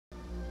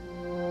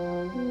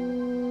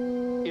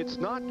It's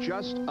not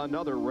just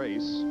another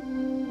race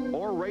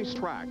or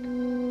racetrack.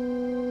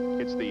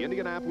 It's the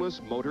Indianapolis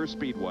Motor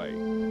Speedway.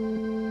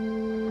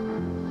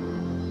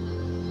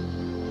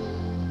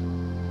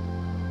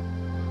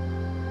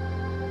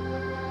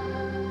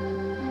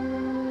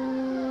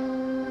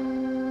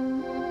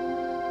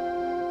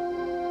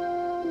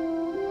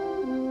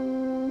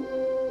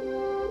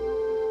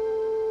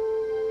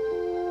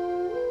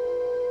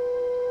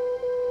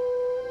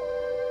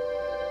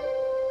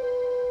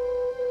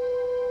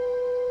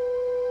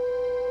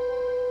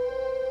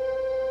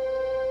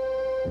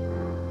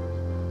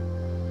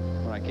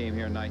 Came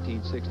here in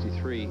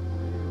 1963.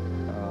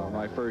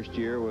 My first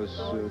year was,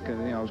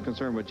 I was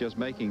concerned with just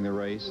making the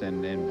race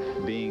and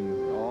being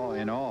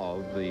in awe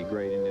of the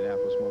great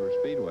Indianapolis Motor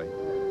Speedway.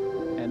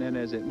 And then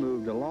as it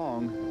moved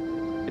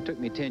along, it took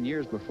me 10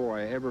 years before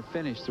I ever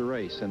finished the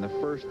race. And the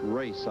first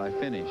race I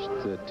finished,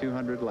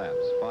 200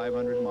 laps,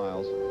 500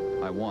 miles,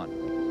 I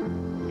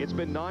won. It's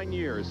been 9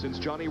 years since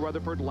Johnny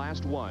Rutherford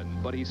last won,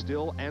 but he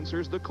still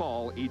answers the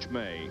call each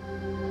May.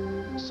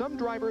 Some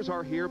drivers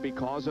are here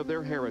because of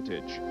their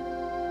heritage,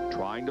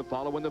 trying to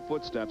follow in the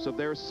footsteps of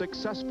their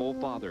successful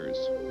fathers.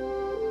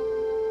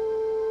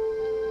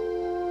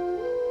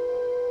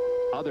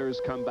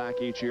 Others come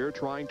back each year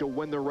trying to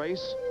win the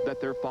race that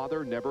their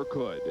father never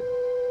could.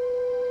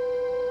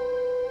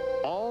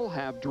 All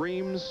have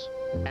dreams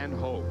and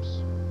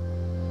hopes.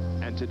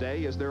 And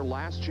today is their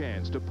last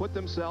chance to put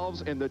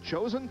themselves in the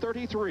chosen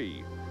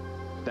 33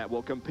 that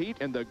will compete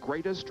in the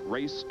greatest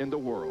race in the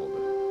world.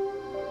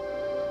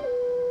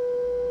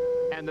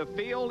 And the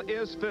field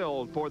is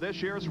filled for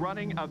this year's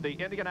running of the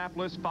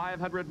Indianapolis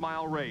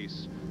 500-mile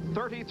race.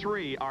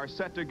 33 are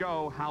set to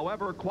go.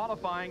 However,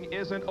 qualifying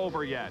isn't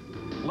over yet.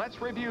 Let's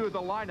review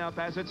the lineup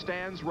as it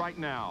stands right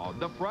now.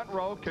 The front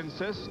row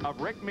consists of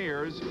Rick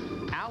Mears,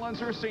 Al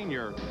Unser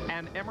Sr.,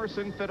 and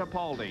Emerson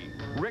Fittipaldi.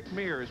 Rick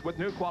Mears with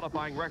new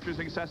qualifying records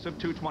in excess of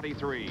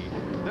 2:23.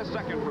 The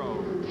second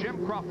row,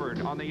 Jim Crawford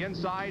on the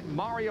inside,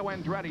 Mario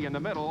Andretti in the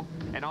middle,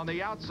 and on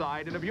the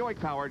outside in a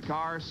Buick-powered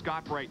car,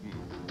 Scott Brayton.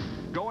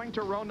 Going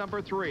to row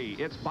number 3,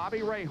 it's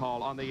Bobby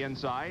Rahal on the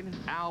inside.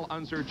 Al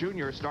Unser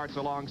Jr. starts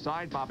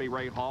alongside Bobby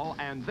Rahal,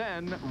 and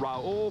then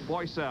Raul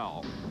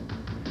Boesel.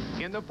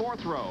 In the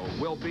fourth row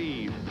will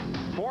be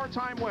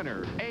four-time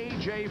winner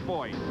A.J.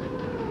 Foyt,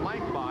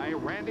 flanked by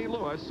Randy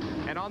Lewis,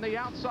 and on the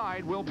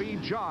outside will be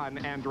John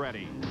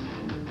Andretti.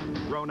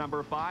 Row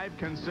number 5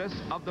 consists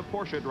of the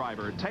Porsche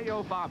driver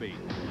Teo Fabi,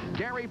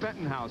 Gary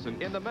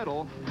Bettenhausen in the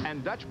middle,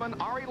 and Dutchman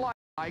Arie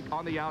Luyendyk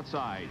on the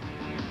outside.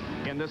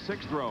 In the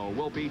sixth row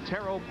will be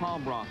Taro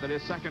Palmroth in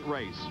his second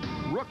race,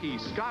 rookie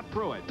Scott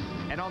Pruitt,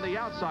 and on the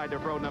outside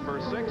of row number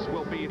 6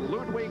 will be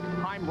Ludwig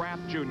Heimrath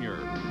Jr.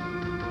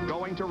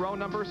 Going to row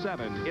number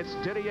 7, it's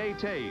Didier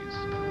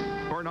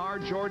Taze,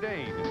 Bernard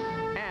Jourdain,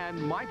 and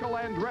Michael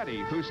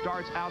Andretti, who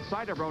starts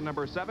outside of row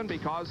number 7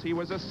 because he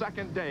was a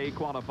second-day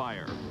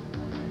qualifier.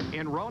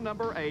 In row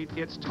number 8,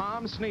 it's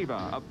Tom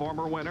Sneva, a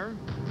former winner,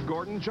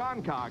 Gordon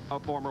Johncock, a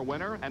former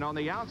winner, and on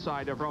the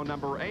outside of row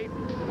number 8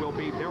 will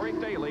be Derek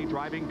Daly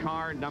driving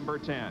car number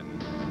 10.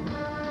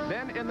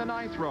 Then in the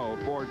 9th row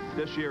for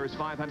this year's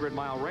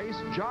 500-mile race,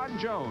 John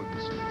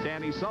Jones,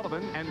 Danny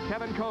Sullivan, and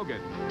Kevin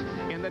Kogan.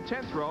 In the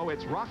 10th row,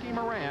 it's Rocky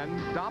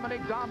Moran,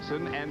 Dominic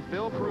Dobson, and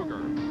Phil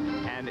Kruger.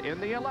 And in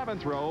the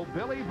 11th row,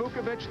 Billy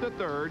Vukovich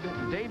III,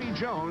 Davy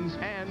Jones,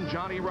 and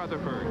Johnny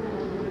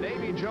Rutherford.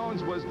 Davy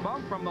Jones was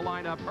bumped from the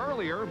lineup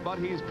earlier, but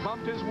he's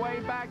bumped his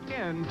way back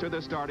into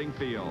the starting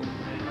field.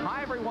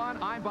 Hi,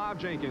 everyone. I'm Bob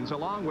Jenkins,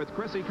 along with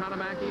Chris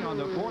Economaki on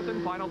the 4th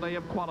and final day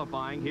of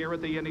qualifying here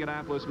at the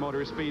Indianapolis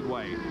Motor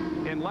Speedway.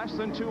 In less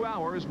than 2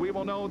 hours, we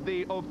will know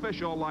the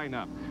official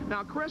lineup.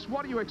 Now, Chris,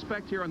 what do you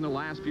expect here in the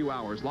last few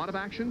hours? A lot of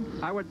action?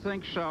 I would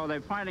think so. They're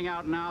finding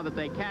out now that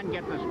they can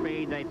get the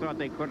speed they thought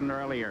they couldn't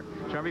earlier.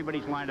 So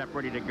everybody's lined up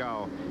ready to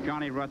go.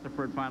 Johnny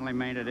Rutherford finally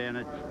made it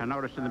in. I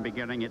noticed in the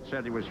beginning it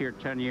said he was here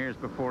 10 years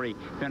before he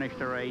finished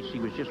the race. He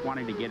was just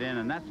wanting to get in,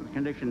 and that's the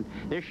condition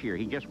this year.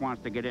 He just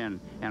wants to get in,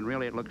 and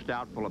really it looks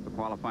doubtful if the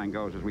qualifying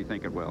goes as we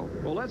think it will.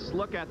 Well, let's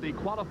look at the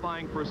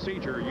qualifying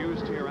procedure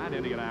used here at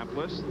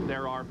Indianapolis.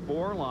 There are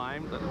 4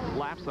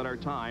 laps that are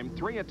timed,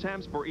 3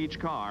 attempts for each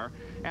car,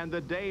 and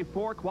the day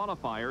 4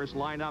 qualifiers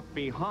line up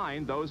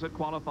behind those that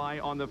qualify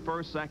on the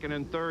first, second,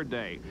 and third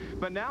day.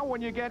 But now when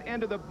you get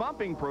into the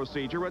bumping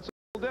procedure, it's a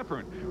little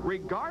different.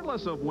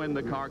 Regardless of when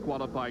the car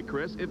qualified,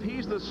 Chris, if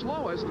he's the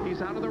slowest,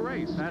 he's out of the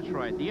race. That's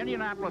right. The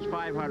Indianapolis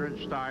 500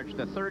 starts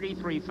the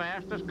 33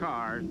 fastest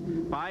cars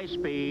by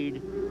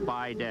speed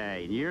by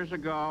day. Years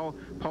ago,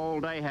 poll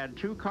day had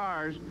 2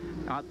 cars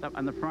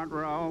in the front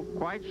row,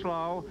 quite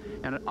slow,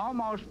 and it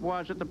almost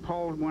was that the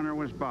poll winner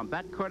was bumped.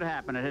 That could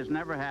happen. It has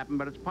never happened,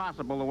 but it's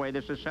possible the way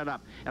this is set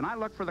up. And I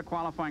look for the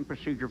qualifying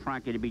procedure,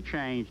 frankly, to be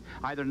changed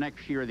either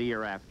next year or the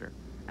year after.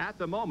 At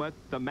the moment,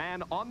 the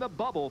man on the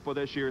bubble for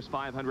this year's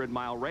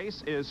 500-mile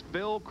race is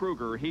Phil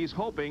Kruger. He's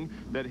hoping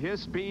that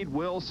his speed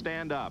will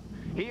stand up.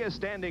 He is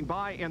standing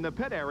by in the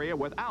pit area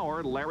with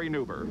our Larry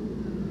Newber.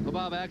 Well,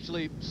 Bob,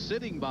 actually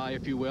sitting by,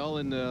 if you will,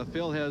 and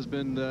Phil has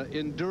been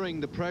enduring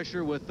the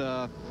pressure with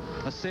a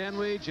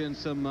sandwich and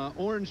some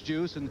orange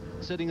juice and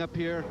sitting up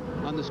here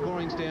on the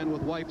scoring stand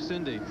with wife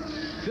Cindy.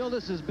 Phil,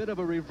 this is a bit of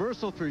a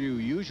reversal for you.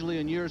 Usually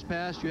in years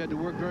past, you had to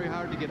work very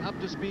hard to get up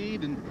to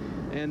speed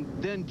and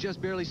then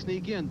just barely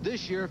sneak in.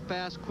 This year,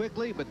 fast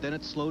quickly, but then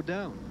it slowed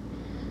down.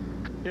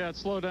 Yeah, it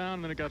slowed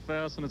down, then it got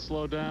fast, and it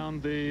slowed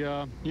down.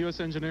 The U.S.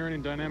 Engineering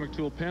and Dynamic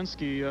Tool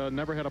Penske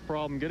never had a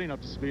problem getting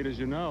up to speed, as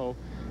you know.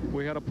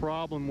 We had a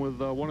problem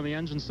with one of the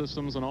engine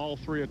systems in all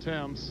 3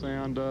 attempts,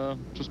 and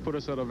just put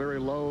us at a very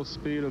low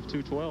speed of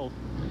 212.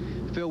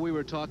 Phil, we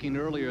were talking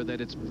earlier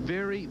that it's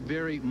very,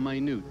 very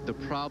minute, the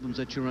problems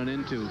that you run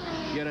into,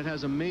 yet it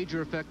has a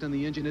major effect on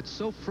the engine. It's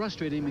so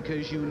frustrating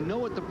because you know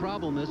what the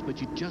problem is,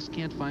 but you just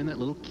can't find that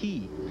little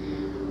key.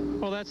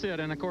 Well, that's it.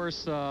 And of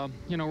course,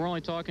 you know, we're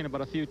only talking about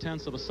a few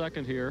tenths of a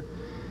second here.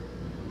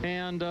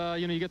 And,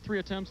 you know, you get 3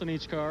 attempts in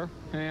each car.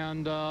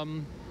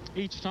 And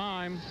each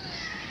time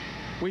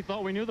we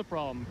thought we knew the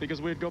problem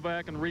because we'd go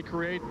back and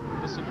recreate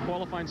this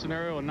qualifying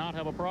scenario and not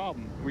have a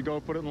problem. We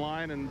go put it in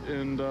line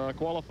and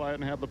qualify it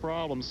and have the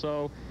problem.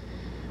 So,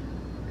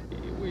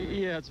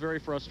 yeah, it's very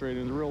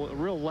frustrating. It's a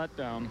real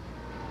letdown.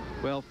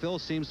 Well, Phil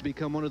seems to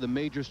become one of the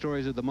major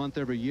stories of the month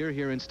every year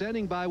here. And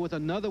standing by with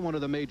another one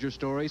of the major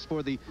stories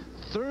for the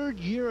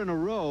 3rd year in a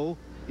row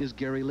is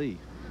Gary Lee.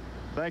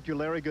 Thank you,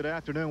 Larry. Good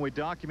afternoon. We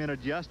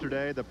documented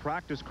yesterday the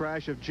practice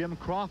crash of Jim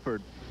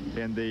Crawford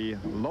in the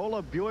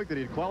Lola Buick that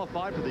he'd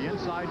qualified for the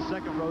inside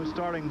second row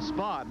starting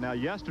spot. Now,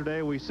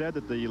 yesterday we said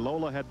that the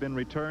Lola had been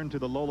returned to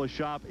the Lola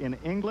shop in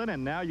England,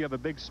 and now you have a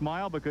big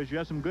smile because you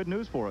have some good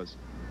news for us.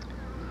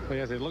 Well,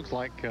 yes, it looks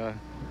like,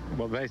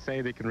 well, they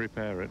say they can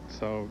repair it.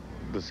 So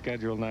the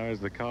schedule now is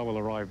the car will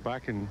arrive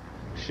back in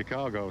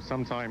Chicago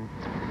sometime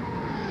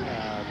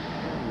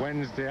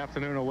Wednesday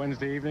afternoon or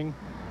Wednesday evening.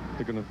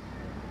 They're going to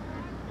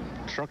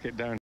truck it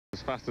down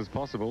as fast as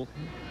possible.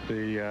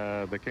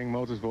 The King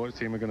Motorsports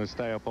team are going to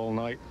stay up all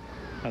night,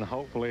 and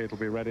hopefully it'll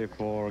be ready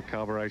for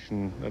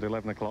carburation at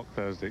 11 o'clock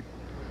Thursday.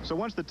 So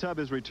once the tub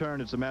is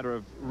returned, it's a matter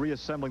of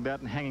reassembling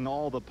that and hanging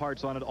all the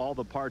parts on it. All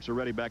the parts are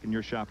ready back in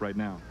your shop right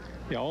now.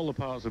 Yeah, all the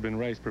parts have been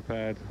race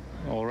prepared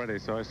already,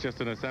 so it's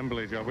just an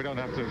assembly job. We don't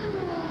have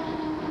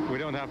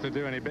to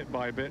do any bit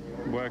by bit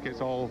work. It's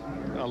all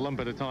a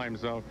lump at a time,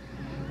 so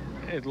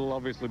it'll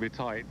obviously be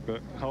tight,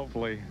 but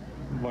hopefully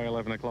by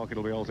 11 o'clock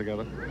it'll be all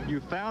together.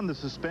 You found the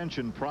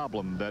suspension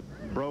problem that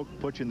broke,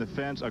 put you in the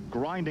fence, a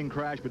grinding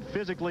crash, but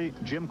physically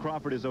Jim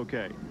Crawford is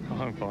okay.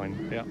 I'm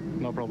fine. Yeah,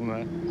 no problem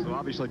there. So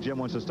obviously Jim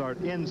wants to start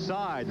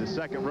inside the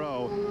second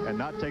row and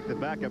not take the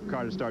backup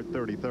car to start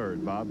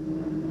 33rd. Bob?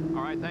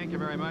 All right, thank you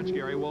very much,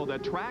 Gary. Well, the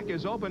track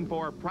is open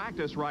for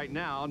practice right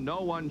now.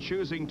 No one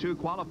choosing to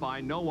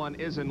qualify. No one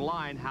is in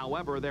line.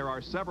 However, there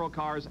are several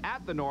cars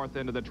at the north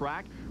end of the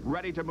track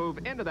ready to move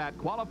into that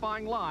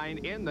qualifying line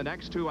in the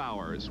next 2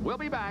 hours. We'll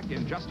be back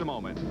in just a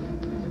moment.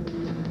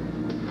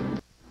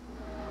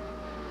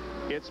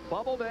 It's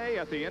Bubble Day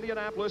at the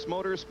Indianapolis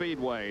Motor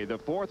Speedway, the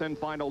 4th and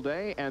final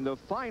day and the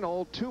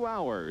final 2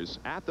 hours.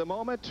 At the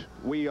moment,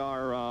 we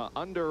are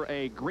under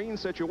a green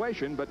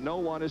situation, but no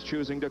one is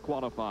choosing to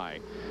qualify.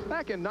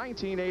 Back in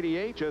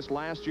 1988, just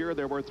last year,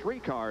 there were 3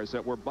 cars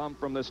that were bumped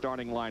from the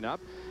starting lineup.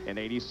 In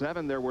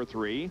 87, there were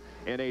 3.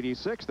 In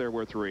 86, there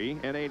were 3.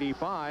 In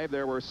 85,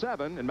 there were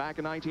 7. And back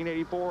in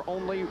 1984,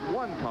 only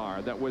 1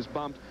 car that was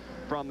bumped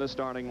from the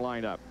starting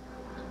lineup.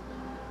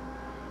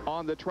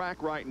 On the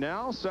track right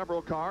now,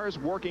 several cars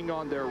working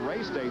on their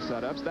race day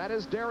setups. That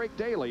is Derek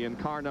Daly in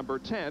car number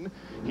 10.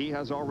 He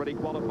has already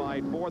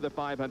qualified for the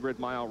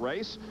 500-mile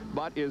race,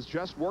 but is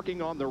just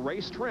working on the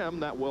race trim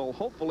that will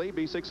hopefully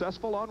be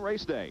successful on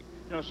race day.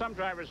 You know, some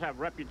drivers have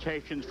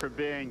reputations for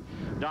being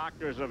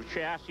doctors of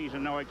chassis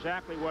and know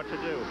exactly what to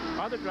do.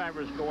 Other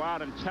drivers go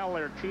out and tell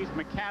their chief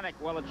mechanic,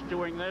 well, it's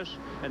doing this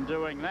and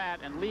doing that,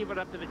 and leave it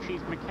up to the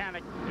chief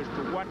mechanic as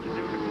to what to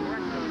do to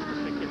correct those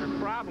particular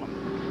problems.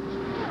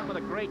 Some of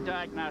the great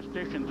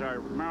diagnosticians are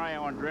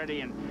Mario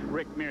Andretti and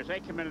Rick Mears. They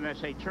come in and they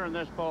say, turn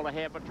this bolt a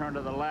half a turn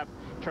to the left,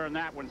 turn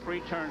that one 3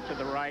 turns to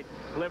the right,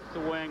 lift the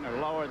wing or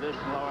lower this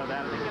and lower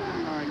that. And they get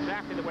the car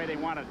exactly the way they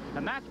want it.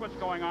 And that's what's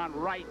going on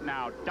right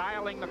now,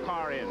 dialing the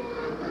car in.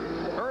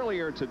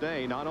 Earlier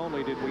today, not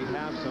only did we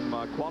have some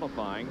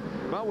qualifying,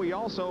 but we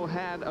also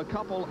had a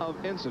couple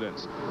of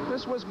incidents.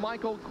 This was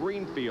Michael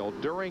Greenfield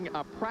during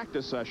a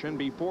practice session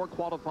before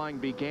qualifying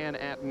began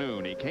at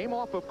noon. He came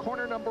off of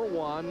corner number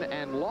 1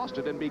 and lost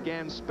it and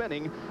began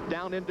spinning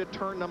down into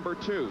turn number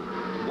 2.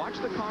 Watch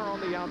the car on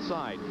the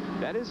outside.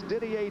 That is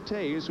Didier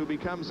Taze, who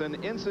becomes an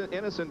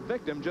innocent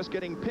victim just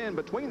getting pinned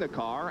between the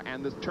car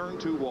and the turn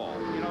 2 wall.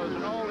 You know, there's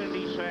an old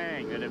Indy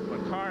saying that if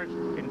a car's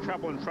in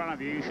trouble in front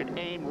of you, you should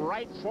aim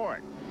right for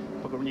it.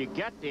 But when you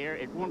get there,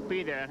 it won't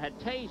be there. And had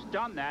Taze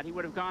done that, he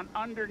would have gone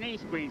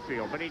underneath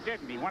Greenfield, but he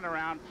didn't. He went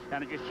around,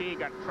 and as you see, he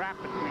got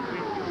trapped between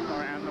Greenfield's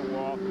car and the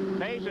wall.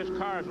 Taze's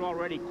car is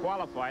already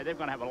qualified. They're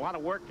going to have a lot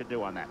of work to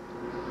do on that.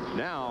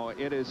 Now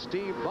it is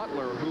Steve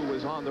Butler who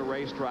was on the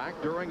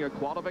racetrack during a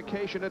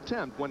qualification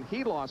attempt when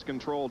he lost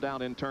control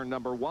down in turn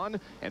number 1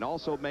 and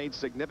also made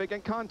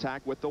significant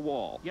contact with the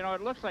wall. You know,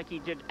 it looks like he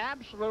did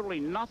absolutely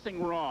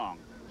nothing wrong.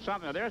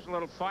 There's a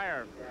little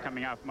fire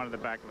coming out from under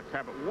the back of the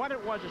car, but what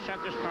it was that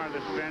sent this car to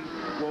spin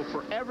will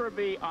forever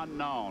be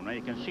unknown. And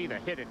you can see the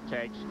hit it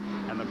takes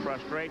and the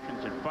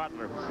frustrations that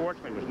Butler, who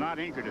fortunately was not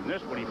injured in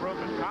this one. He broke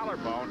his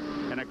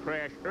collarbone in a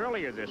crash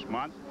earlier this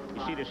month.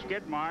 You see the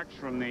skid marks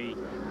from the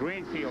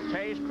Greenfield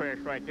Tays crash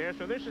right there.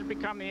 So this has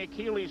become the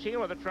Achilles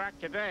heel of the track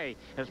today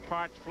as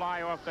parts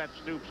fly off that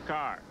Stoops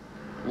car.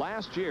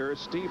 Last year,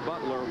 Steve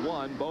Butler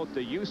won both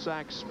the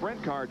USAC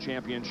Sprint Car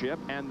Championship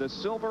and the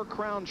Silver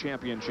Crown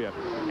Championship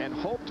and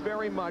hoped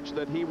very much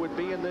that he would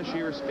be in this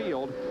year's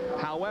field.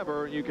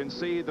 However, you can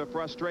see the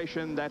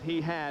frustration that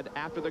he had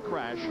after the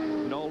crash,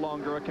 no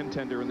longer a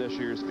contender in this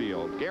year's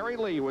field. Gary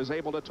Lee was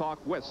able to talk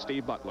with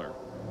Steve Butler.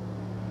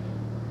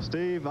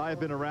 Steve,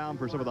 I've been around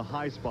for some of the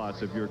high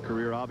spots of your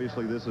career.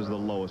 Obviously, this is the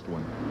lowest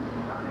one.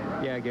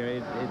 Yeah, Gary,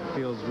 it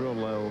feels real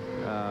low,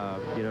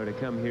 you know, to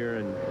come here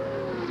and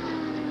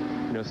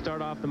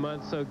start off the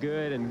month so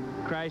good and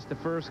crash the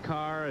first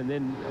car, and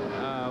then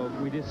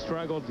we just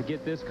struggled to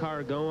get this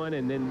car going,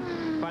 and then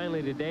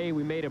finally today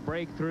we made a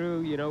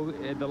breakthrough,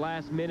 at the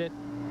last minute.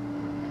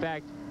 In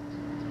fact,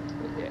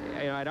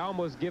 I'd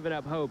almost given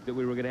up hope that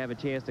we were going to have a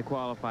chance to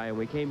qualify, and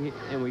we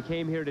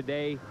came here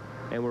today,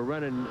 and we're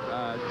running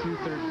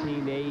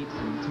 2:13.8s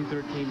and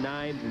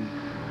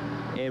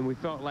 2:13.9s, and we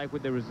felt like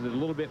there was a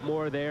little bit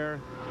more there,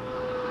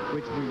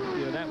 which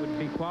that would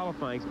be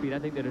qualifying speed. I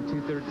think that a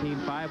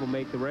 2:13.5 will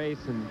make the race,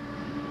 and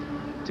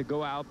to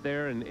go out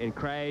there and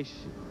crash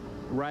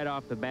right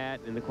off the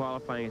bat in the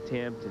qualifying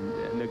attempt,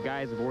 and the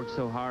guys have worked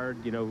so hard,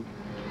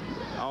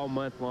 all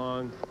month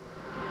long.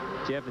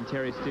 Jeff and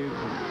Terry Stoops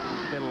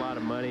have spent a lot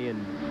of money,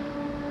 and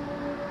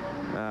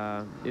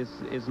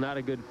it's not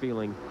a good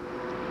feeling.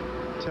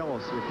 Tell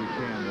us, if you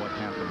can, what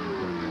happened in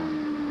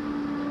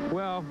turn 1.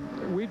 Well,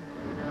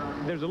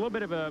 there's a little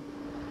bit of a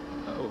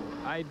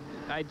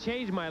I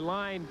changed my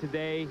line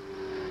today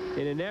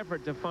in an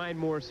effort to find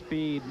more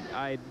speed.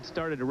 I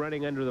started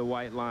running under the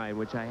white line,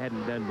 which I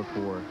hadn't done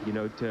before,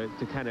 to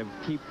kind of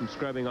keep from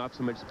scrubbing off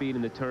so much speed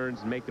in the turns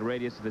and make the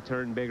radius of the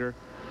turn bigger.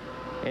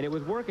 And it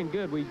was working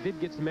good. We did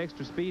get some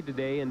extra speed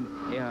today, and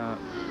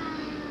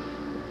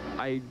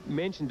I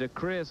mentioned to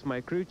Chris,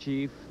 my crew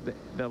chief,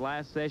 the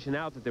last session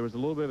out, that there was a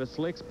little bit of a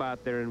slick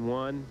spot there in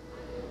 1,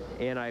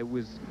 and I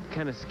was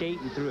kind of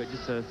skating through it,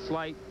 just a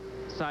slight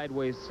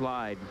sideways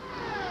slide.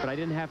 But I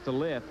didn't have to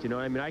lift,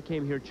 I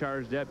came here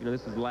charged up.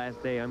 This is the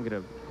last day. I'm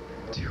going to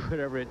do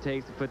whatever it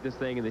takes to put this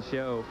thing in the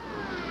show.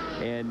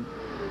 And,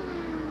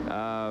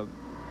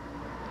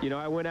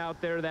 I went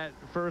out there that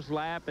first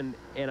lap, and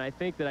I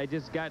think that I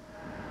just got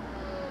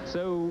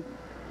so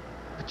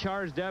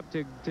charged up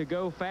to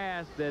go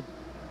fast that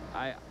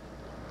I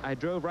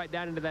drove right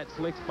down into that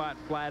slick spot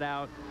flat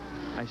out.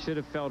 I should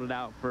have felt it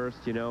out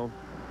first,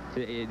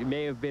 It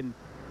may have been,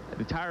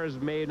 the tires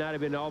may not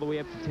have been all the way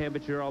up to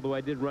temperature, although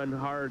I did run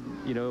hard,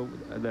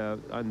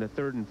 on the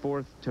 3rd and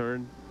 4th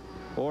turn.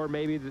 Or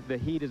maybe the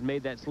heat has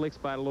made that slick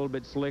spot a little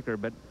bit slicker.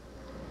 But,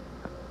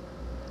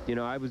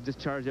 I was just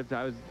charged up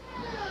to,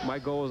 my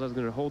goal was I was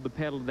going to hold the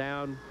pedal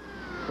down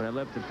when I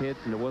left the pits,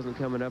 and it wasn't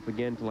coming up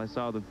again until I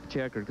saw the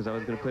checker, because I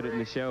was going to put it in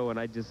the show, and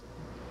I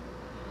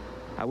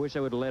wish I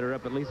would have let her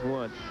up at least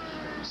once.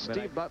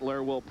 Steve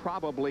Butler will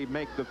probably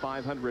make the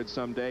 500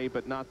 someday,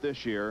 but not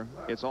this year.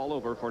 It's all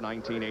over for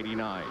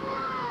 1989.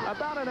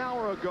 About an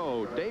hour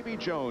ago, Davy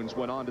Jones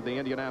went on to the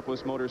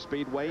Indianapolis Motor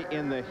Speedway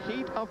in the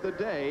heat of the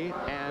day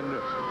and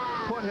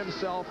put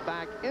himself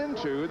back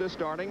into the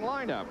starting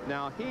lineup.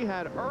 Now, he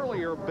had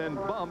earlier been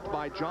bumped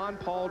by John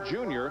Paul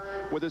Jr.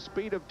 with a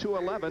speed of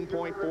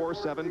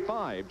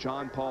 211.475.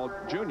 John Paul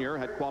Jr.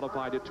 had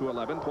qualified at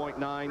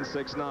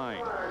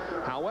 211.969.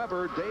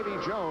 However, Davy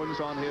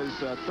Jones on his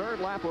third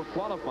lap of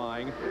qualifying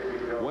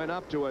went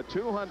up to a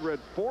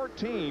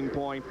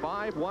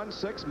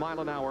 214.516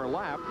 mile-an-hour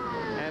lap,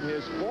 and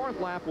his fourth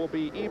lap will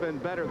be even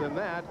better than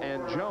that,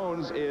 and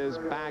Jones is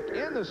back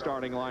in the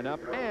starting lineup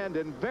and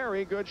in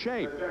very good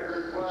shape.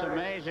 It's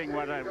amazing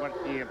what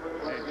the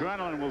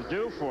adrenaline will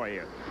do for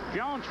you.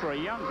 Jones, for a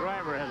young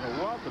driver, has a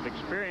wealth of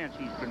experience.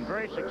 He's been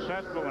very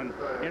successful in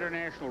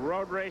international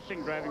road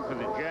racing, driving for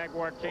the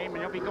Jaguar team,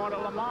 and he'll be going to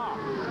Le Mans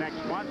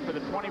next month for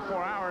the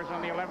 24 hours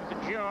on the 11th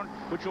of June,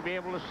 which you'll be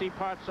able to see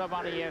parts of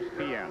on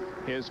ESPN.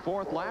 His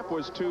fourth lap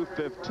was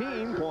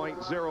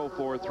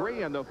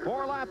 2:15.043, and the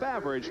four-lap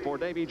average for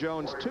Davy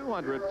Jones,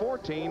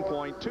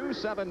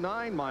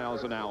 214.279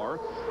 miles an hour.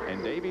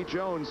 And Davy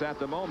Jones at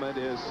the moment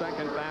is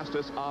second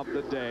fastest of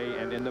the day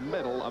and in the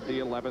middle of the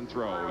 11th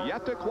row.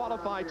 Yet to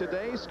qualify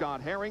today,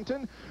 Scott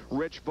Harrington,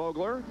 Rich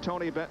Vogler,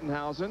 Tony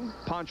Bettenhausen,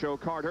 Pancho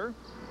Carter,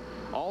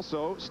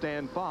 also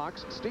Stan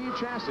Fox, Steve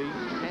Chassie,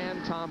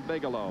 and Tom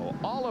Bigelow.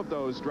 All of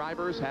those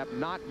drivers have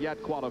not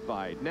yet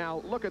qualified. Now,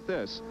 look at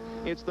this.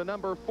 It's the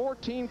number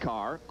 14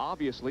 car.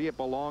 Obviously, it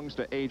belongs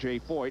to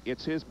A.J. Foyt.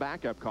 It's his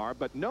backup car.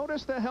 But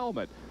notice the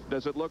helmet.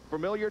 Does it look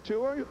familiar to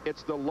you?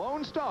 It's the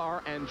Lone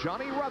Star, and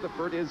Johnny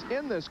Rutherford is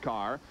in this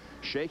car,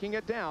 shaking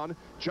it down.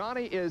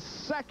 Johnny is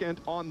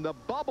second on the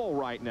bubble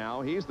right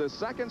now. He's the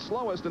second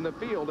slowest in the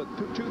field at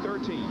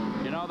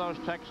 2:13. You know, those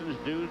Texans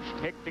do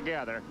stick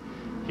together.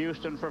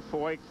 Houston for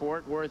Foyt,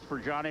 Fort Worth for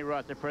Johnny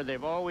Rutherford.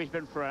 They've always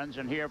been friends,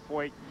 and here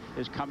Foyt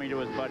is coming to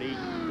his buddy,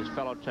 his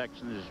fellow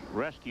Texans'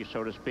 rescue,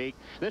 so to speak.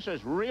 This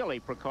is really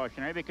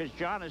precautionary because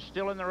John is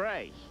still in the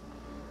race.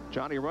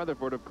 Johnny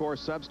Rutherford, of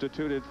course,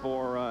 substituted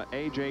for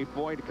A.J.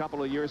 Foyt a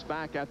couple of years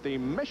back at the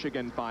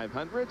Michigan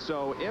 500.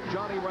 So if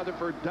Johnny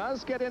Rutherford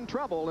does get in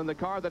trouble in the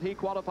car that he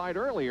qualified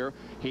earlier,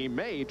 he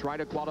may try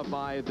to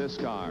qualify this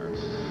car.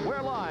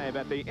 We're live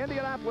at the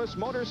Indianapolis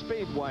Motor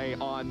Speedway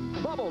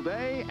on Bubble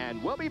Day,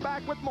 and we'll be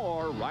back with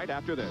more right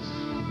after this.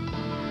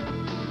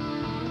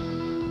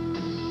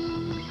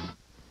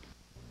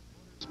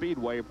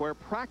 Speedway, where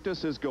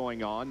practice is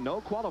going on.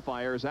 No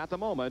qualifiers at the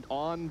moment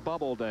on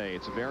Bubble Day.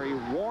 It's a very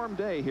warm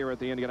day here at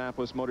the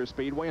Indianapolis Motor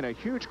Speedway, and a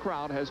huge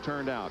crowd has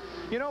turned out.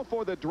 You know,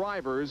 for the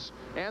drivers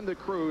and the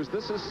crews,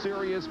 this is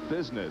serious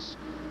business.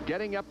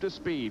 Getting up to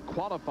speed,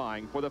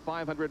 qualifying for the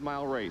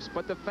 500-mile race.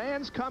 But the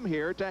fans come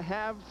here to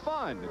have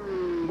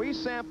fun. We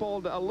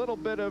sampled a little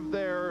bit of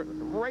their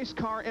race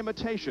car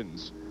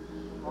imitations.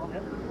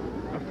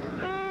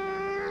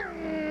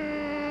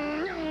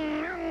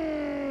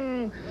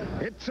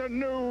 It's a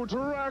new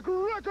track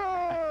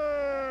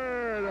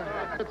record!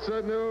 It's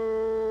a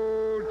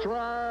new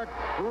track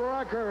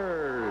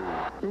record!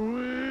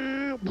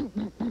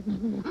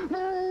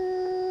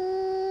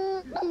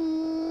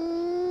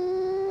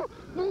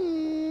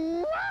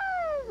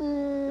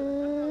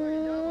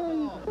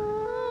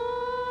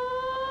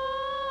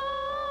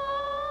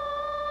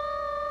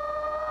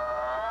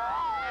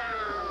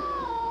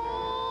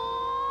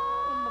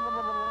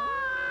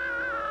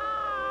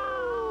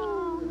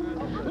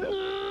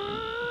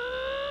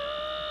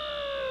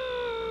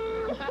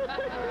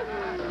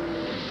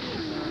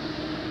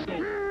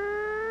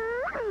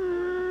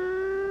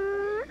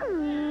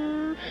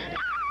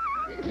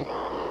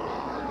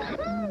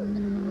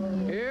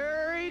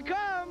 Here he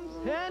comes,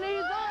 and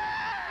he's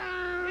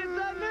on! It's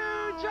a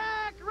new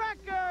track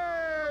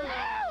record!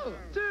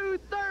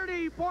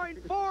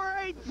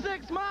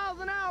 230.486 miles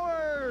an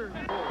hour!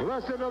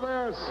 Listen to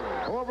this,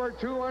 over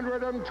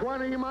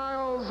 220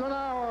 miles an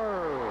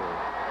hour!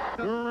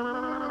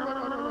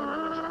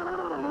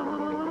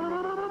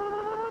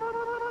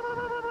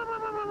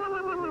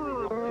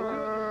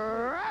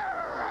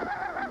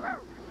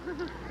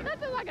 That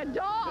sounds like a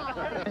dog!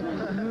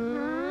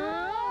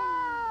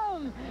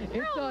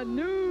 It's a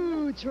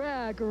new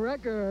track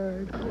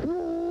record.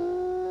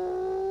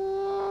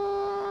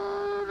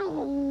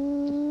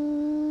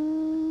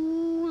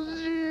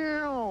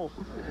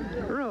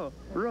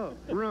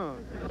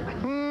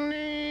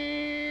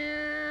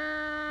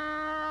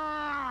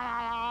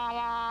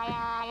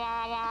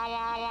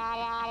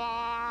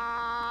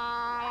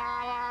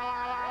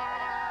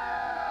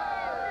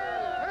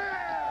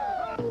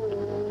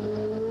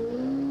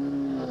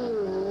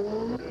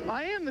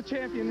 I am the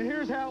champion, and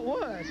here's how it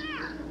was.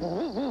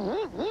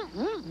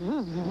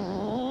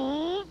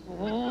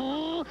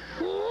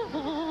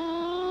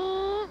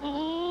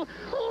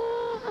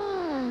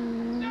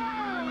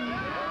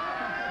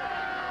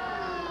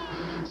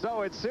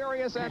 So it's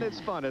serious and it's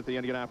fun at the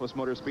Indianapolis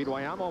Motor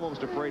Speedway. I'm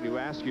almost afraid to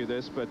ask you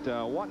this, but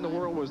what in the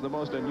world was the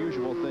most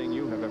unusual thing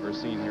you have ever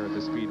seen here at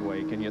the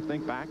Speedway? Can you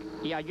think back?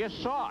 Yeah, I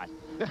just saw it.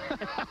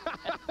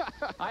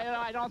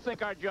 I don't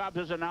think our jobs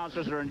as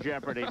announcers are in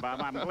jeopardy,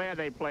 but I'm glad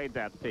they played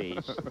that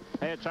piece.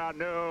 It's a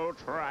new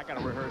track. I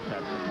gotta rehearse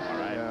that. All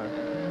right. Yeah.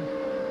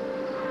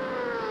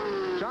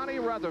 Johnny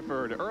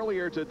Rutherford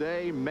earlier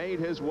today made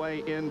his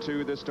way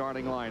into the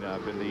starting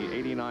lineup in the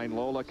 '89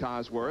 Lola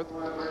Cosworth.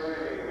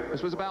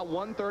 This was about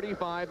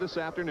 1:35 this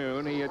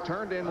afternoon. He had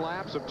turned in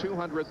laps of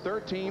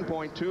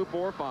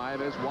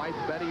 213.245 as wife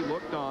Betty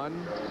looked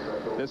on.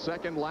 The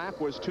second lap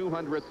was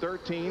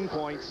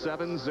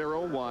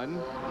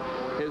 213.701.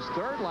 His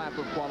third lap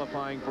of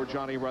qualifying for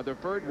Johnny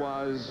Rutherford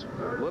was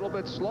a little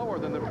bit slower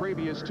than the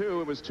previous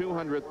two. It was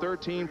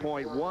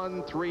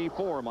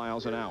 213.134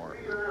 miles an hour.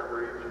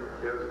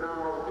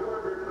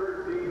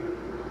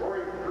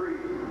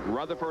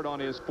 Rutherford on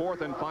his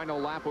fourth and final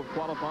lap of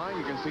qualifying.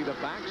 You can see the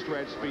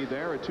backstretch speed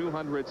there at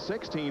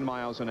 216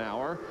 miles an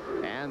hour,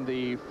 and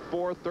the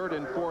third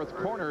and fourth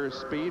corner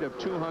speed of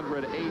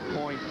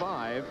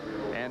 208.5.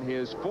 And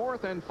his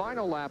fourth and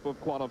final lap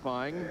of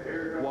qualifying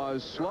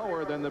was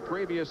slower than the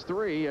previous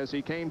three as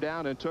he came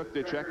down and took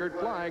the checkered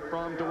flag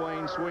from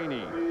Dwayne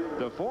Sweeney.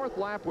 The fourth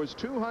lap was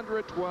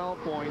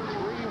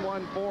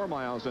 212.314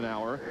 miles an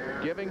hour,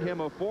 giving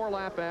him a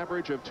four-lap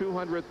average of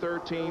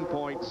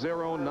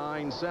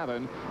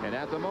 213.097. And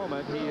at the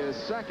moment, he is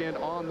second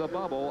on the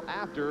bubble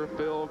after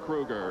Phil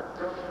Kruger.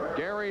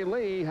 Gary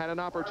Lee had an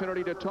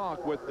opportunity to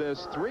talk with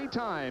this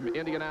three-time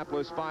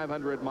Indianapolis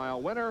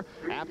 500-mile winner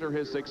after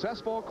his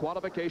successful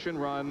qualification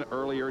run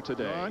earlier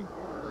today.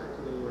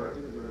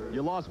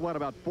 You lost, what,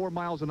 about 4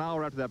 miles an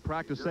hour after that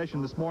practice session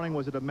this morning?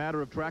 Was it a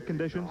matter of track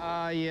conditions?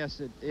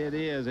 Yes, it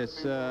is.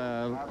 It's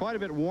quite a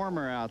bit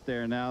warmer out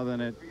there now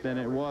than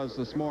it was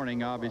this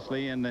morning,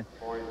 obviously, and the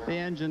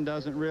engine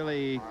doesn't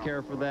really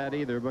care for that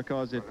either,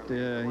 because it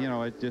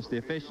just the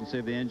efficiency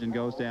of the engine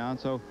goes down.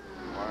 So,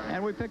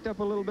 and we picked up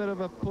a little bit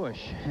of a push,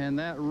 and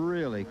that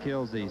really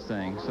kills these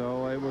things.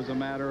 So it was a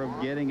matter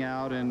of getting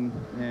out and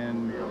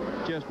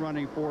just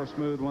running 4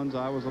 smooth ones.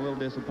 I was a little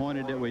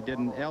disappointed that we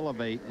didn't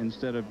elevate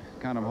instead of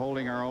kind of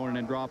holding our own and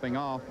then dropping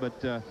off, but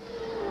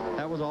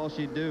that was all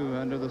she'd do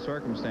under the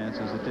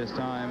circumstances at this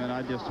time, and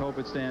I just hope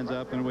it stands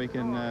up and we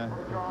can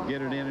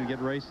get it in and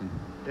get racing.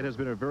 It has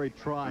been a very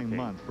trying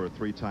month for a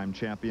 3-time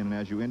champion, and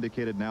as you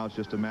indicated, now it's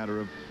just a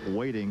matter of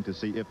waiting to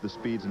see if the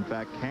speeds in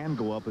fact can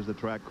go up as the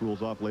track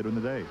cools off later in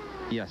the day.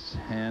 Yes,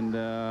 and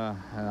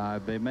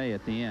they may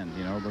at the end,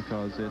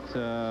 because it's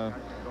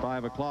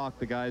 5 o'clock.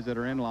 The guys that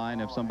are in line,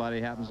 if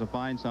somebody happens to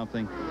find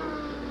something,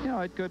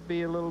 it could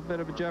be a little bit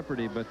of a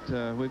jeopardy, but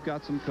we've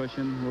got some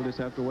cushion. We'll just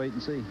have to wait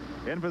and see.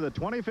 And for the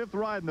 25th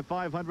ride in the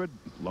 500,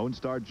 Lone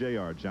Star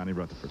JR, Johnny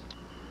Rutherford.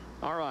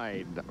 All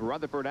right,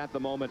 Rutherford at the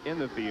moment in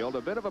the field.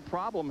 A bit of a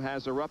problem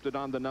has erupted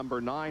on the number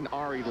 9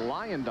 Ari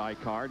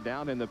Lyondike car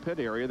down in the pit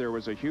area. There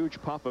was a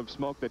huge puff of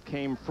smoke that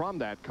came from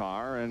that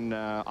car, and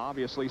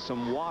obviously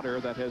some water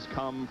that has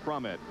come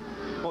from it.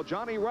 Well,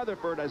 Johnny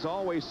Rutherford has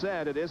always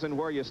said it isn't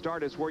where you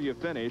start, it's where you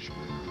finish.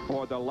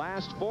 For the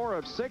last 4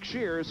 of 6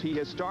 years, he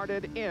has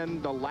started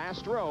in the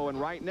last row,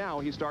 and right now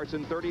he starts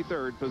in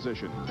 33rd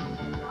position.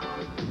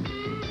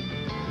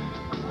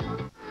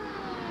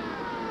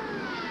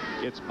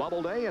 It's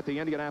bubble day at the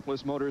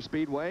Indianapolis Motor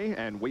Speedway,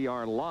 and we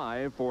are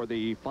live for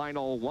the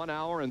final 1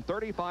 hour and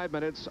 35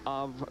 minutes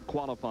of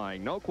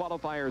qualifying. No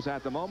qualifiers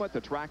at the moment. The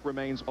track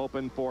remains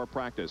open for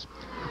practice.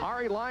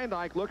 Ari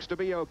Lyondike looks to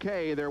be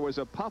okay. There was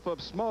a puff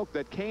of smoke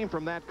that came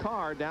from that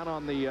car down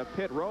on the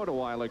pit road a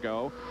while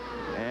ago,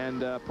 and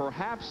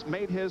perhaps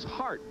made his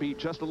heart beat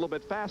just a little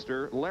bit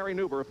faster. Larry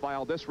Nuber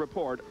filed this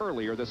report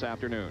earlier this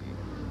afternoon.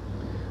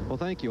 Well,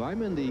 thank you.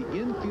 I'm in the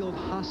infield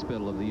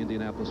hospital of the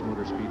Indianapolis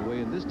Motor Speedway,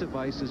 and this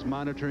device is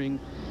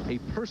monitoring a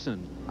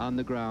person on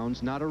the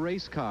grounds, not a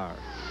race car.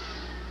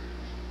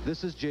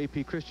 This is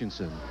J.P.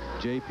 Christensen.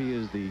 J.P.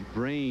 is the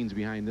brains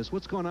behind this.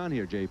 What's going on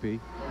here, J.P.?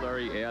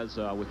 Larry, as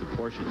with the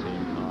Porsche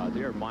team,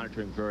 they are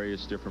monitoring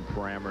various different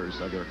parameters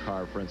of their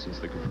car, for instance,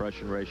 the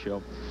compression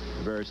ratio,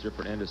 various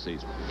different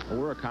indices. What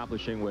we're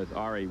accomplishing with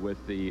Ari, with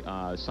the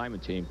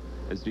Simon team,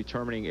 is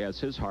determining, as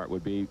his heart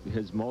would be,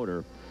 his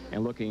motor,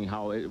 and looking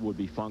how it would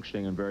be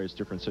functioning in various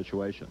different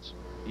situations.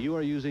 You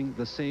are using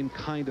the same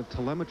kind of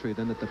telemetry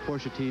then that the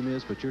Porsche team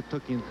is, but you're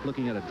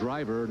looking at a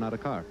driver, not a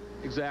car.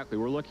 Exactly.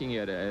 We're looking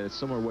at a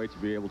similar way to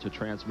be able to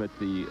transmit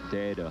the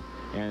data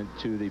and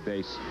to the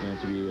base, and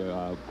to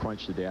be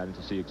crunch the data and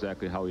to see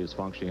exactly how he is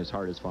functioning, his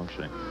heart is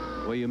functioning.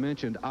 Well, you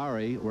mentioned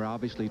Ari. We're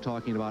obviously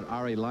talking about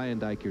Ari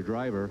Lyondike, your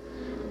driver.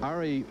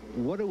 Ari,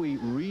 what are we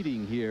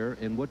reading here,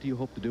 and what do you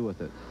hope to do with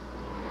it?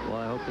 Well,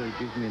 I hope that it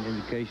gives me an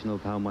indication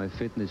of how my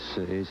fitness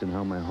is and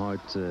how my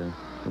heart, and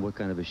what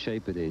kind of a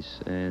shape it is.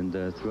 And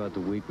throughout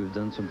the week, we've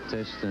done some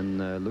tests,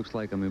 and looks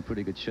like I'm in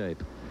pretty good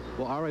shape.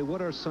 Well, Ari,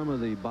 what are some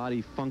of the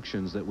body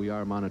functions that we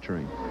are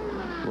monitoring?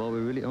 Well,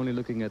 we're really only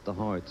looking at the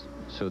heart,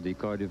 so the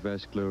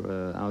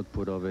cardiovascular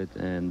output of it,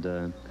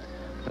 and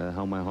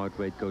how my heart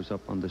rate goes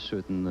up under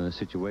certain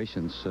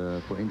situations.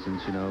 For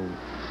instance,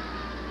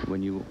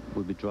 when you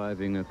would be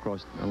driving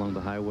along the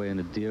highway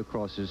and a deer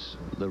crosses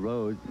the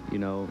road,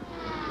 you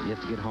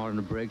have to get hard on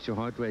the brakes, your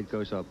heart rate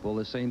goes up. Well,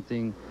 the same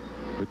thing,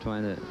 we're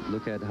trying to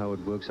look at how it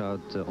works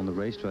out on the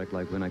racetrack,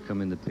 like when I come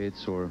in the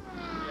pits, or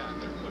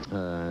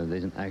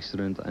there's an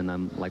accident and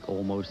I'm like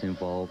almost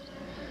involved.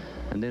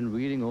 And then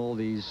reading all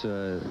this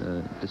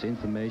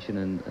information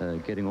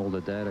and getting all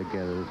the data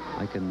gathered,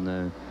 I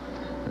can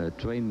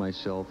train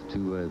myself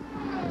to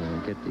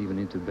get even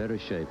into better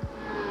shape.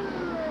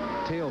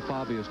 Teo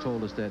Fabio has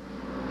told us that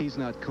he's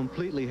not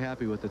completely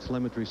happy with the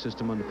telemetry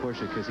system on the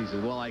Porsche, because he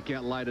says, well, I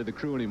can't lie to the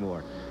crew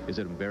anymore. Is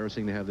it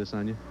embarrassing to have this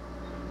on you?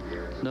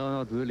 No,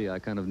 not really. I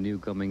kind of knew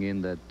coming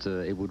in that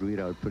it would read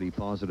out pretty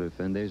positive,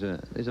 and there's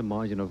a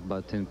margin of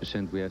about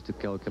 10% we have to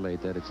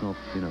calculate that. It's not,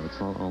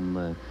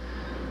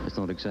 it's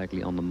not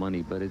exactly on the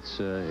money, but it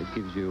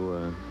gives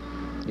you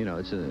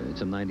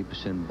it's a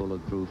 90%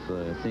 bulletproof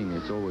thing.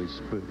 It's always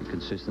pretty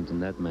consistent in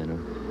that manner.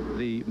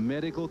 The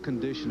medical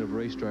condition of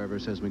race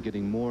drivers has been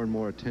getting more and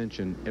more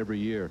attention every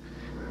year.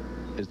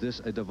 Is this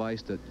a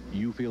device that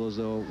you feel as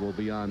though will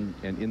be on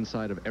and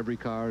inside of every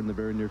car in the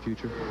very near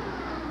future?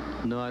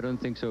 No, I don't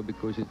think so,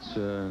 because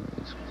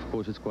of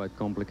course it's quite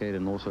complicated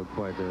and also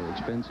quite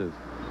expensive.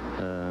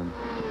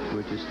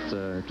 We're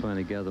just trying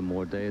to gather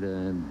more data,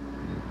 and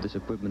this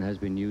equipment has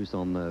been used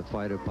on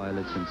fighter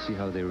pilots and see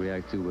how they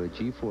react to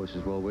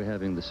G-forces. Well, we're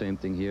having the same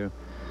thing here.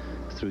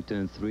 Through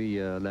turn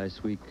 3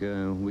 last week,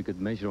 we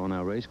could measure on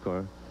our race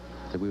car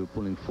that we were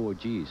pulling 4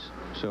 Gs.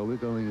 So we're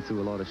going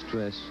through a lot of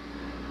stress,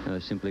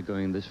 simply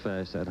going this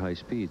fast at high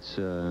speeds,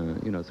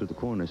 through the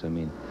corners, I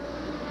mean.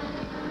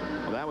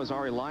 Well, that was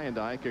Arie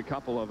Luyendyk a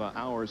couple of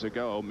hours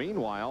ago.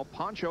 Meanwhile,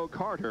 Pancho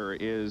Carter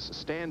is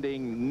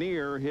standing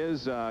near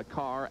his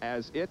car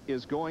as it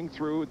is going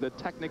through the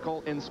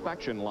technical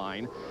inspection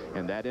line.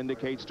 And that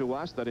indicates to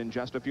us that in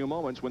just a few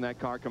moments, when that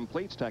car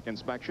completes tech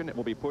inspection, it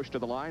will be pushed to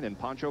the line and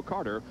Pancho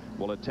Carter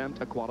will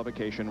attempt a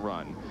qualification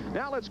run.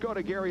 Now let's go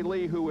to Gary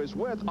Lee, who is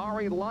with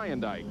Arie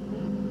Luyendyk.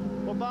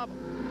 Well, Bob,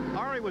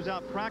 Arie was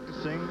out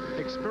practicing,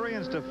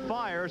 experienced a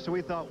fire, so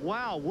we thought,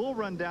 wow, we'll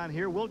run down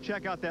here, we'll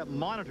check out that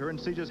monitor and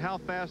see just how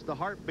fast the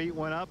heartbeat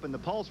went up and the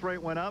pulse rate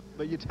went up,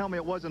 but you tell me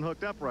it wasn't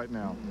hooked up right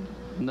now.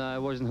 No,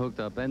 it wasn't hooked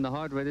up, and the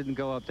heart rate didn't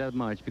go up that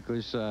much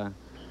because, well,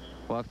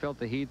 I felt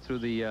the heat through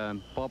the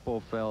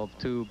pop-off valve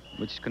tube,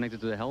 which is connected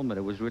to the helmet.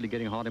 It was really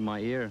getting hot in my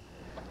ear,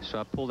 so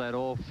I pulled that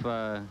off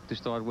to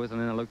start with,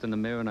 and then I looked in the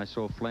mirror and I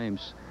saw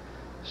flames.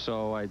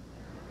 So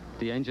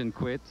the engine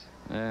quit,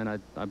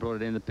 and I brought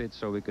it in the pit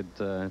so we could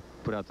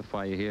put out the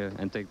fire here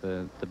and take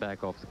the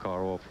back of the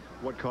car off.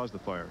 What caused the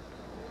fire?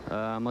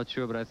 I'm not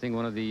sure, but I think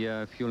one of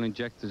the fuel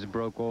injectors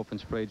broke off and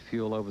sprayed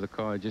fuel over the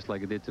car, just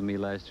like it did to me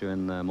last year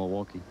in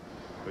Milwaukee.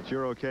 But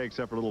you're okay,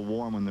 except for a little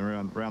warm when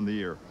they're around the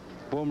ear.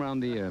 Warm around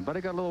the ear, but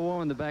it got a little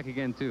warm in the back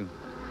again, too.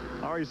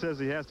 Arie says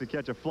he has to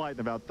catch a flight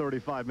in about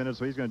 35 minutes,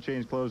 so he's going to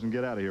change clothes and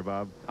get out of here,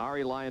 Bob.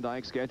 Arie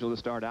Luyendyk scheduled to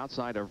start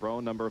outside of row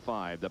number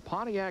 5. The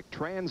Pontiac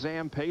Trans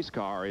Am pace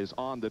car is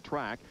on the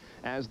track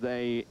as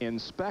they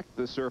inspect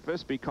the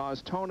surface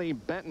because Tony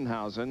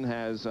Bentenhausen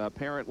has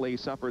apparently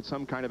suffered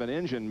some kind of an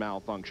engine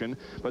malfunction,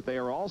 but they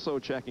are also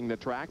checking the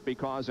track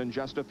because in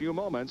just a few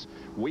moments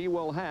we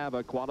will have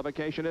a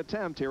qualification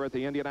attempt here at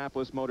the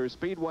Indianapolis Motor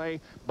Speedway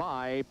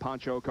by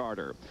Pancho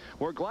Carter.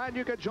 We're glad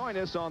you could join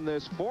us on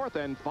this 4th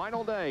and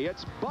final day.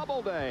 It's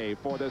Bubble Day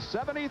for the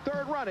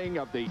 73rd running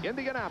of the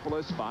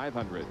Indianapolis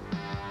 500.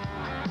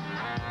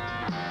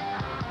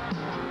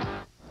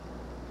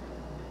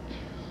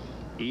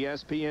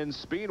 ESPN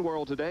Speed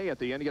World today at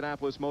the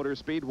Indianapolis Motor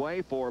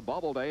Speedway for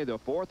Bubble Day, the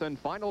 4th and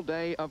final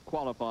day of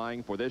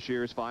qualifying for this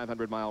year's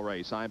 500-mile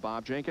race. I'm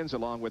Bob Jenkins,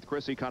 along with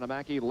Chrissy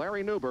Konamaki,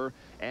 Larry Nuber,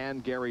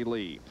 and Gary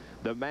Lee.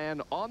 The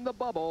man on the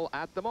bubble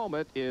at the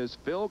moment is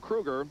Phil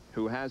Kruger,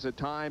 who has a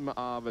time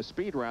of a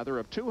speed, rather,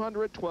 of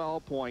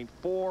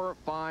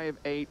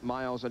 212.458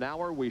 miles an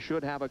hour. We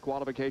should have a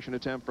qualification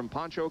attempt from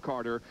Pancho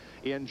Carter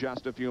in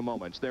just a few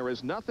moments. There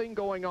is nothing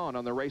going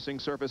on the racing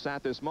surface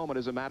at this moment.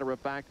 As a matter of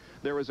fact,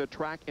 there is a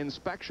track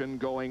inspection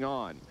going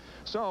on.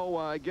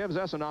 So it gives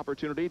us an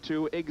opportunity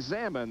to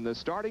examine the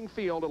starting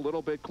field a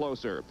little bit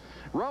closer.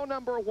 Row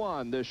number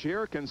 1 this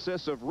year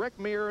consists of Rick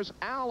Mears,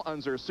 Al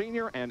Unser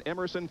Sr., and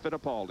Emerson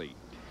Fittipaldi.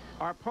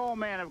 Our pole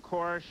man, of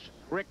course,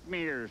 Rick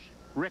Mears.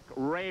 Rick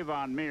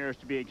Rayvon Mears,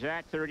 to be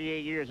exact,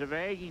 38 years of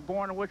age. He's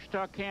born in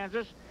Wichita,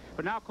 Kansas,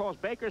 but now calls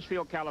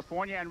Bakersfield,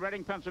 California, and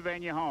Reading,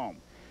 Pennsylvania home.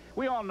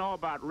 We all know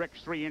about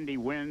Rick's 3 Indy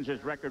wins,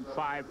 his record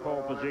 5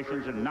 pole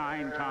positions and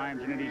 9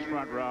 times in Indy's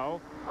front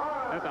row.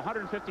 And the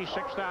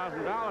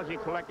 $156,000 he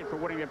collected for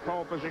winning the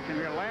pole position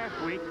here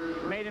last week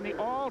made him the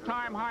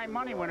all-time high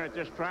money winner at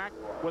this track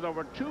with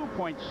over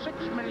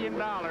 $2.6 million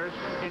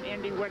in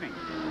Indy winnings.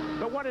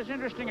 But what is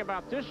interesting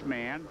about this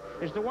man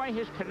is the way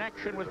his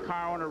connection with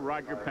car owner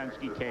Roger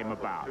Penske came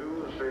about.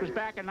 It was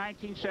back in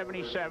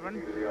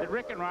 1977 that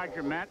Rick and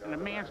Roger met in a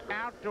man's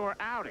outdoor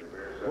outing,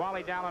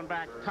 Wally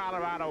Dallenbach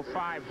Colorado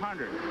 500,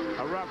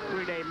 a rough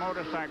 3-day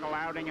motorcycle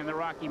outing in the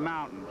Rocky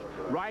Mountains,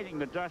 riding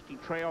the dusty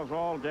trails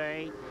all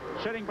day,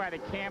 sitting by the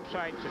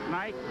campsites at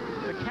night.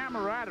 The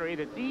camaraderie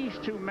that these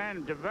two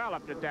men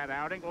developed at that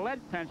outing led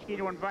Penske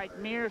to invite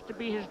Mears to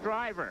be his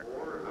driver.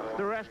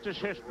 The rest is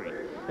history,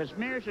 as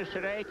Mears is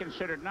today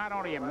considered not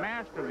only a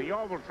master of the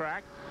oval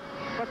track,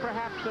 but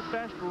perhaps the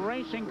best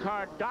racing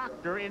car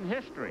doctor in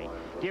history,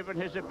 given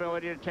his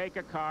ability to take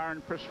a car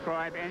and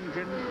prescribe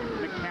engine,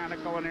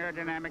 mechanical, and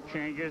aerodynamic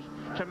changes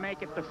to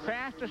make it the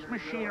fastest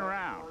machine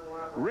around.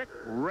 Rick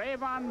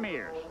Rayvon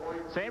Mears,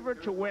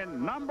 favored to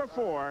win number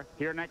 4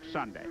 here next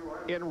Sunday.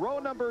 In row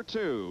number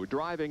 2,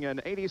 driving an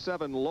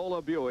 '87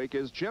 Lola Buick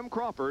is Jim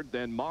Crawford,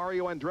 then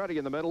Mario Andretti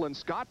in the middle, and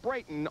Scott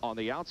Brayton on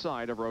the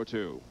outside of row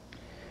 2.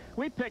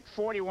 We picked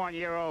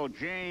 41-year-old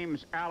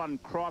James Allen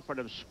Crawford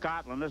of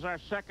Scotland as our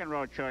second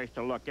row choice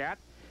to look at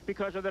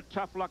because of the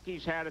tough luck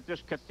he's had at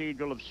this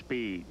cathedral of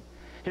speed.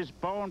 His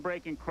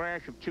bone-breaking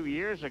crash of 2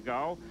 years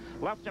ago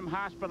left him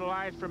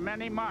hospitalized for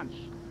many months,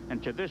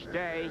 and to this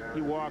day,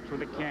 he walks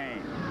with a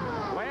cane.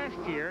 Last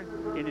year,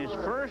 in his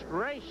first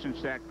race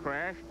since that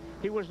crash,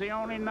 he was the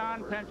only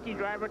non-Penske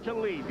driver to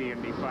lead the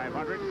Indy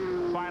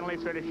 500, finally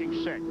finishing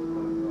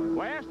 6th.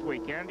 Last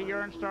weekend, he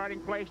earned starting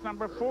place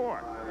number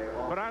 4.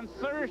 But on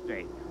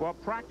Thursday, while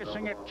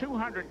practicing at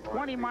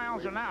 220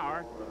 miles an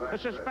hour, the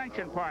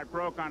suspension part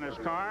broke on his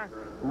car,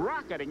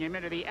 rocketing him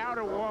into the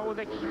outer wall with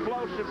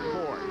explosive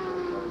force.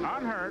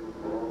 Unhurt,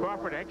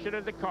 Crawford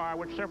exited the car,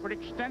 which suffered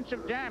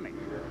extensive damage.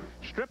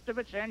 Stripped of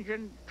its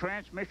engine,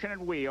 transmission,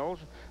 and wheels,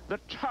 the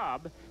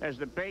tub, as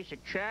the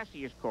basic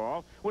chassis is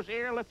called, was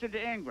airlifted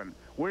to England,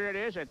 where it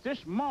is at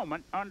this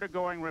moment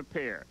undergoing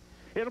repair.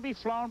 It'll be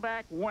flown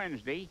back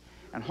Wednesday,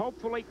 And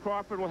hopefully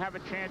Crawford will have a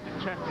chance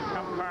to test it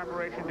come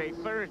Corporation Day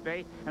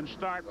Thursday and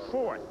start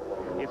 4th.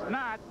 If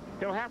not,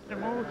 he'll have to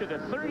move to the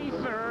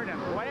 33rd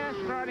and last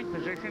starting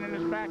position in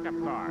his backup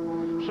car.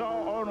 So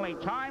only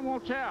time will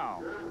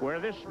tell where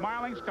this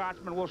smiling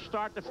Scotsman will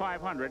start the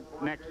 500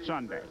 next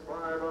Sunday.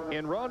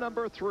 In row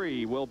number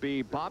 3 will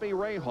be Bobby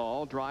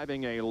Rahal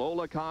driving a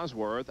Lola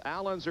Cosworth,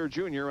 Al Unser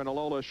Jr. in a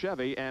Lola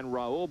Chevy, and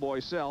Raul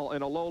Boisel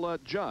in a Lola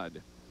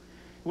Judd.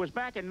 It was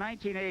back in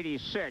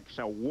 1986,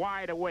 a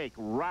wide-awake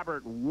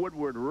Robert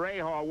Woodward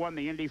Rahal won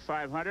the Indy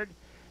 500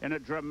 in a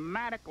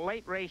dramatic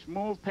late race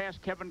move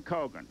past Kevin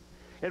Cogan.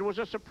 It was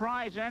a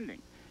surprise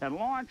ending and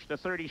launched the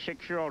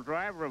 36-year-old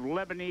driver of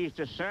Lebanese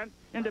descent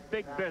into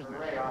big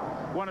business.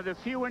 One of the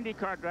few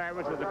IndyCar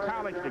drivers with a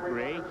college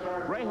degree,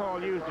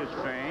 Rahal used his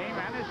fame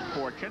and his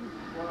fortune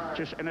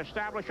to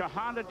establish a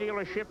Honda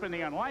dealership in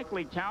the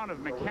unlikely town of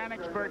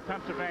Mechanicsburg,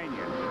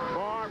 Pennsylvania,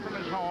 far from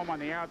his home on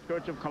the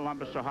outskirts of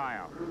Columbus,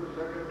 Ohio.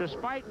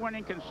 Despite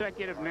winning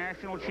consecutive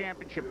national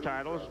championship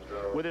titles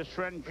with his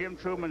friend Jim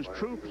Truman's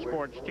Troop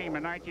Sports team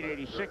in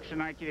 1986 and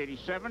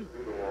 1987,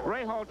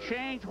 Rahal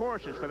changed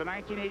horses for the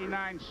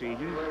 1989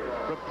 season,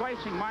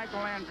 replacing Michael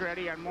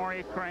Andretti on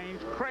Maury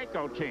Crane's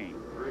Craco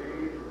team.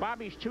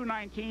 Bobby's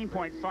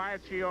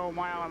 219.530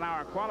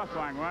 mile-an-hour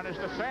qualifying run is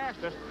the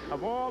fastest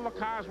of all the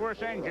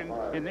Cosworth engines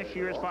in this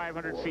year's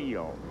 500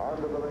 field.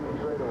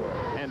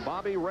 And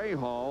Bobby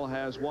Rahal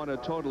has won a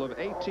total of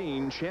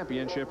 18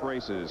 championship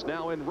races.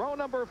 Now in row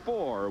number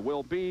 4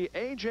 will be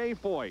A.J.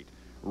 Foyt,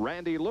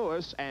 Randy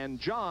Lewis,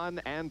 and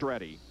John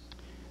Andretti.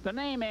 The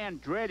name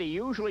Andretti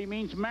usually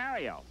means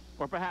Mario,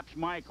 or perhaps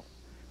Michael.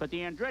 But the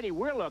Andretti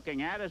we're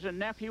looking at is a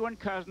nephew and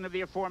cousin of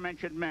the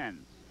aforementioned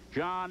men,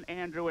 John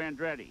Andrew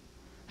Andretti.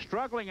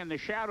 Struggling in the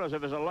shadows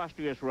of his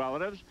illustrious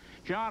relatives,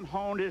 John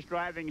honed his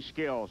driving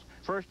skills,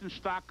 first in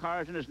stock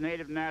cars in his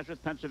native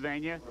Nazareth,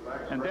 Pennsylvania,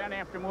 and then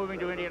after moving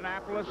to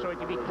Indianapolis so he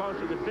could be close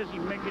to the busy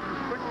midget and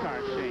sprint car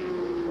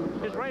scene.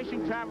 His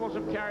racing travels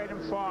have carried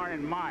him far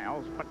in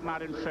miles, but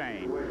not in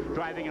fame,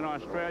 driving in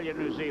Australia and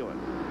New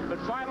Zealand. But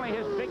finally,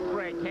 his big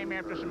break came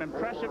after some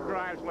impressive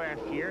drives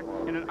last year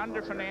in an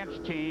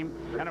underfinanced team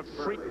and a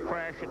freak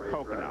crash at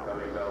Pocono.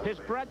 His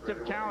breadth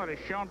of talent is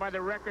shown by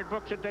the record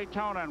books at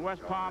Daytona and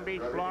West Palm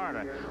Beach,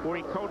 Florida, where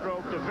he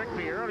co-drove to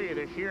victory earlier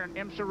this year in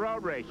IMSA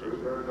road races.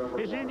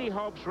 His Indy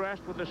hopes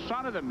rest with the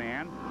son of the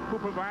man who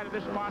provided the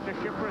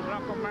sponsorship for his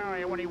Uncle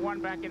Mario when he won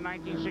back in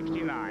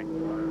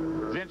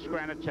 1969, Vince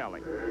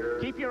Granatelli.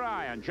 Keep your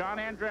eye on John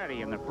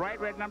Andretti in the bright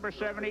red number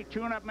 70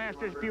 tune-up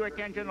Masters Buick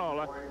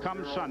Engine-Ola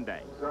come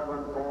Sunday.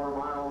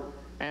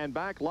 And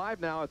back live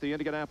now at the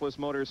Indianapolis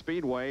Motor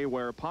Speedway,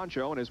 where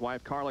Pancho and his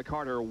wife Carla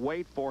Carter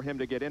wait for him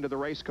to get into the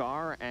race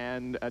car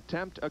and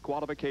attempt a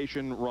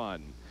qualification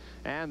run.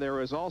 And there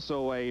is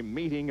also a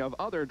meeting of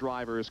other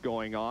drivers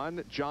going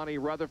on. Johnny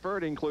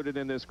Rutherford included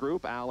in this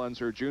group. Al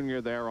Unser Jr.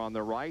 there on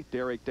the right.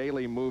 Derek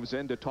Daly moves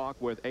in to talk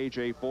with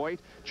A.J. Foyt.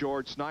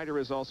 George Snyder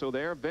is also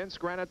there. Vince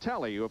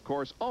Granatelli, who of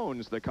course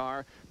owns the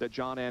car that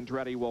John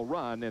Andretti will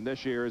run in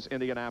this year's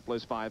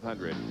Indianapolis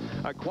 500.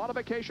 A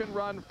qualification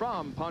run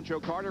from Pancho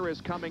Carter is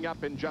coming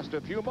up in just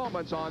a few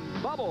moments on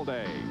Bubble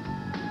Day.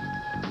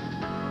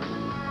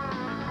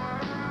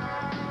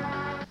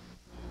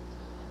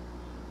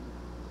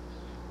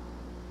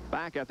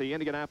 Back at the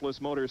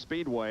Indianapolis Motor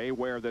Speedway,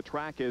 where the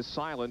track is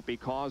silent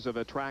because of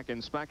a track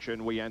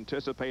inspection, we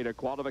anticipate a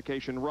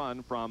qualification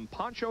run from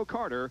Pancho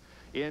Carter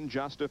in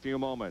just a few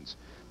moments.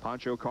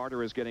 Pancho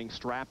Carter is getting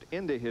strapped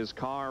into his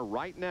car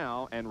right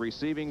now and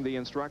receiving the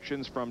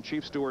instructions from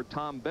Chief Steward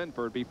Tom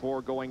Benford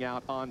before going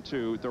out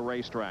onto the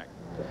racetrack.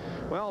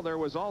 Well, there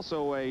was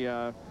also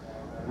a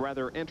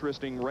rather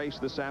interesting race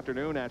this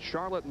afternoon at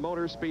Charlotte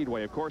Motor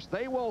Speedway. Of course,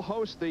 they will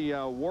host the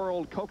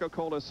World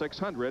Coca-Cola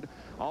 600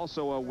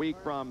 also a week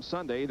from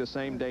Sunday, the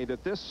same day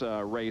that this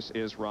race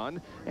is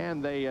run.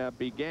 And they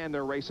began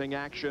their racing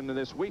action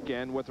this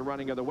weekend with the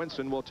running of the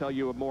Winston. We'll tell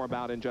you more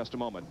about in just a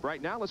moment.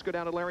 Right now, let's go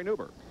down to Larry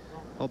Newber.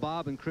 Well,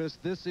 Bob and Chris,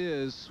 this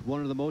is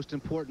one of the most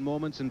important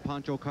moments in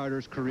Pancho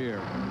Carter's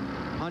career.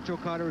 Pancho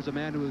Carter is a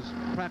man who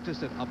has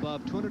practiced at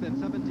above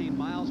 217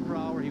 miles per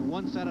hour. He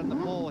once sat on the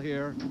pole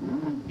here.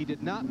 He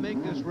did not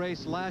make this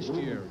race last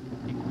year.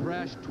 He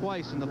crashed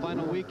twice in the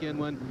final weekend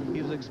when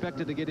he was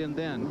expected to get in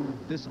then.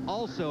 This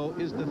also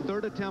is the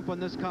third attempt on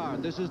this car.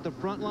 This is the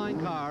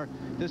frontline car.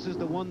 This is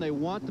the one they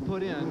want to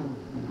put in.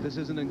 This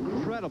is an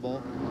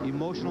incredible,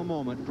 emotional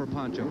moment for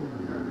Pancho.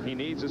 He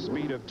needs a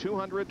speed of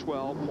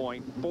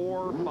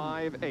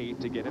 212.458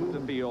 to get into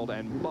the field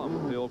and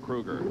bump Bill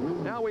Kruger.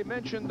 Now, we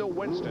mentioned the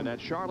Winston at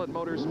Charlotte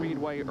Motor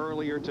Speedway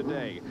earlier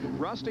today.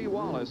 Rusty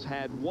Wallace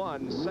had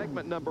won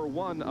segment number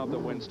 1 of the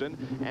Winston,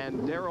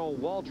 and Darrell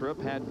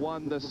Waltrip had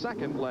won the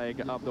second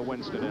leg of the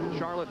Winston at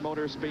Charlotte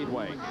Motor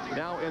Speedway.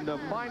 Now, in the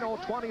final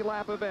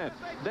 20-lap event,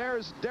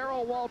 there's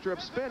Darrell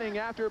Waltrip spinning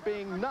after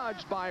being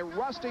nudged by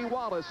Rusty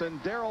Wallace,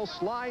 and Darrell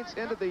slides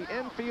into the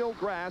infield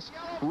grass.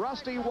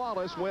 Rusty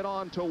Wallace went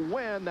on to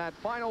win that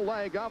final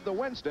leg of the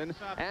Winston,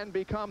 and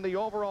become the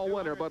overall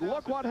winner. But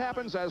look what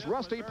happens as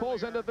Rusty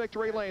pulls into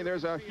victory lane.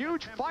 There's a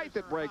huge fight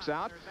that breaks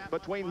out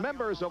between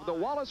members of the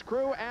Wallace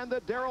crew and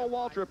the Darrell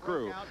Waltrip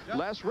crew.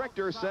 Les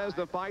Richter says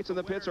the fights in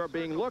the pits are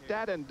being looked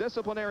at and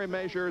disciplinary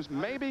measures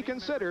may be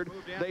considered.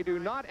 They do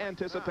not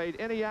anticipate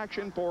any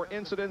action for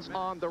incidents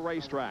on the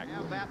racetrack.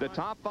 The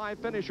top 5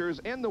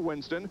 finishers in the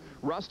Winston: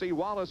 Rusty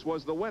Wallace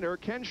was the winner,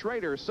 Ken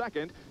Schrader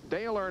second,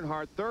 Dale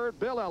Earnhardt third,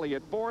 Bill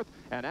Elliott fourth,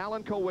 and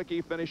Alan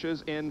Kulwicki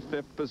finishes in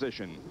 5th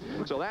position.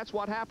 So that's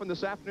what happened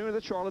this afternoon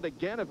at Charlotte.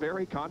 Again, a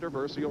very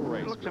controversial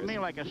race. It looked to me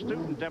like a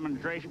student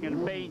demonstration in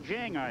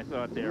Beijing, I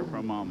thought there for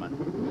a moment.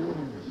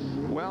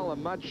 Well, a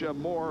much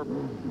more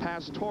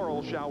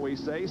pastoral, shall we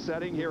say,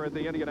 setting here at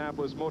the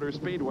Indianapolis Motor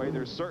Speedway.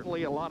 There's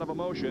certainly a lot of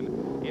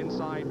emotion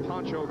inside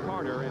Pancho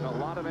Carter and a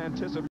lot of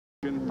anticipation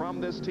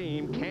from this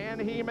team. Can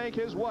he make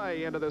his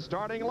way into the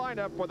starting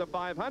lineup for the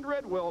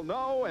 500? We'll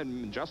know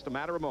in just a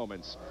matter of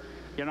moments.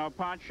 You know,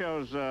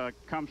 Pancho's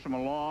comes from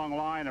a long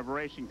line of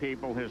racing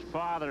people. His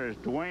father is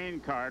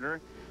Dwayne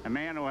Carter, a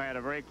man who I had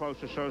a very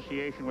close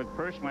association with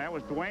personally. I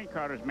was Dwayne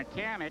Carter's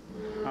mechanic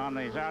on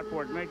these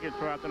outboard midgets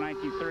throughout the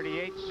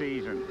 1938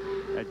 season.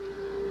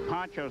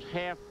 Pancho's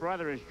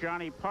half-brother is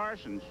Johnny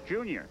Parsons,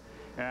 Jr.,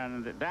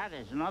 and that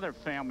is another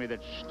family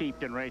that's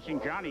steeped in racing.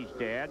 Johnny's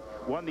dad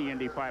won the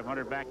Indy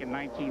 500 back in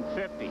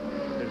 1950.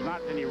 There's not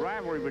any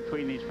rivalry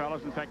between these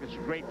fellows. In fact, it's a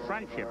great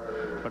friendship.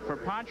 But for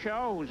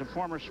Pancho, who's a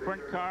former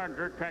sprint car and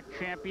dirt track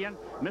champion,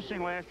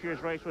 missing last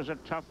year's race was a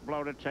tough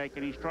blow to take,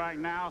 and he's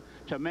trying now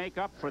to make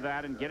up for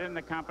that and get in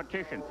the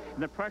competition.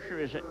 And the pressure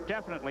is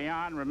definitely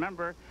on.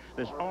 Remember,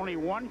 there's only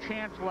one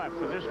chance left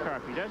for this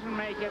car. If he doesn't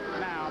make it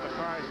now, the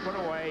car is put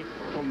away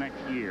till next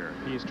year.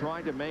 He's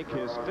trying to make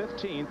his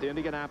 15th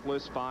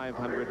Indianapolis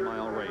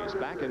 500-mile race.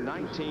 Back in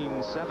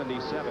 1977, he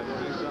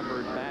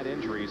suffered bad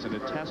injuries in a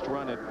test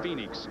run at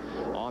Phoenix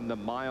on the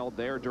mile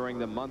there during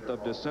the month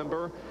of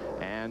December,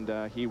 and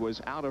he was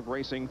out of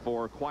racing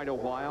for quite a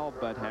while,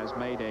 but has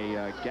made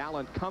a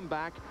gallant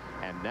comeback,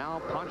 and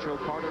now Pancho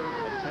Carter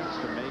attempts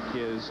to make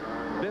his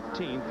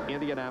 15th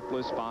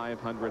Indianapolis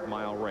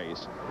 500-mile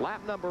race.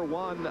 Lap number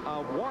 1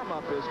 of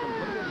warm-up is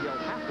completed. He'll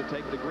have to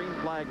take the green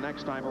flag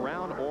next time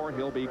around, or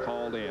he'll be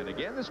called in.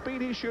 Again, the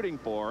speed he's shooting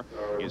for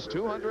is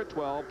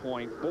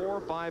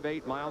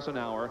 212.458 miles an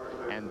hour,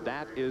 and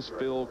that is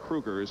Phil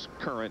Kruger's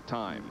current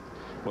time.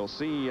 We'll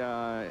see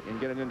and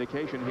get an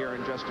indication here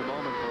in just a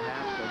moment,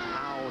 perhaps, of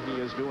how he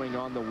is doing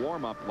on the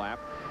warm-up lap.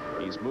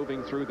 He's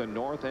moving through the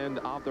north end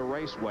of the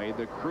raceway.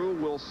 The crew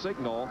will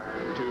signal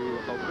to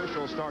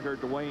official starter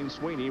Dwayne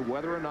Sweeney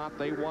whether or not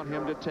they want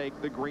him to take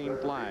the green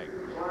flag.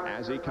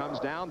 As he comes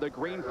down, the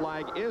green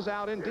flag is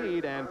out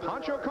indeed, and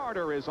Pancho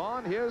Carter is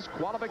on his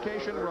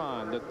qualification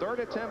run. The 3rd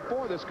attempt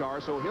for this car,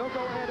 so he'll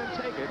go ahead and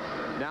take it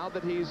now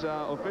that he's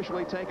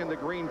officially taken the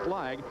green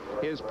flag.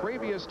 His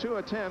previous 2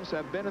 attempts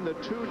have been in the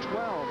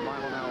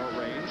 212-mile-an-hour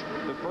range.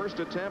 The first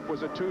attempt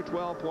was a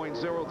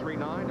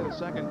 212.039, and the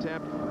second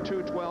attempt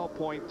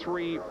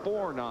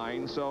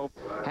 212.349. So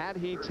had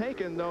he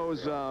taken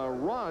those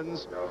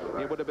runs,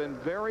 it would have been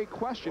very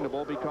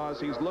questionable, because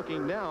he's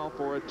looking now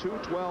for a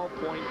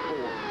 212.4.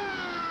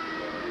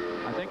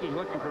 I think he's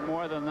looking for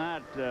more than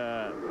that,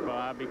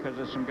 Bob, because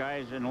there's some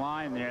guys in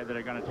line there that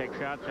are going to take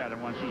shots at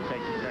him once he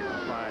takes the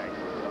checkered flag.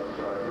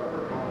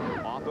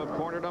 Off of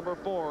corner number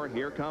 4,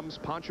 here comes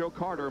Pancho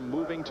Carter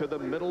moving to the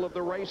middle of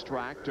the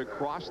racetrack to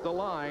cross the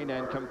line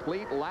and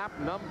complete lap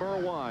number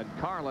 1.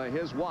 Carla,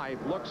 his wife,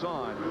 looks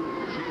on.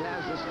 She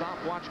has the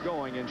stopwatch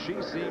going, and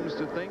she seems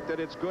to think that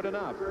it's good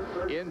enough.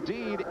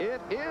 Indeed,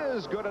 it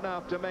is good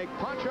enough to make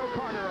Pancho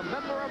Carter a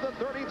member of the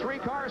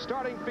 33-car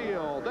starting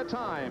field. The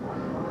time,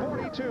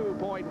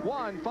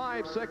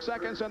 42.156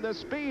 seconds, and the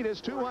speed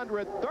is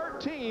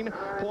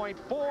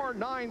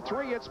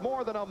 213.493. It's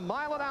more than a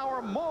mile an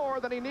hour more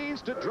than he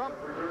needs to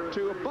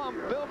bump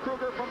Bill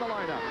Kruger from the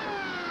lineup.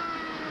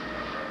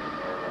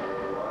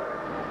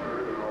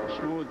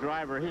 Smooth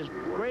driver. His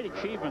great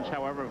achievements,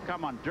 however, have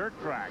come on dirt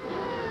tracks.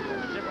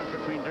 And the difference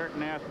between dirt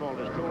and asphalt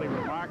is truly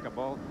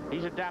remarkable.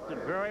 He's adapted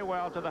very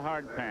well to the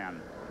hard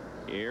pan.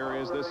 Here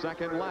is the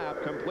 2nd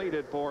lap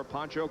completed for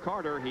Pancho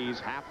Carter. He's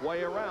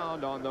halfway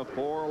around on the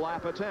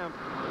 4-lap attempt.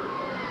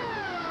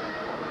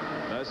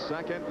 The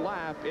 2nd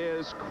lap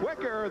is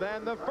quicker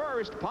than the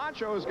first.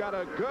 Pancho's got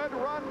a good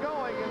run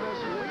going in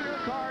this Leader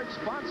Card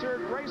sponsored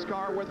race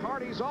car with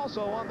Hardee's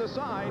also on the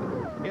side.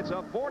 It's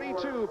a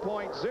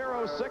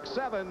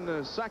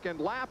 42.067 second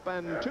lap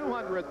and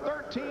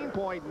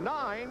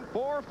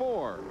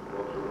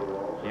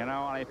 213.944. You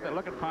know, I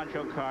look at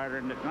Pancho Carter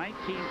in the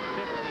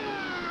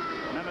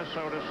 1950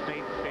 Minnesota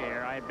State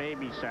Fair. I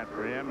babysat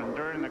for him, and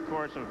during the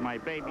course of my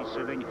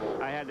babysitting,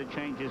 I had to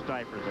change his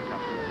diapers a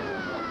couple of times.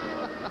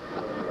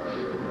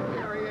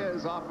 Here he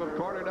is off of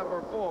corner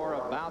number 4,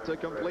 about to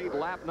complete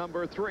lap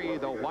number 3.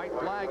 The white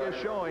flag is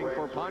showing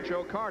for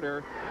Pancho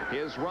Carter.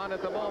 His run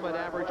at the moment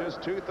averages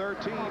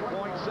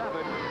 213.7.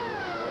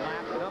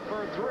 Lap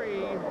number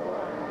 3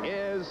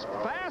 is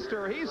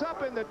faster. He's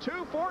up in the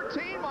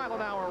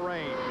 214-mile-an-hour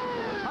range.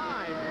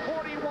 Time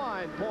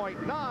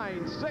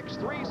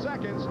 41.963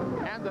 seconds,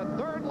 and the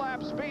third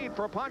lap speed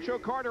for Pancho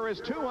Carter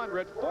is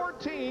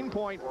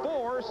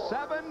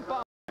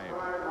 214.475.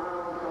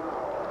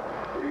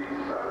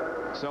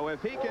 So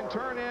if he can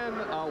turn in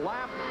a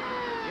lap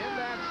in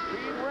that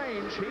speed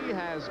range, he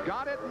has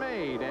got it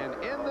made and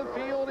in the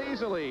field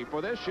easily for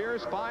this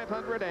year's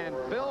 500, and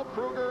Phil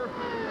Kruger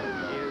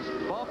is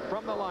bumped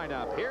from the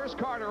lineup. Here's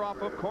Carter off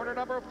of corner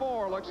number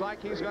 4. Looks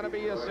like he's going to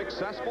be a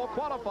successful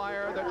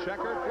qualifier. The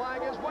checkered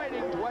flag is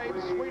waiting.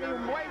 Sweeney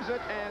waves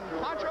it, and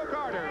Pancho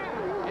Carter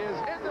is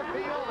in the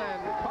field,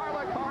 and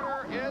Carla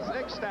Carter is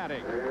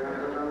ecstatic.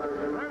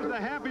 There's the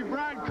happy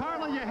bride.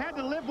 Carla, you had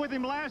to live with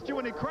him last year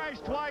when he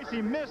crashed twice.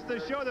 He missed the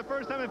show the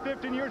first time in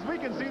 15 years. We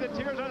can see the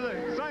tears under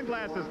the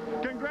sunglasses.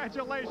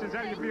 Congratulations.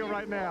 How do you feel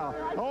right now?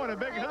 Oh, and a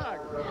big hug.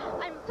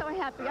 I'm so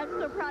happy. I'm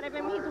so proud of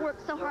him. He's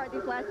worked so hard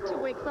these last 2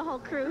 weeks. The whole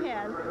crew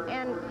has,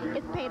 and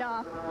it's paid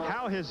off.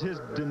 How has his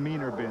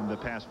demeanor been the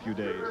past few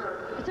days?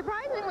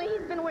 Surprisingly,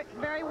 he's been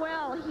very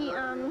well.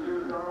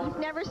 He's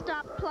never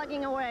stopped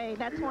plugging away.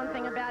 That's one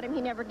thing about him. He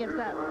never gives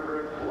up.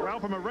 Well,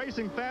 from a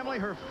racing family,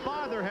 her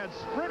father had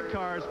sprint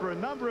cars for a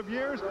number of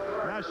years.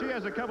 Now she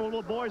has a couple of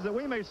little boys that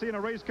we may see in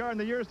a race car in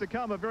the years to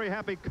come. A very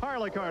happy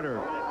Carla Carter.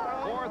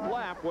 Fourth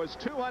lap was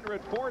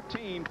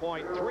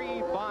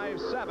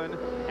 214.357,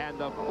 and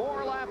the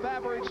 4-lap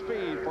average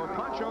speed for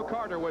Pancho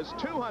Carter was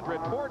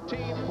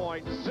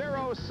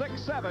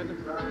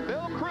 214.067.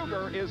 Bill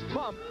Kruger is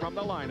bumped from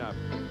the lineup.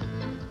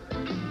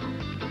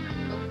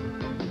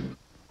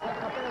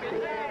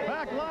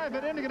 Back live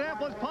at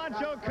Indianapolis,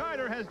 Pancho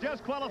Carter has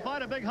just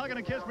qualified. A big hug and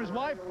a kiss for his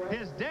wife.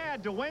 His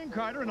dad, Dwayne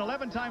Carter, an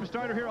 11-time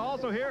starter here,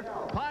 also here.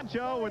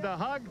 Pancho with a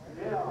hug.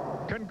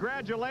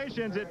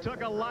 Congratulations. It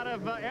took a lot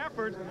of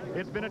effort.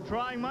 It's been a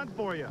trying month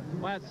for you.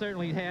 Well, it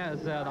certainly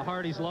has. The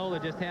Hardee's Lola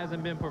just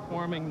hasn't been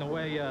performing the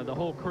way the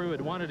whole crew had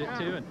wanted it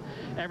to, and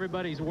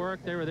everybody's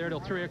worked. They were there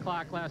till 3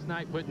 o'clock last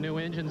night putting new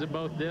engines in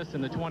both this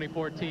and the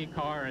 2014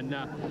 car, and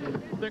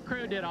the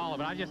crew did all of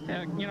it. I just,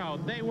 you know,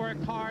 they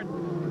worked hard.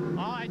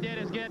 All I did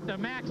is get the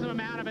maximum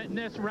out of it in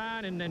this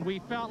run, and then we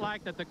felt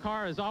like that the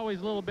car is always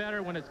a little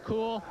better when it's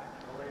cool,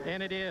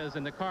 and it is,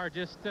 and the car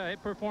just,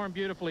 it performed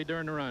beautifully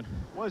during the run.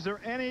 Was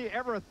there any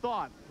ever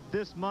thought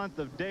this month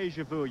of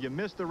deja vu? You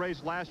missed the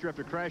race last year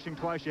after crashing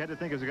twice. You had to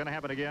think, is it going to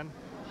happen again?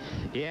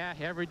 Yeah,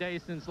 every day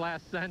since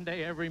last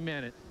Sunday, every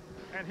minute.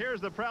 And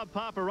here's the proud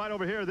papa right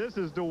over here. This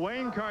is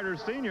Dwayne Carter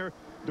Sr.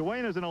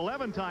 Dwayne is an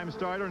 11-time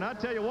starter, and I'll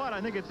tell you what,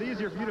 I think it's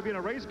easier for you to be in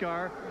a race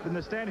car than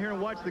to stand here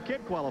and watch the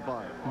kid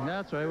qualify.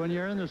 That's right. When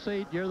you're in the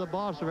seat, you're the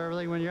boss of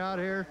everything. When you're out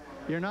here,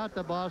 you're not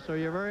the boss, so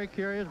you're very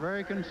curious,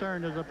 very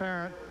concerned as a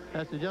parent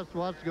as to just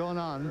what's going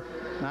on.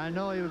 And I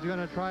know he was going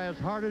to try as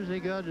hard as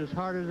he could, as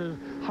hard as his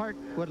heart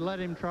would let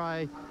him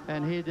try,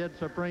 and he did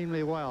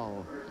supremely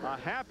well. A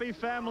happy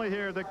family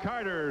here, the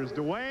Carters,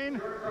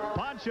 Dwayne,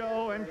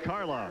 Pancho, and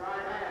Carla.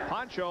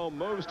 Pancho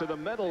moves to the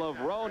middle of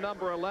row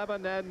number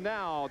 11, and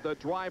now the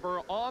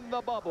driver on the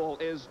bubble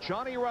is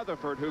Johnny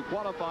Rutherford, who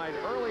qualified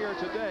earlier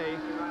today.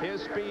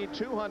 His speed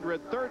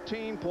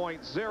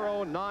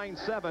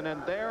 213.097,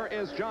 and there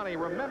is Johnny.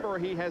 Remember,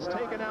 he has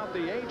taken out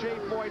the A.J.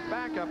 Foyt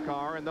backup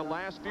car in the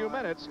last few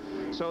minutes,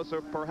 so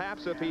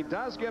perhaps if he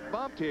does get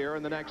bumped here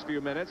in the next few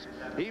minutes,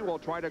 he will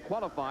try to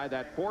qualify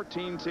that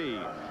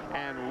 14T.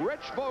 And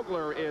Rich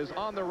Vogler is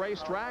on the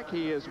racetrack.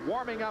 He is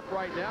warming up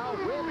right now.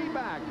 We'll be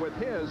back with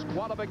his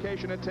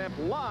qualification attempt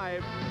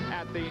live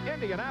at the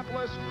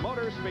Indianapolis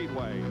Motor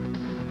Speedway.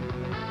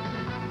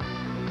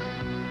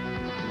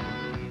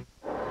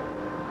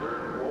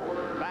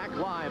 Back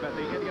live at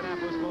the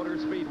Indianapolis Motor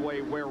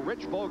Speedway, where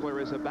Rich Vogler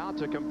is about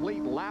to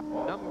complete lap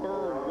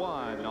number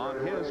 1 on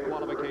his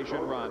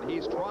qualification run.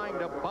 He's trying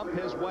to bump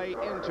his way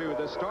into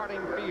the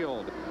starting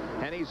field,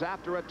 and he's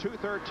after a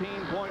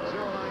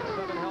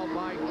 213.097 held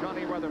by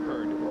Johnny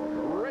Rutherford.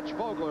 Rich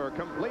Vogler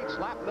completes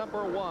lap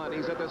number 1.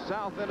 He's at the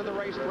south end of the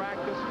racetrack.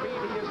 The speed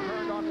he has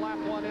turned on lap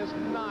 1 is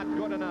not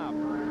good enough.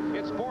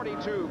 It's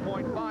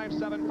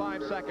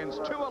 42.575 seconds,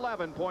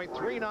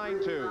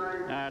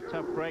 211.392.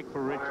 Tough break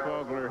for Rich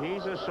Vogler.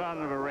 He's the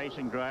son of a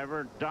racing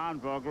driver, Don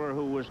Vogler,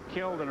 who was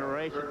killed in a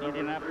race at the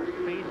Indianapolis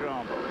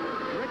Speedrome.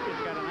 Rich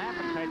has got an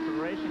appetite for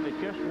racing that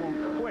just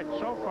won't quit.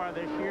 So far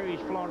this year, he's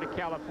flown to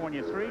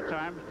California 3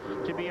 times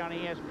to be on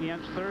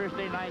ESPN's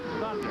Thursday Night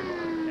Thunder.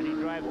 And he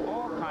drives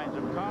all kinds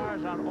of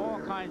cars on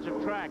all kinds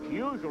of tracks,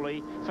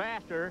 usually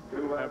faster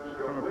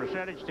from a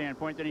percentage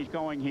standpoint than he's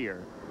going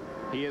here.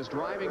 He is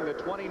driving the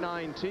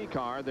 29T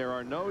car. There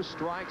are no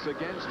strikes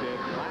against it.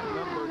 Lap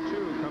number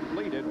 2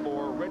 completed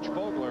for Rich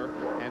Vogler,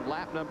 and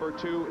lap number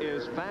 2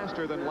 is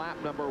faster than lap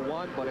number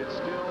 1, but it's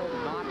still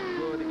not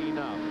good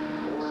enough.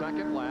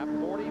 Second lap,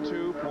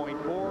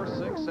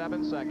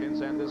 42.467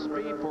 seconds, and the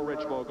speed for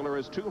Rich Vogler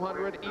is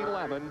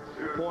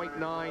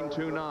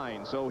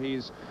 211.929. So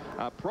he's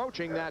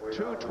approaching that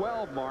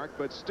 212 mark,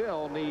 but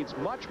still needs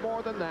much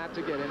more than that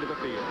to get into the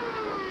field.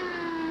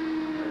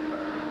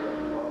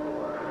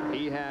 He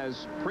He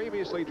has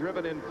previously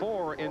driven in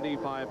 4 Indy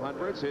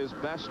 500s. His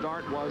best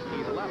start was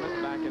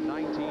 11th back in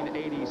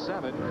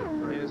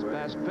 1987. His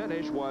best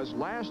finish was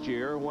last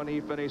year when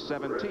he finished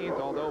 17th,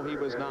 although he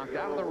was knocked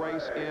out of the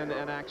race in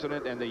an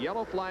accident, and the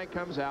yellow flag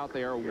comes out.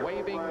 They are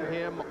waving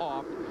him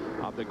off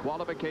of the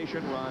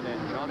qualification run,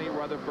 and Johnny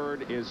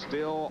Rutherford is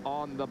still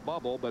on the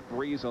bubble, but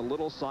breathes a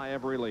little sigh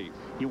of relief.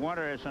 You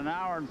wonder, it's an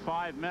hour and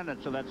 5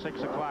 minutes, so that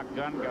 6 o'clock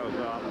gun goes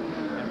off,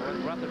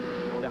 and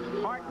Rutherford,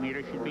 the heart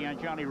meter should be on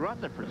Johnny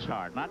Rutherford's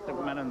heart, not the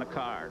men in the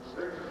cars.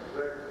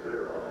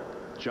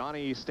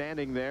 Johnny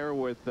standing there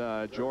with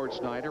George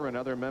Snyder and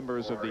other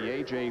members of the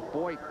A.J.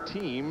 Foyt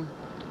team.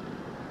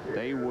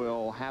 They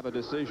will have a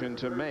decision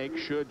to make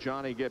should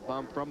Johnny get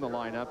bumped from the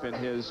lineup in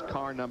his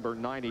car number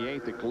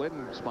 98, the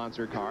Glidden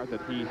sponsor car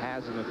that he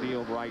has in the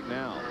field right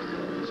now.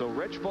 So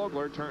Rich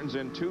Vogler turns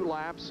in 2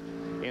 laps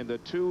in the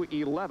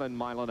 211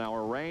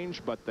 mile-an-hour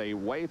range, but they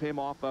wave him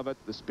off of it.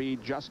 The speed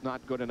just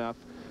not good enough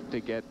to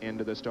get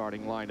into the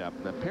starting lineup.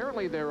 And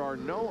apparently there are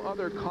no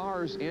other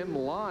cars in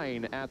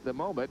line at the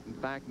moment. In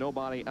fact,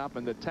 nobody up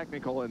in the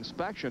technical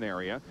inspection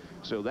area.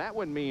 So that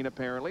would mean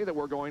apparently that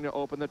we're going to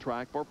open the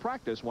track for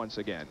practice once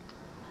again.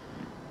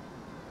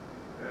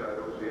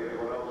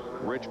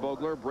 Rich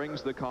Vogler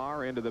brings the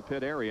car into the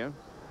pit area.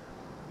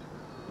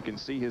 You can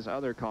see his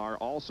other car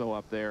also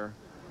up there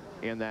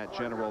in that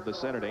general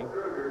vicinity.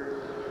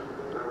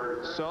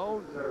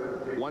 So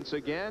once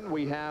again,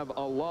 we have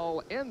a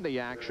lull in the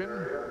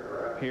action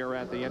here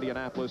at the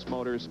Indianapolis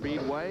Motor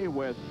Speedway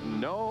with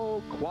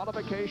no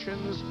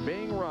qualifications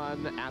being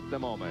run at the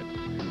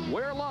moment.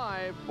 We're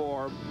live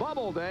for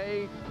Bubble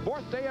Day,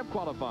 4th day of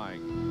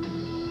qualifying.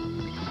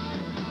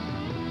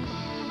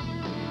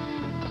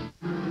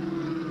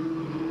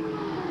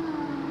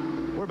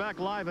 We're back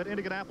live at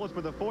Indianapolis for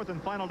the 4th and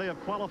final day of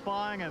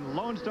qualifying, and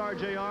Lone Star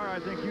JR,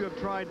 I think you have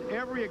tried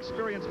every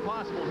experience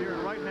possible here,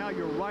 and right now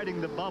you're riding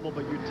the bubble,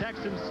 but you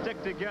text and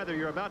stick together.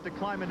 You're about to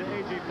climb into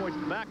A.J. Foyt's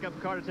backup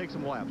car to take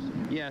some laps.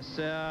 Yes,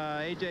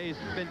 A.J.'s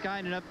been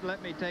kind enough to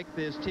let me take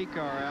this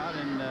T-car out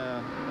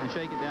and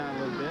shake it down a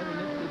little bit,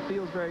 and it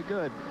feels very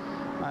good.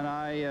 And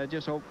I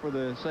just hope for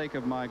the sake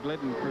of my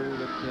Glidden crew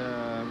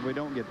that we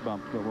don't get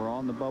bumped, but we're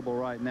on the bubble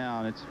right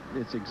now, and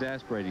it's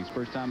exasperating. It's the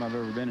first time I've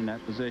ever been in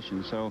that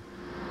position, so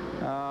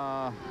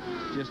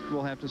just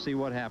we'll have to see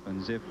what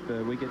happens. If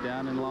we get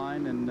down in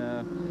line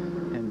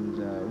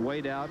and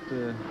wait out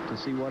to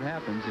see what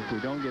happens. If we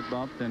don't get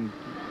bumped, then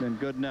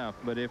good enough.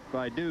 But if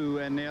I do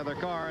and the other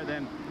car,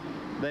 then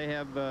they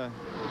have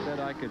said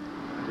I could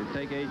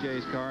take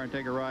A.J.'s car and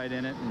take a ride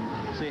in it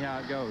and see how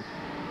it goes.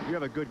 You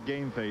have a good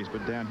game face,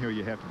 but down here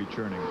you have to be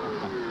churning.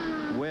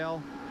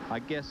 Well, I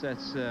guess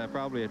that's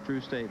probably a true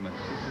statement.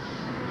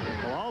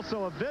 Well,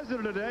 also a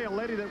visitor today, a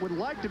lady that would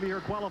like to be here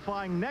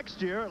qualifying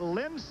next year,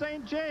 Lynn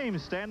St.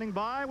 James, standing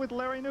by with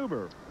Larry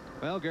Nuber.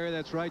 Well, Gary,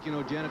 that's right. You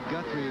know, Janet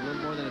Guthrie, a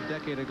little more than a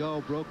decade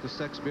ago, broke the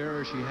sex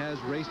barrier. She has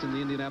raced in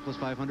the Indianapolis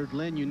 500.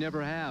 Lynn, you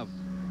never have.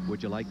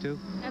 Would you like to?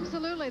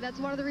 Absolutely. That's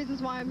one of the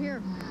reasons why I'm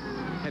here.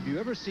 Have you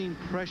ever seen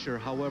pressure,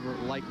 however,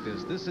 like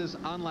this? This is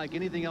unlike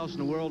anything else in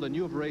the world, and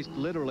you have raced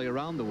literally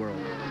around the world.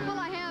 Well,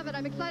 I have, and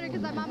I'm excited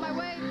because I'm on my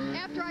way.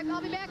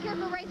 I'll be back here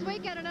for race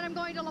weekend, and then I'm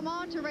going to Le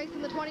Mans to race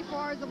in the 24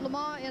 Hours of Le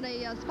Mans in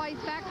a Spice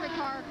factory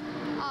car.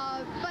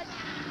 But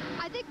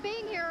I think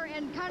being here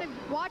and kind of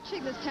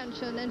watching this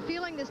tension and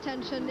feeling this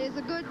tension is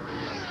a good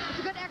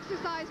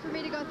exercise for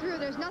me to go through.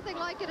 There's nothing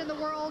like it in the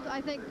world,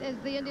 I think, as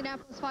the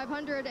Indianapolis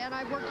 500, and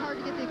I've worked hard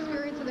to get the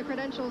experience and the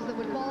credentials that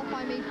would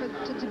qualify me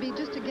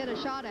just to get a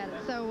shot at it.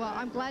 So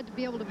I'm glad to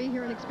be able to be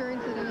here and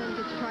experience it and then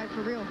get to try it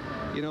for real.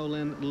 You know,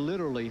 Lynn,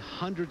 literally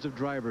hundreds of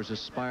drivers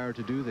aspire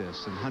to do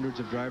this, and hundreds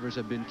of drivers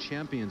have been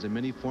champions in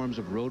many forms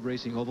of road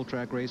racing, oval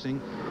track racing.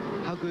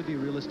 How good do you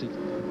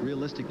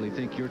realistically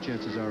think your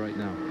chances are right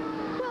now?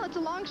 It's a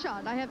long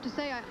shot. I have to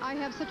say I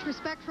have such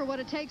respect for what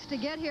it takes to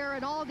get here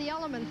and all of the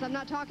elements. I'm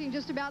not talking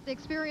just about the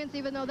experience,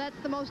 even though that's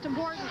the most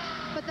important,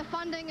 but the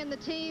funding and the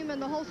team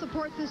and the whole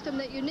support system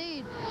that you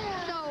need.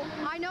 So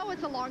I know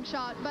it's a long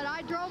shot, but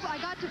I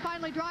got to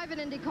finally drive an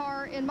Indy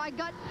car, and my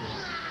gut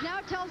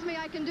now tells me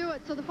I can do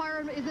it, so the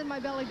fire is in my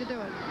belly to do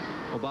it.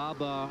 Well,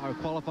 Bob, our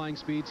qualifying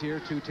speeds here,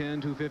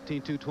 210,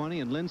 215,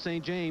 220, and Lynn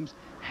St. James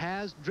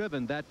has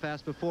driven that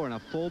fast before in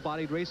a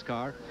full-bodied race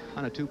car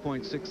on a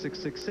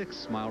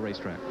 2.6666 mile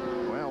racetrack.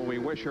 Well, we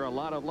wish her a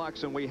lot of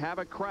luck, and we have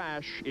a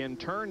crash in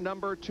turn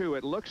number 2.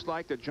 It looks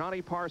like that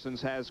Johnny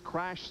Parsons has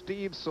crashed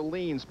Steve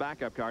Saline's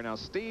backup car. Now,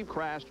 Steve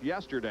crashed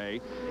yesterday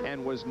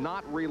and was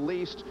not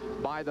released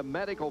by the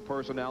medical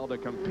personnel to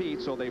compete,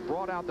 so they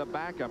brought out the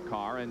backup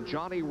car, and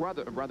Johnny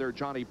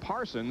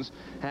Parsons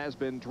has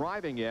been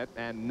driving it,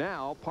 and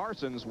now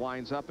Parsons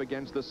winds up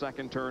against the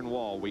second turn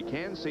wall. We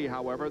can see,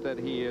 however, that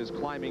he is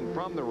climbing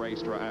from the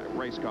race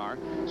car,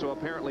 so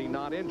apparently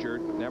not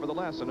injured.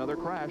 Nevertheless, another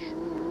crash.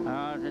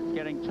 It's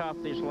getting tough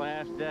this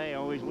last day.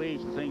 Always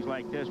leads to things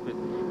like this, but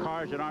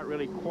cars that aren't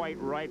really quite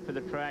right for the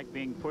track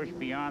being pushed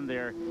beyond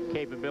their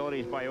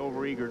capabilities by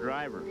overeager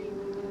drivers.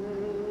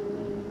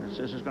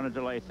 This is going to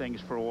delay things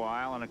for a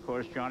while, and of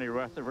course Johnny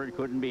Rutherford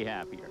couldn't be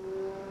happier.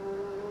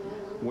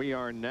 We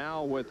are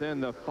now within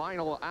the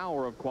final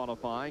hour of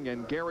qualifying,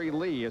 and Gary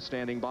Lee is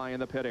standing by in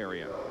the pit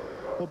area.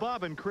 Well,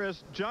 Bob and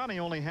Chris, Johnny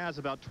only has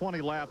about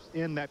 20 laps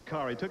in that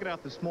car. He took it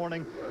out this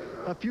morning,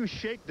 a few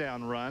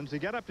shakedown runs. He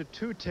got up to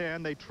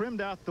 210. They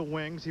trimmed out the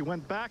wings. He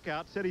went back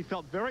out, said he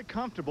felt very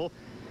comfortable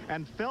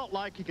and felt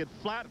like he could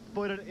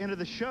flat-foot it into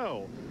the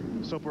show.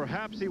 So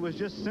perhaps he was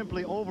just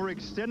simply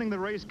overextending the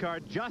race car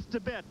just a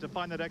bit to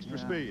find that extra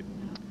speed.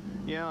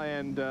 Yeah,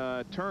 and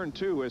turn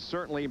 2 has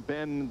certainly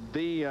been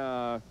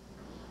the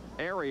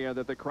area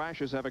that the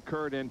crashes have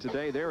occurred in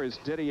today. There is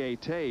Didier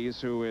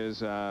Taze, who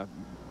is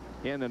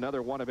in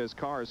another one of his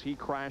cars. He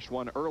crashed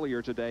one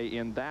earlier today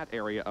in that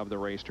area of the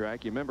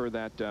racetrack. You remember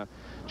that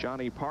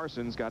Johnny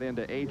Parsons got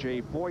into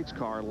A.J. Foyt's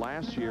car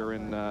last year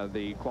in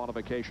the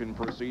qualification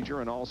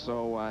procedure and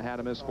also had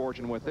a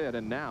misfortune with it,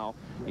 and now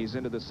he's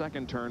into the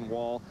second turn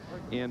wall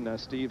in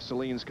Steve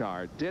Saline's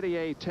car.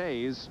 Didier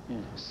Taze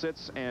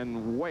sits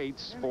and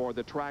waits for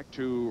the track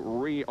to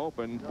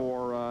reopen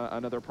for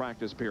another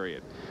practice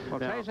period. Well,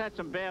 Taze had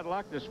some bad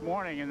luck this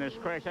morning in this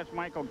crash. That's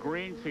Michael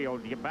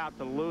Greenfield about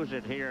to lose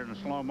it here in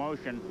slow motion.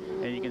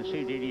 And you can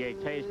see Didier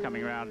Taze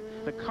coming around.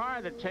 The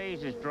car that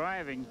Taze is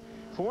driving,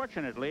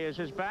 fortunately, is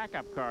his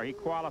backup car. He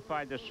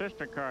qualified the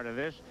sister car to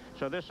this,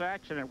 so this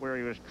accident where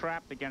he was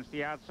trapped against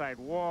the outside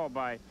wall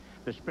by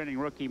the spinning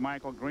rookie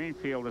Michael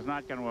Greenfield is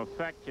not going to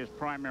affect his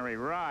primary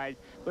ride,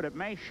 but it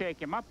may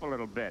shake him up a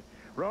little bit.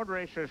 Road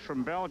racers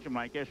from Belgium,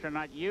 I guess, are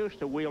not used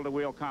to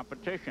wheel-to-wheel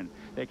competition.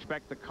 They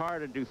expect the car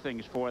to do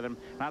things for them,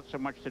 not so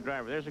much the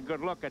driver. There's a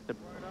good look at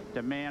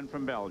the man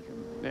from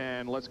Belgium.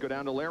 And let's go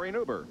down to Larry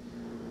Nuber.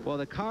 Well,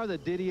 the car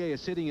that Didier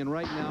is sitting in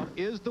right now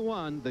is the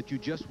one that you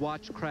just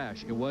watched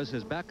crash. It was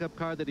his backup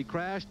car that he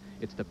crashed.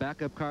 It's the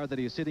backup car that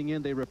he is sitting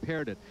in. They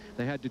repaired it.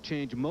 They had to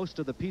change most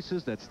of the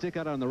pieces that stick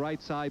out on the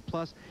right side,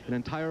 plus an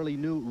entirely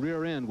new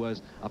rear end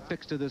was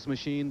affixed to this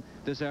machine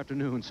this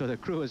afternoon. So the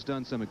crew has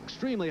done some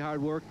extremely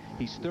hard work.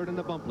 He's third in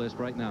the bump list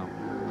right now.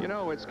 You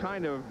know, it's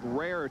kind of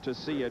rare to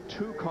see a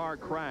two-car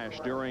crash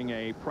during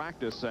a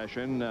practice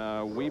session.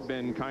 We've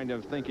been kind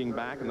of thinking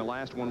back, and the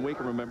last one we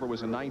can remember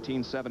was in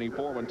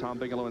 1974 when Tom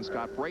Bigelow and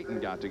Scott Brayton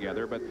got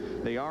together, but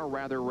they are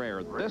rather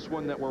rare. This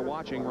one that we're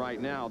watching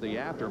right now, the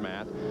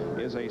aftermath,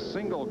 is a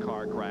single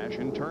car crash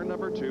in turn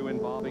number 2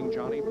 involving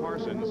Johnny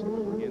Parsons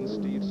in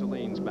Steve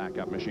Saline's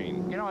backup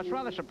machine. You know, it's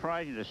rather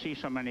surprising to see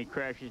so many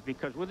crashes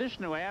because with this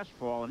new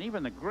asphalt and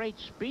even the great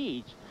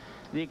speeds,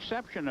 the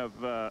exception of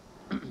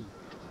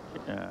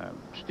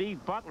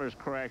Steve Butler's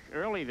crash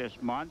early this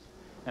month,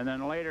 and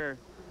then later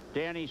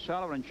Danny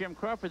Sullivan and Jim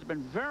Crawford, there's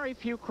been very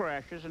few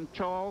crashes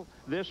until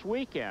this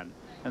weekend,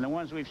 and the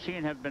ones we've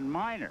seen have been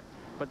minor.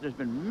 But there's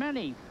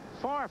been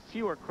far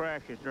fewer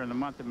crashes during the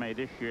month of May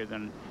this year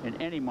than in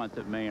any month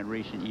of May in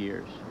recent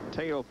years.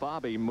 Teo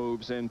Fabi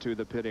moves into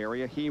the pit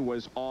area. He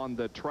was on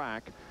the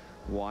track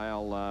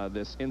while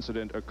this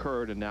incident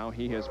occurred, and now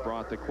he has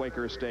brought the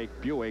Quaker Stake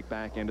Buick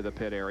back into the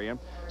pit area.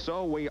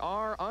 So we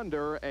are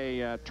under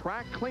a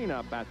track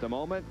cleanup at the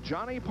moment.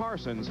 Johnny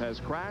Parsons has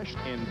crashed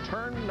in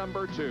turn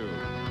number 2.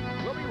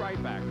 We'll be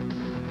right back.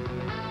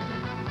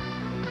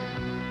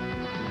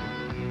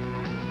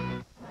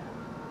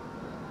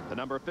 The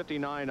number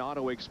 59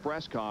 Auto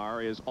Express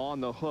car is on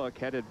the hook,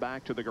 headed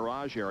back to the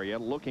garage area.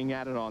 Looking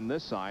at it on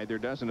this side, there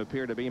doesn't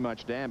appear to be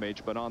much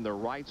damage, but on the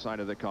right side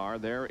of the car,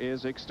 there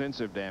is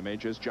extensive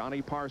damage as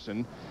Johnny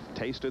Parson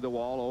tasted the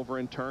wall over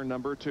in turn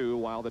number 2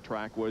 while the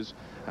track was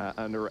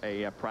under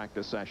a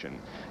practice session.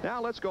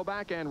 Now let's go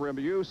back and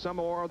review some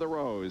more of the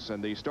rows.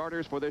 And the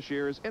starters for this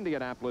year's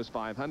Indianapolis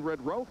 500.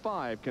 Row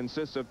 5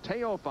 consists of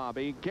Teo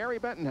Fabi, Gary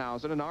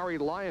Bettenhausen, and Ari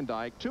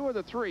Leyendijk, 2 of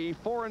the 3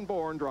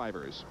 foreign-born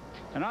drivers.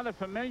 Another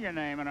familiar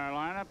name in our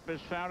lineup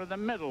is found in the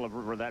middle of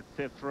that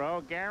 5th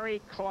row,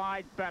 Gary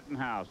Clyde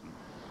Bettenhausen,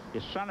 the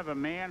son of a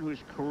man whose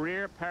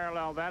career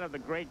paralleled that of the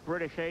great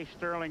British ace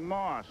Sterling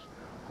Moss,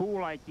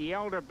 who, like the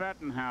elder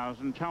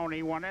Bettenhausen,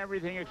 Tony, won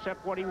everything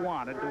except what he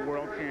wanted, the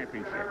World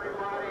Championship.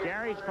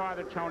 Gary's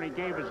father, Tony,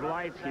 gave his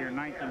life here in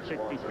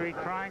 1963,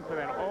 trying for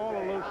that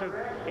all-elusive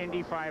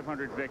Indy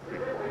 500 victory.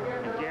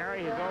 And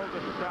Gary, his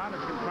oldest son,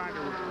 has been trying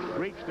to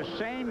reach the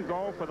same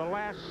goal for the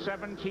last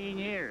 17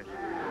 years.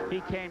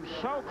 He came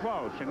so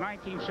close in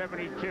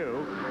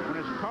 1972 when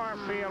his car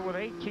failed with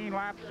 18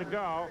 laps to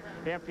go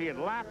after he had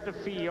lapped the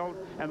field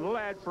and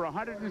led for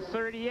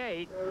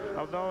 138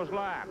 of those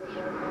laps.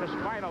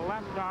 Despite a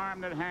left arm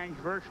that hangs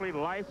virtually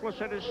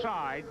lifeless at his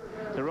side,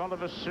 the result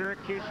of a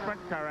Syracuse sprint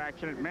car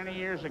accident many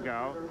years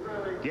ago,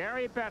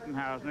 Gary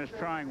Bettenhausen is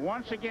trying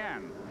once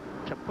again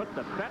to put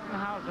the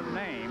Bettenhausen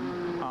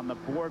name on the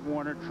Borg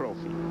Warner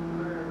Trophy.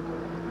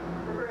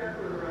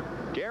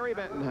 Gary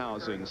Larry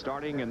Bentonhausen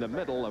starting in the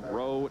middle of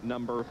row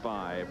number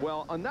 5.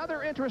 Well,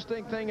 another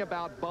interesting thing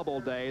about Bubble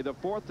Day, the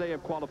 4th day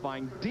of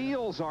qualifying,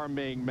 deals are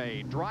being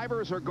made.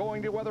 Drivers are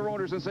going to other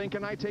owners and saying,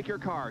 can I take your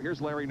car?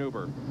 Here's Larry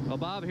Newber. Well,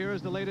 Bob,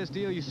 here's the latest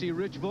deal. You see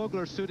Rich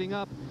Vogler suiting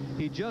up.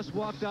 He just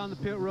walked down the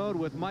pit road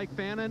with Mike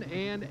Fannin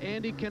and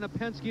Andy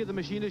Kenopensky of the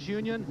Machinists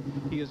Union.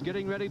 He is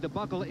getting ready to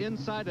buckle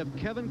inside of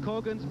Kevin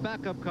Cogan's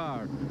backup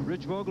car.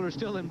 Rich Vogler is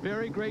still in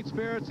very great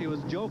spirits. He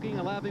was joking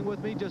and laughing with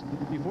me just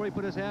before he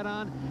put his hat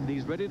on, and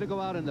he's ready to go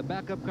out in the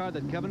backup car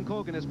that Kevin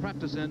Cogan has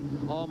practiced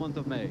in all month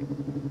of May.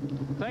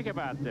 Think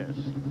about this.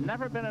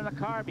 Never been in a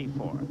car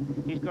before.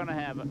 He's going to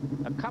have a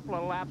couple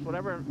of laps,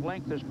 whatever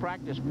length his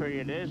practice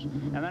period is,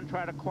 and then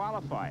try to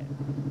qualify it.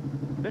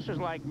 This is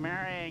like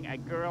marrying a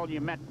girl you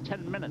met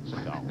 10 minutes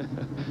ago.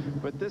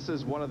 But this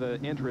is one of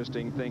the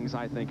interesting things,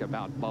 I think,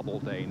 about Bubble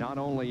Day. Not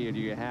only do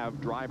you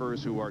have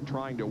drivers who are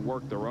trying to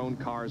work their own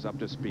cars up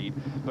to speed,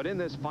 but in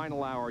this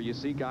final hour, you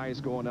see guys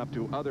going up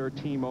to other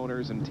team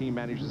owners and team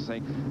managers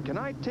saying, can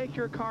I take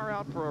your car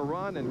out for a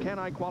run, and can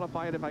I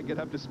qualify it if I get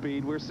up to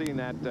speed? We're seeing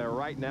that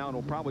right now, and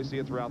we'll probably see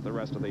it throughout the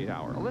rest of the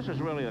hour. Well, this is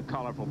really the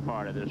colorful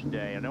part of this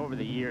day, and over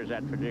the years,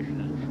 that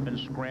tradition has been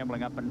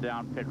scrambling up and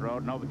down pit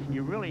road. No,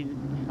 you really,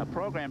 a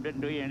program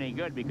didn't do you any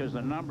good because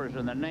the numbers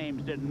and the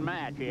names didn't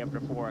match after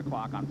 4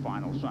 o'clock on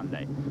final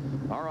Sunday.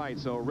 All right,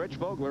 so Rich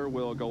Vogler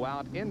will go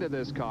out into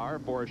this car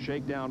for a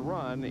shakedown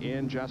run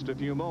in just a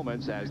few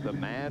moments, as the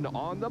man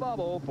on the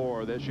bubble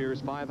for this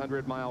year's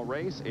 500-mile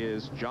race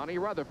is Johnny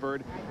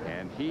Rutherford,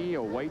 and he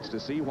awaits to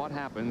see what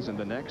happens in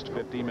the next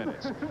 50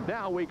 minutes.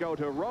 Now we go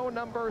to row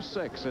number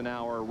 6 in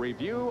our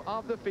review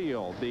of the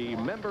field. The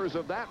members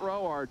of that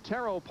row are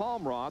Taro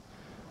Palmroth,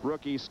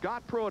 rookie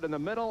Scott Pruitt in the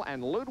middle,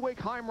 and Ludwig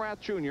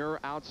Heimrath Jr.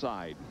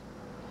 outside.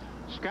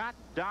 Scott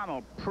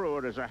Donald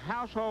Pruitt is a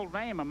household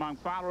name among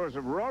followers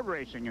of road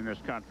racing in this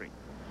country.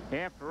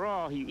 After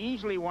all, he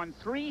easily won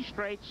 3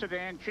 straight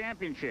sedan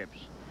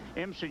championships.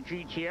 IMSA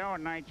GTO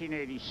in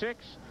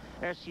 1986,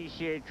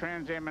 SCCA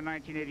Trans Am in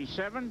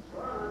 1987,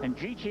 and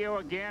GTO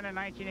again in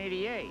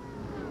 1988.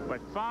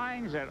 But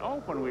finds that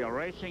open wheel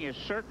racing is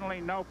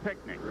certainly no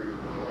picnic.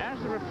 As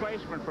the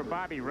replacement for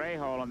Bobby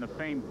Rahal on the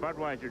famed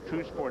Budweiser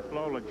 2 Sports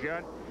Lola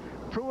Judd,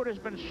 Pruitt has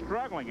been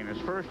struggling in his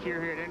first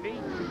year here at Indy,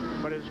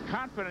 but is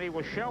confident he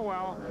will show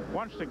well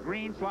once the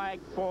green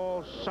flag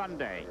falls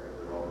Sunday.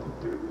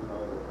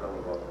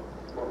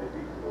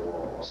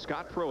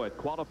 Scott Pruitt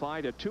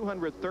qualified at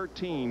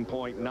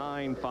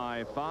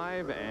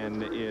 213.955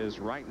 and is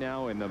right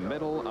now in the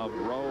middle of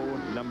row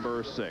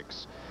number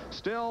 6.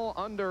 Still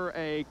under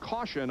a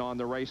caution on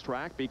the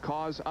racetrack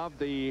because of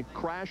the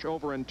crash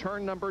over in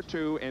turn number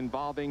 2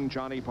 involving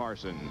Johnny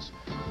Parsons.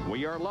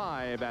 We are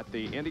live at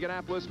the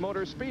Indianapolis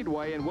Motor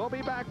Speedway, and we'll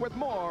be back with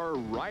more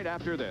right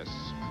after this.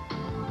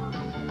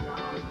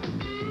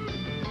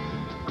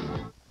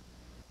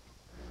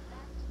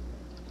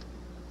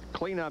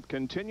 Cleanup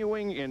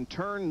continuing in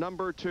turn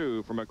number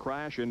 2 from a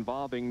crash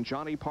involving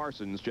Johnny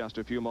Parsons just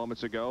a few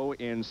moments ago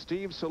in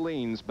Steve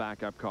Selene's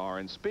backup car.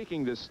 And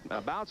speaking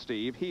about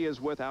Steve, he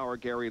is with our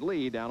Gary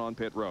Lee down on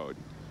pit road.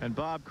 And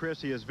Bob, Chris,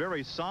 he is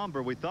very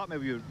somber. We thought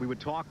maybe we would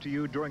talk to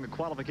you during a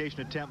qualification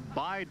attempt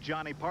by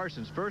Johnny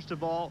Parsons. First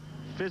of all,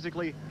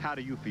 physically, how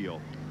do you feel?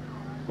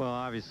 Well,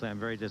 obviously, I'm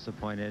very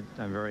disappointed.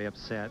 I'm very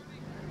upset.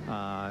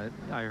 I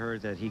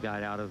heard that he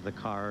got out of the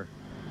car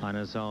on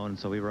his own,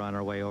 so we were on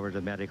our way over to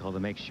medical to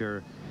make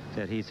sure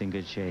that he's in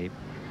good shape.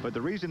 But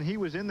the reason he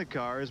was in the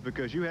car is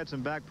because you had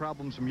some back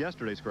problems from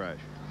yesterday's crash.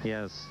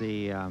 Yes,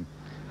 I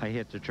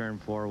hit the turn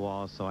 4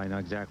 wall, so I know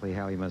exactly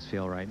how he must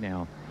feel right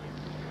now.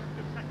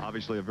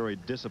 Obviously a very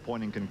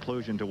disappointing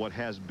conclusion to what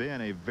has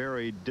been a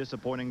very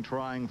disappointing,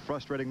 trying,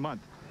 frustrating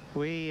month.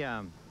 We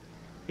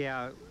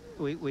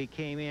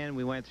came in,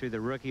 we went through the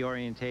rookie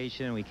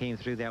orientation, we came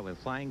through that with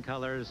flying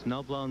colors,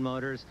 no blown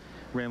motors,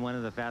 ran one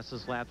of the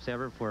fastest laps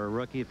ever for a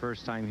rookie,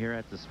 first time here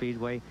at the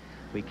Speedway.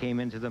 We came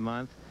into the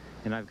month,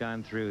 and I've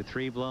gone through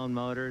 3 blown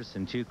motors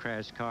and 2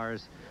 crashed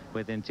cars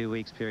within 2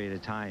 weeks period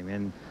of time.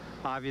 And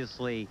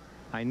obviously,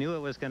 I knew it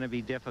was going to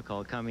be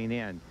difficult coming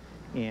in,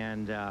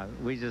 and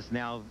we just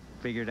now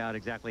figured out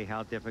exactly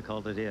how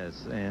difficult it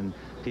is. And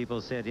people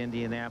said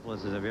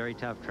Indianapolis is a very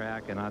tough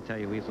track, and I'll tell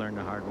you, we've learned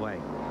the hard way.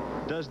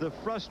 Does the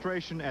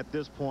frustration at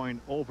this point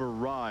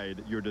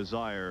override your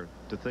desire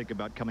to think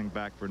about coming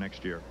back for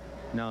next year?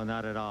 No,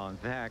 not at all. In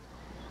fact,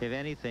 if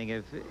anything,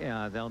 if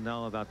they'll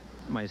know about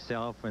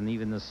myself and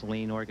even the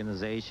Selene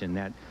organization,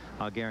 that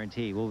I'll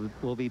guarantee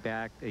we'll be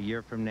back a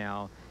year from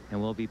now,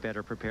 and we'll be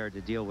better prepared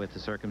to deal with the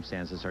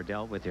circumstances are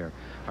dealt with here.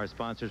 Our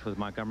sponsors with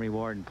Montgomery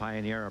Ward and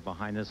Pioneer are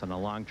behind us on a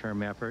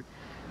long-term effort,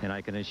 and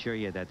I can assure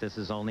you that this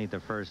is only the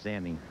first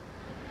inning.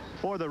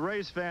 For the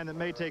race fan that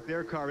may take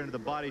their car into the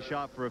body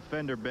shop for a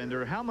fender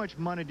bender, how much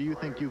money do you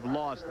think you've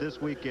lost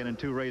this weekend in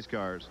 2 race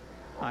cars?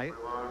 I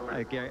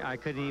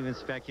couldn't even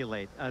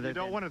speculate. You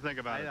don't want to think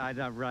about it? I'd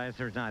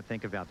rather not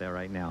think about that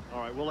right now. All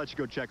right, we'll let you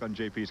go check on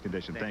JP's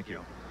condition. Thank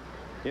you.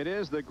 It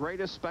is the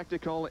greatest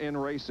spectacle in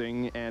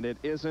racing, and it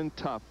isn't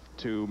tough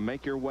to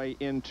make your way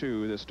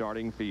into the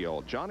starting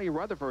field. Johnny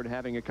Rutherford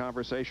having a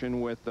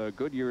conversation with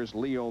Goodyear's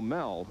Leo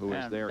Mel, who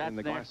is there in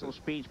the glasses. National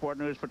Speed Sport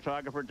News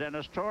photographer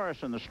Dennis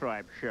Torres in the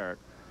striped shirt.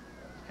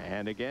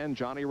 And again,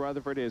 Johnny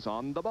Rutherford is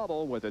on the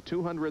bubble with a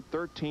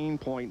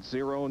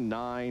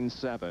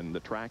 213.097. The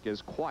track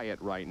is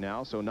quiet right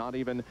now, so not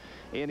even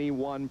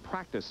anyone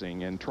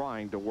practicing and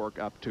trying to work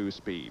up to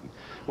speed.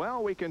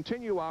 Well, we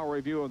continue our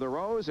review of the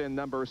rows. In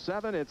number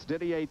 7, it's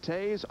Didier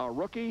Tays, a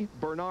rookie,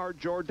 Bernard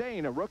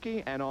Jourdain, a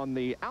rookie, and on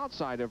the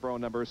outside of row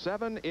number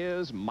 7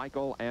 is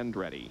Michael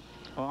Andretti.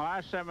 Well,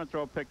 our 7th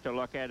row pick to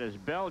look at is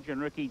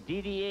Belgian rookie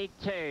Didier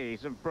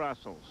Tays of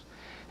Brussels.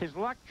 His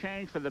luck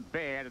changed for the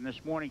bad in this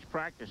morning's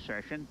practice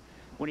session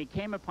when he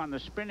came upon the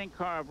spinning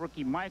car of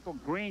rookie Michael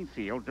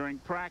Greenfield during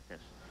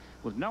practice.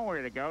 With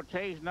nowhere to go,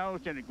 Tays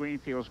nosed into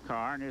Greenfield's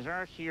car, and his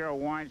RCO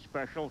Wine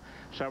Special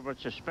suffered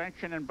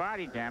suspension and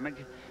body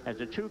damage as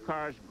the two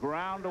cars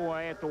ground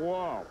away at the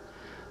wall.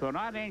 Though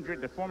not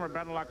injured, the former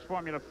Benelux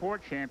Formula 4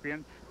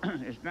 champion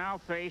is now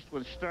faced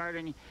with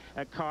starting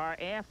a car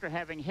after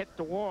having hit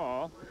the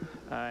wall,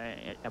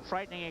 a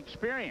frightening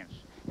experience.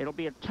 It'll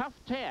be a tough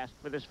task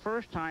for this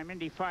first-time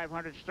Indy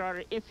 500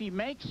 starter if he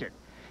makes it.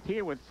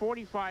 Here, with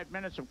 45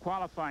 minutes of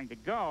qualifying to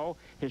go,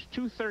 his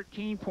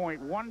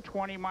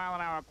 213.120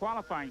 mile-an-hour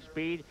qualifying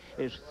speed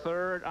is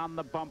 3rd on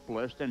the bump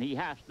list, and he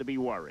has to be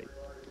worried.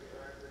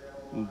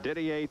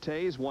 Didier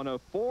Tays, one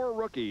of 4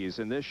 rookies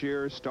in this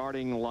year's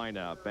starting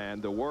lineup.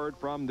 And the word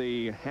from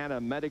the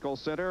Hanna Medical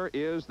Center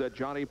is that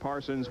Johnny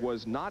Parsons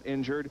was not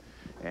injured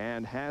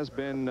and has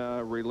been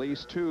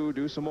released to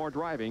do some more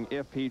driving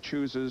if he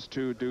chooses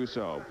to do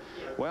so.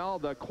 Well,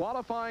 the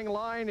qualifying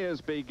line is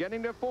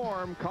beginning to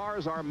form.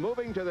 Cars are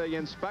moving to the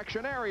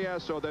inspection area,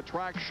 so the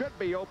track should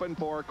be open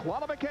for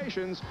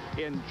qualifications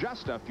in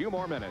just a few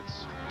more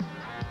minutes.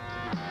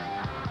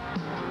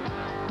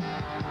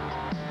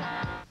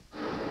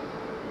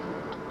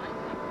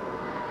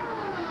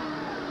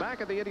 Back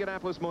at the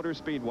Indianapolis Motor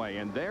Speedway,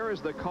 and there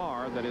is the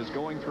car that is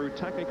going through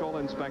technical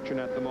inspection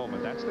at the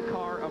moment. That's the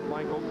car of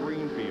Michael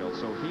Greenfield,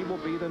 so he will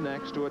be the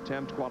next to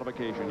attempt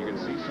qualification. You can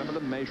see some of the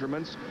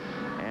measurements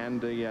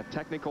and the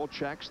technical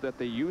checks that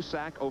the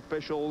USAC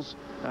officials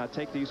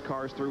take these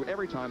cars through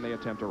every time they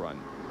attempt to run.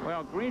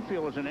 Well,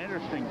 Greenfield is an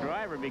interesting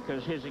driver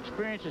because his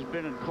experience has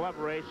been in club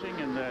racing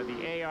and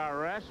the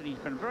ARS, and he's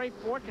been very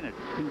fortunate.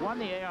 He won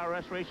the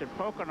ARS race at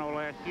Pocono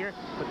last year,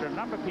 but there are a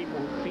number of people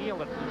who feel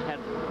that he's had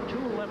too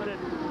limited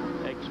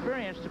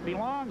experience to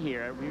belong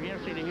here. It would be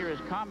interesting to hear his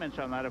comments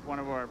on that if one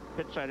of our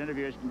pit-side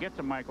interviewers can get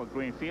to Michael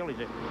Greenfield.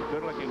 He's a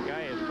good-looking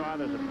guy. His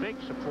father's a big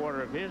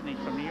supporter of his, and he's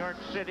from New York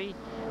City.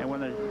 And when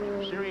the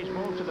series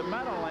moves to the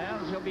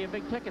Meadowlands, he'll be a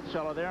big ticket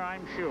seller there,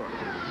 I'm sure.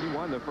 He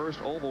won the first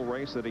oval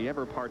race that he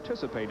ever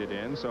participated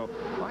in, so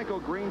Michael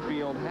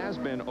Greenfield has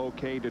been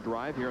okay to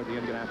drive here at the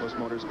Indianapolis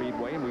Motor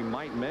Speedway, and we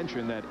might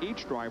mention that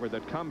each driver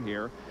that come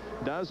here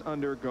does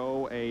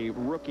undergo a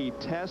rookie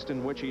test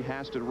in which he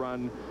has to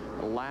run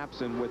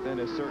laps and within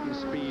a certain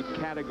speed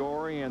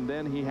category, and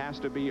then he has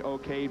to be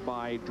okayed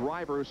by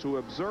drivers who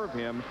observe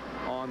him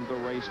on the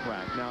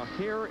racetrack. Now,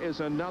 here is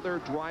another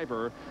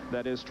driver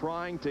that is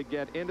trying to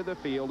get into the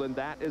field, and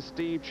that is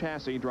Steve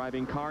Chassie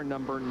driving car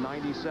number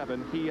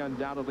 97. He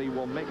undoubtedly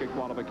will make a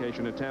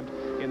qualification attempt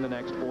in the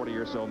next 40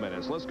 or so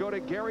minutes. Let's go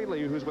to Gary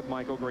Lee, who's with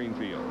Michael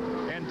Greenfield.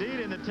 Indeed,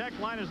 in the tech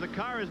line, as the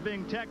car is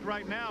being teched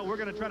right now, we're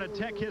going to try to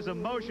tech his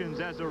emotions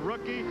as a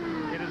rookie.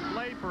 It is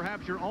late,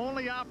 perhaps your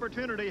only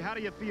opportunity. How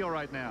do you feel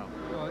right now?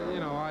 Well, you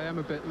know, I am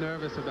a bit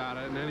nervous about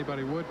it, and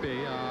anybody would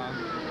be.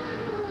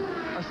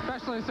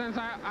 Especially since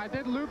I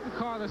did loop the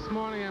car this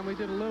morning, and we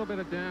did a little bit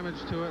of damage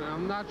to it.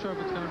 I'm not sure if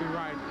it's going to be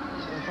right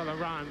for the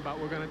run, but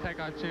we're going to take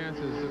our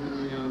chances.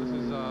 You know, this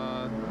is,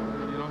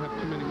 you don't have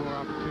too many more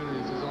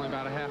opportunities. There's only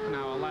about a half an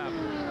hour left,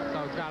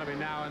 so it's got to be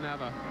now or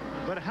never.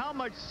 But how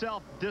much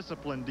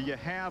self-discipline do you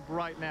have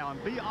right now?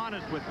 And be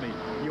honest with me.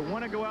 You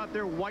want to go out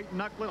there,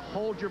 white-knuckle it,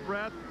 hold your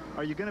breath?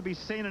 Are you going to be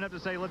sane enough to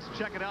say, let's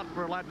check it out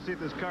for a lap to see if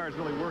this car is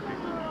really working?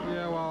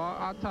 Yeah, well,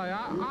 I'll tell you,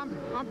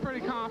 I'm pretty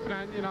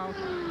confident. You know,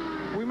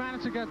 we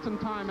managed to get some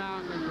time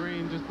out in the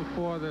green just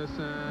before this,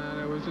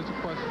 and it was just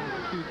a question of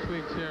a few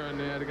tweaks here and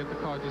there to get the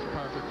car just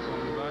perfect for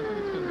me. But I think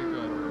it's going to be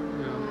good.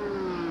 You know.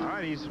 All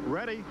right, he's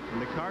ready,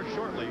 and the car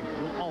shortly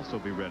will also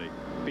be ready.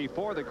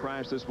 Before the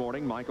crash this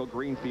morning, Michael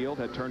Greenfield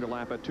had turned a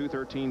lap at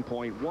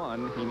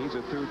 2:13.1. He needs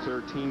a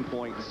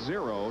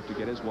 2:13.0 to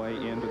get his way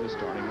into the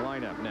starting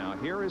lineup. Now,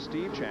 here is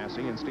Steve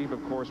Chassie, and Steve,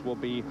 of course, will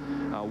be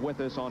with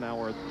us on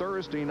our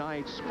Thursday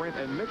night sprint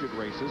and midget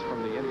races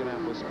from the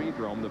Indianapolis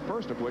Speedrome, the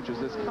first of which is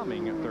this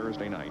coming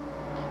Thursday night.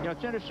 You know,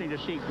 it's interesting to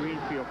see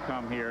Greenfield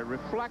come here. It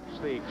reflects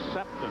the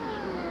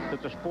acceptance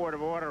that the sport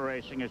of auto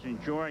racing is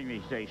enjoying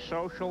these days,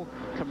 social,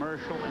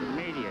 commercial, and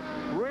media.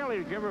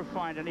 Rarely do you ever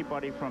find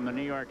anybody from the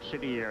New York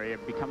City area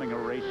becoming a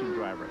racing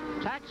driver.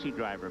 Taxi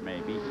driver,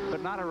 maybe, but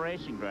not a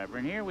racing driver.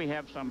 And here we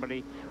have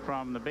somebody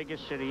from the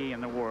biggest city in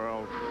the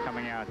world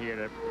coming out here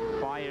to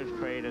ply his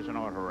trade as an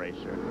auto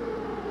racer.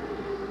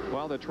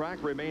 Well, the track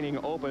remaining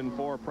open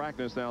for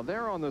practice. Now,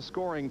 there on the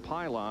scoring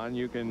pylon,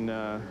 you can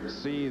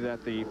see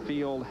that the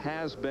field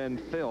has been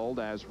filled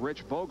as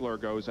Rich Vogler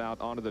goes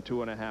out onto the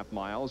 2.5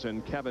 miles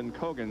in Kevin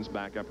Cogan's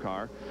backup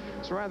car.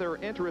 It's rather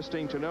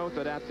interesting to note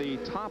that at the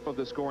top of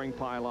the scoring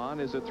pylon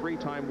is a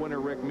 3-time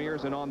winner, Rick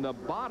Mears, and on the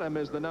bottom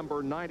is the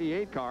number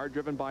 98 car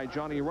driven by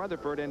Johnny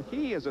Rutherford, and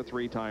he is a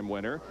 3-time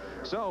winner.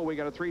 So we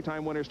got a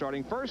 3-time winner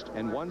starting first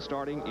and one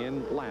starting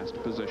in last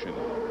position.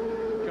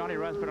 Johnny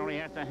Rutherford only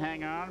has to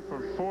hang on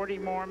for 40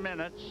 more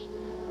minutes,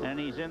 and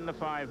he's in the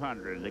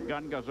 500. The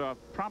gun goes off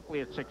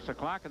promptly at 6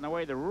 o'clock, and the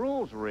way the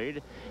rules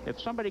read, if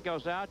somebody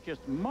goes out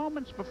just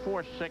moments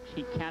before 6,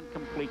 he can't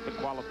complete the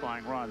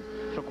qualifying run.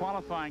 So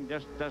qualifying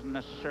just doesn't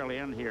necessarily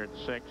end here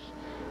at 6,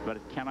 but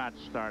it cannot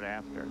start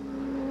after.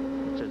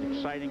 It's an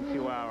exciting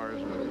few hours,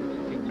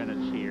 a few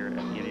minutes here at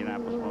the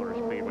Indianapolis Motor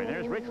Speedway.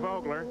 There's Rich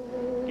Vogler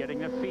getting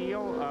the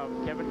feel of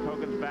Kevin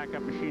Cogan's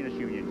backup machinist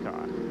union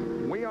car.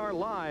 We are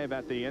live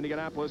at the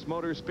Indianapolis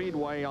Motor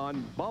Speedway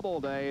on Bubble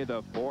Day,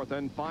 the 4th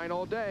and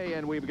final day,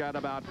 and we've got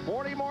about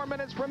 40 more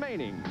minutes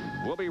remaining.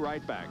 We'll be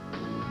right back.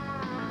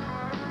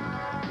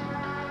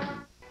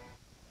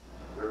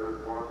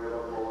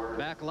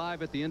 Back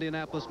live at the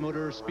Indianapolis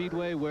Motor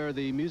Speedway, where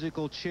the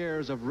musical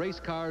chairs of race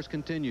cars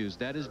continues.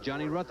 That is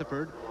Johnny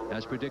Rutherford,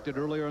 as predicted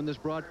earlier on this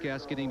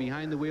broadcast, getting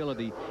behind the wheel of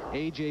the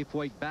A.J.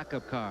 Foyt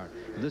backup car.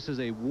 This is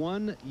a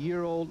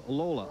 1-year-old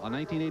Lola, a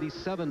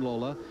 1987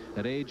 Lola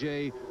that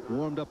A.J.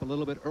 warmed up a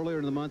little bit earlier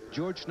in the month.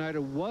 George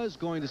Schneider was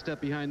going to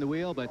step behind the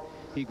wheel, but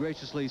he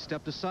graciously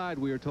stepped aside,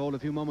 we were told a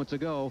few moments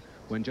ago,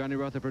 when Johnny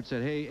Rutherford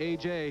said, "Hey,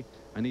 A.J.,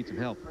 I need some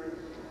help."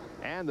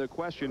 And the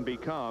question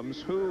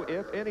becomes, who,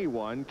 if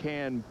anyone,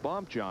 can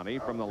bump Johnny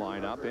from the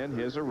lineup in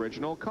his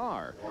original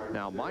car?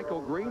 Now,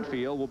 Michael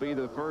Greenfield will be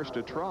the first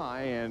to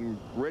try, and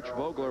Rich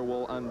Vogler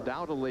will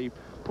undoubtedly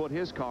put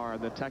his car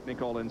in the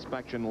technical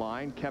inspection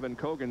line, Kevin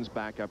Cogan's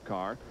backup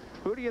car.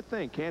 Who do you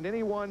think? Can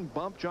anyone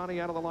bump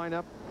Johnny out of the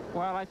lineup?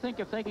 Well, I think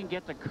if they can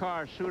get the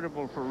car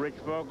suitable for Rich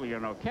Vogler, you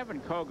know, Kevin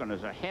Cogan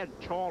is a head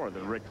taller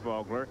than Rich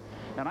Vogler,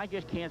 and I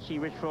just can't see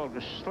Rich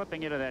Vogler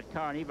slipping into that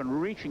car and even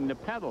reaching the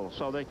pedals.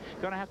 So they're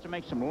going to have to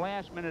make some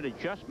last-minute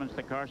adjustments to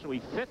the car so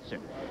he fits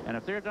him. And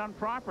if they're done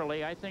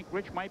properly, I think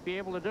Rich might be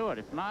able to do it.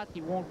 If not,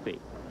 he won't be.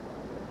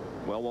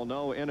 Well, we'll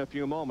know in a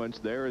few moments.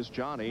 There is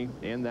Johnny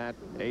in that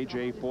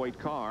A.J. Foyt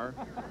car,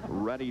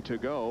 ready to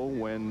go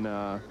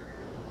when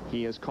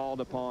he is called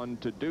upon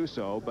to do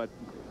so. But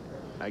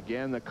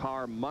again, the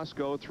car must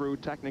go through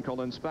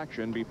technical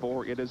inspection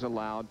before it is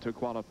allowed to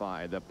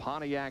qualify. The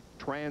Pontiac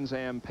Trans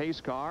Am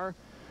pace car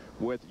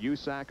with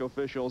USAC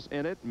officials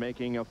in it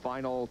making a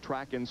final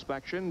track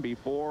inspection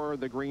before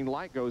the green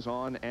light goes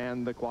on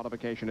and the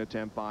qualification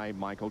attempt by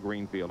Michael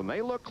Greenfield. And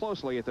they look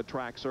closely at the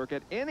track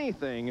circuit.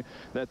 Anything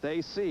that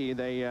they see,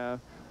 they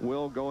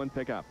will go and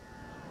pick up.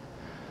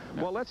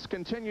 Well, let's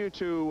continue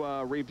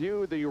to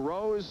review the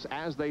rows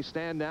as they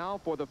stand now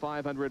for the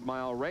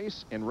 500-mile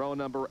race. In row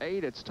number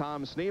 8, it's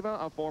Tom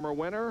Sneva, a former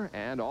winner,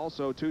 and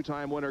also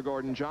 2-time winner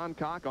Gordon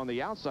Johncock. On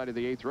the outside of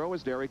the 8th row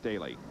is Derek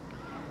Daly.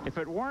 If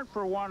it weren't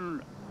for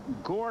one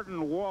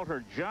Gordon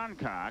Walter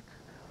Johncock,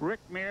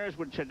 Rick Mears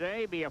would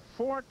today be a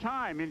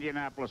 4-time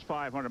Indianapolis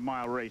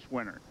 500-mile race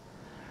winner.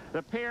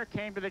 The pair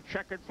came to the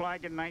checkered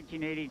flag in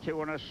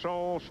 1982 in a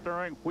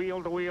soul-stirring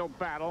wheel-to-wheel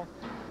battle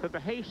that the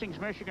Hastings,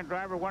 Michigan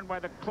driver won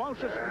by the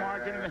closest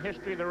margin in the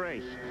history of the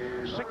race,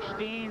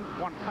 16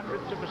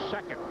 100ths of a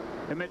second,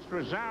 amidst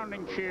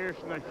resounding cheers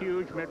from the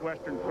huge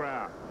Midwestern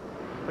crowd.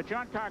 But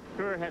Johncock's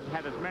career has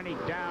had as many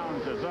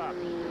downs as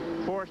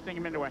ups, forcing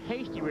him into a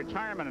hasty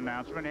retirement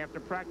announcement after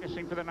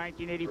practicing for the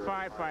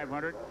 1985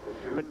 500,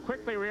 but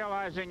quickly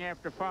realizing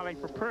after filing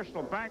for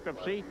personal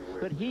bankruptcy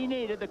that he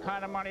needed the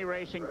kind of money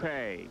racing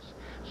pays.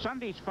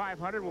 Sunday's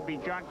 500 will be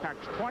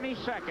Johncock's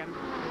 22nd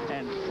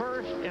and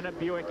first in a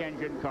Buick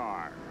engine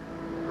car.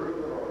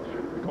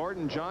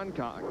 Gordon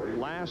Johncock,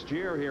 last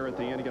year here at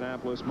the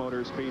Indianapolis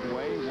Motor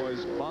Speedway,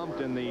 was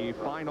bumped in the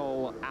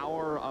final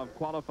hour of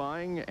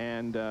qualifying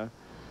and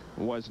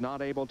was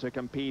not able to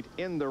compete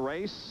in the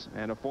race,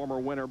 and a former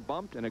winner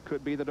bumped, and it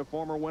could be that a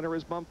former winner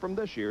is bumped from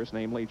this year's,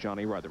 namely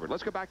Johnny Rutherford.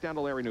 Let's go back down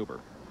to Larry Newber.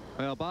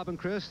 Well, Bob and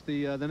Chris,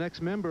 the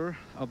next member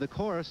of the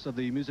chorus of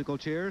the musical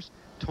chairs,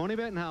 Tony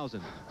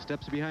Bettenhausen,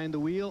 steps behind the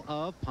wheel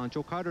of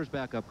Pancho Carter's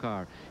backup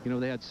car. You know,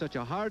 they had such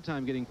a hard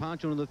time getting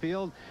Pancho into the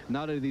field.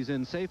 Now that he's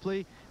in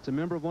safely, it's a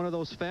member of one of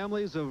those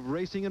families of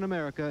racing in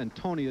America, and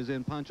Tony is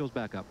in Pancho's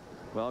backup.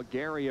 Well,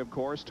 Gary, of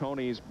course,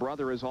 Tony's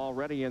brother, is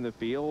already in the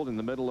field in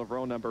the middle of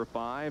row number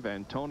 5,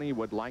 and Tony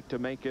would like to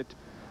make it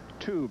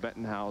 2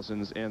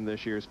 Bettenhausens in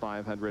this year's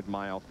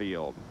 500-mile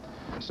field.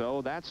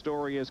 So that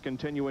story is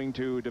continuing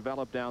to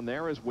develop down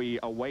there as we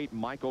await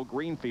Michael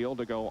Greenfield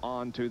to go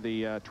on to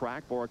the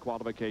track for a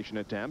qualification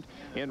attempt.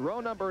 In row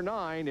number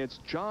 9, it's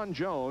John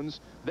Jones,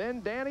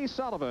 then Danny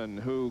Sullivan,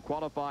 who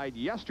qualified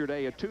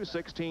yesterday at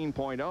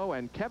 2:16.0,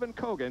 and Kevin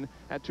Cogan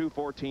at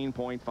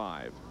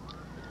 2:14.5.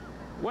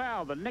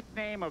 Well, the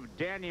nickname of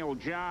Daniel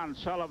John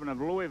Sullivan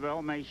of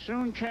Louisville may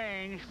soon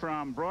change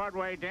from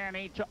Broadway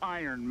Danny to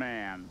Iron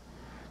Man.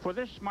 for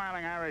this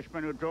smiling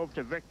Irishman who drove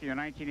to victory in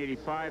the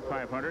 1985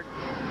 500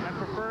 and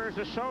prefers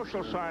the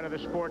social side of the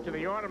sport to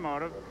the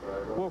automotive,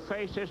 will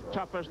face his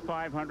toughest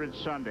 500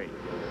 Sunday.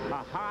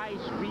 A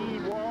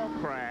high-speed wall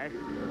crash,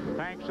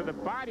 thanks to the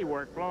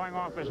bodywork blowing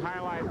off his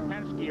Highlight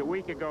Penske a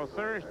week ago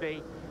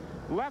Thursday,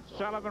 left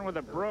Sullivan with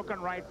a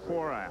broken right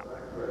forearm.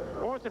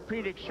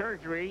 Orthopedic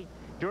surgery,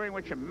 during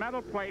which a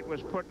metal plate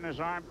was put in his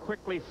arm,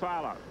 quickly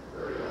followed.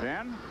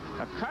 Then,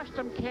 a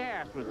custom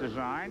cast was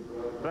designed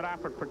that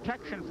offered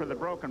protection for the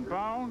broken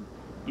bone,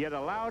 yet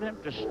allowed him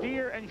to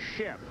steer and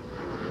shift.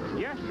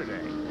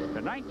 Yesterday,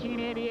 the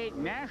 1988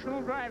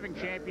 National Driving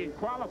Champion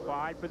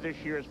qualified for this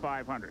year's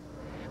 500.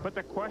 But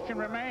the question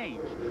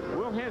remains,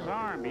 will his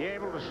arm be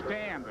able to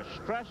stand the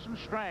stress and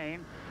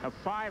strain of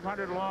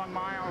 500 long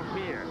miles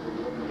here?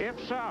 If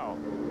so,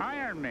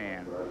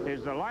 Ironman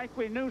is the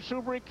likely new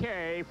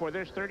sobriquet for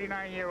this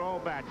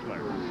 39-year-old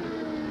bachelor.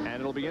 And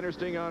it'll be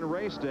interesting on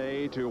race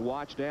day to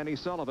watch Danny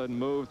Sullivan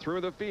move through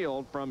the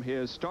field from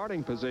his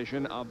starting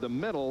position of the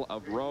middle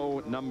of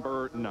row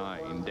number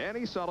 9.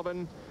 Danny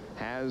Sullivan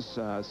has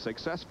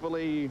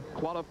successfully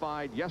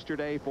qualified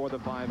yesterday for the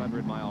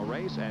 500-mile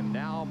race, and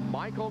now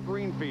Michael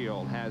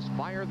Greenfield has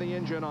fired the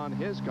engine on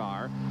his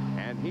car,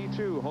 and he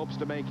too hopes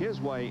to make his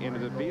way into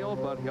the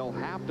field, but he'll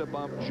have to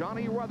bump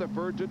Johnny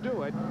Rutherford to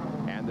do it,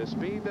 and the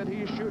speed that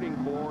he's shooting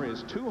for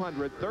is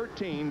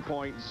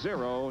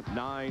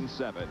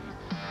 213.097.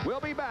 We'll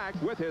be back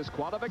with his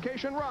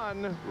qualification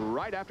run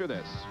right after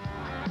this.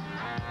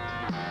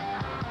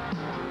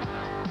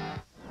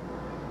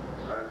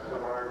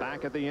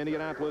 Back at the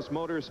Indianapolis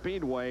Motor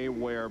Speedway,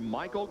 where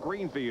Michael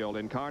Greenfield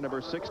in car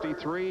number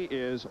 63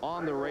 is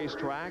on the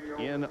racetrack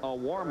in a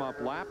warm-up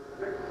lap.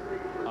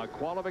 A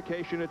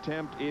qualification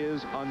attempt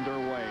is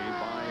underway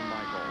by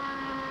Michael.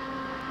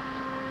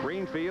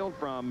 Greenfield,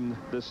 from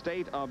the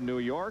state of New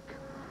York,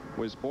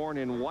 was born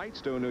in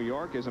Whitestone, New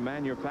York, as a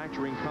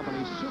manufacturing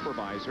company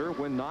supervisor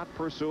when not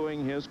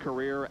pursuing his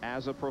career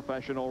as a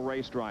professional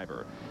race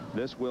driver.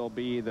 This will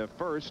be the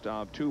first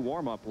of 2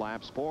 warm-up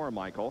laps for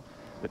Michael.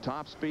 The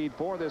top speed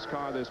for this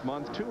car this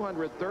month,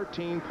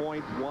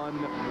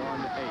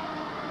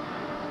 213.118.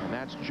 And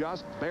that's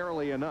just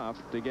barely enough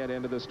to get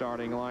into the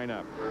starting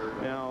lineup.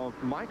 Now,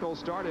 Michael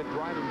started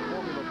driving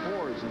Formula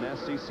 4s in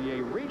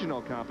SCCA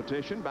regional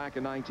competition back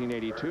in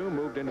 1982,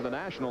 moved into the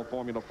National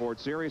Formula Ford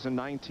Series in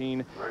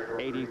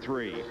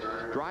 1983.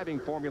 Driving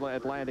Formula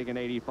Atlantic in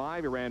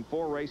 85, he ran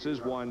 4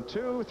 races, won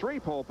 2, 3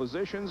 pole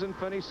positions, and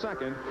finished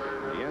second in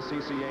the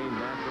SCCA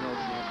National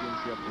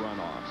Championship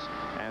runoffs.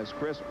 As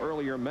Chris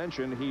earlier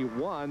mentioned, he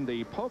won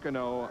the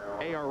Pocono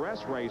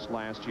ARS race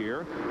last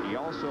year. He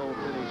also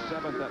finished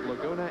 7th at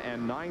Laguna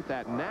and 9th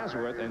at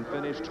Nazareth, and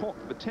finished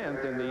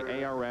 10th in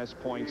the ARS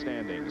point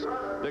standings.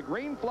 The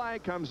green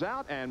flag comes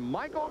out, and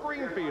Michael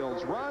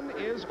Greenfield's run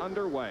is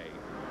underway.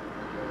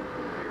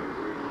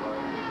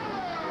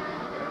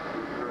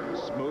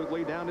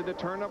 Smoothly down into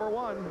turn number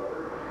 1.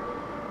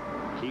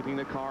 Keeping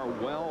the car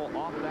well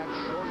off that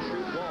short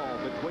chute wall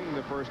between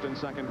the first and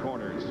second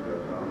corners.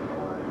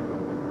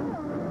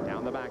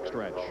 Down the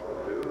backstretch,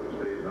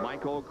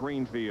 Michael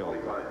Greenfield.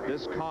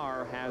 This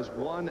car has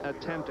 1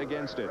 attempt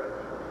against it.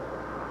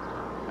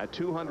 A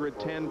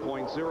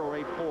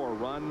 210.084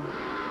 run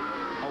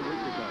a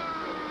week ago.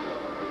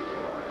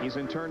 He's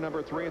in turn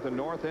number 3 at the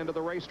north end of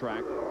the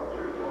racetrack.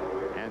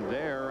 And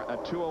there, a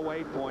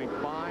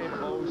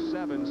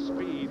 208.507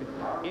 speed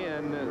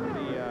in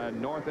the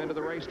north end of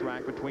the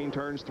racetrack between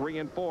turns 3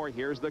 and 4.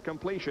 Here's the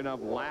completion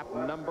of lap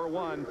number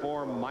 1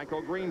 for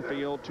Michael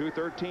Greenfield.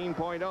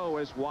 213.0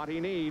 is what he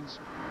needs.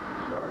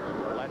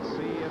 Let's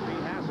see if he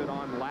has it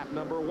on lap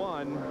number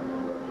 1.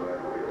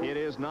 It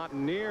is not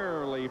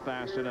nearly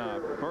fast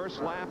enough.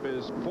 First lap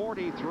is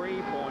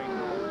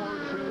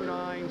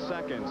 43.429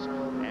 seconds,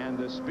 and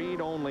the speed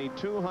only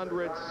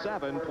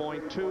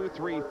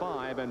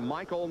 207.235, and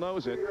Michael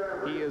knows it.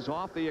 He is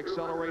off the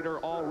accelerator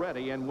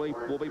already, and we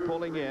will be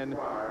pulling in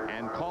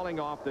and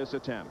calling off this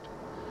attempt.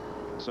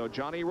 So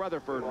Johnny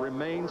Rutherford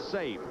remains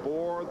safe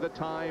for the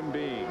time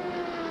being.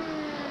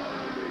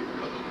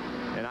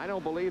 And I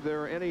don't believe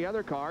there are any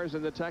other cars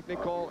in the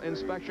technical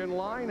inspection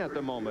line at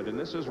the moment. And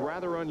this is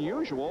rather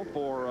unusual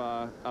for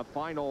a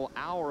final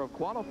hour of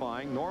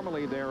qualifying.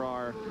 Normally there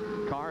are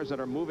cars that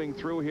are moving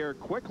through here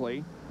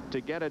quickly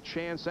to get a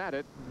chance at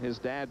it. His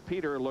dad,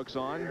 Peter, looks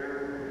on.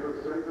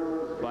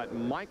 But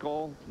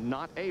Michael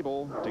not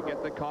able to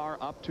get the car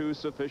up to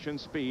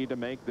sufficient speed to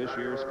make this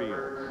year's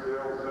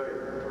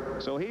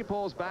field. So he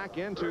pulls back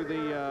into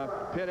the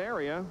pit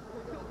area.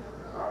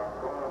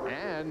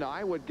 And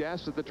I would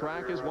guess that the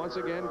track is once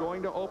again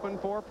going to open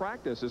for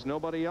practice, as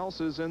nobody else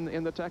is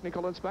in the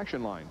technical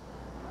inspection line.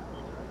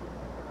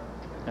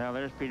 Now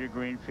there's Peter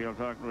Greenfield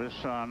talking to his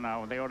son.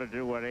 Now they ought to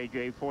do what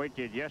A.J. Foyt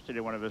did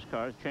yesterday, one of his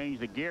cars, change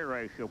the gear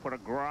ratio, put a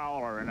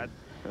growler in it,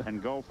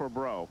 and go for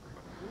broke.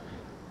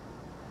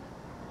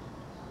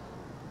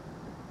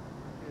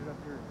 Get it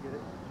up here and get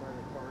it.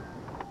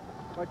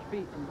 Watch your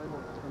feet.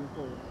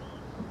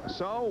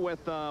 So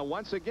with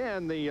once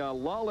again the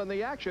lull in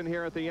the action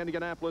here at the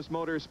Indianapolis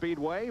Motor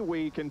Speedway,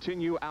 we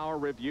continue our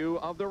review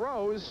of the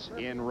rows.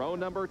 In row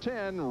number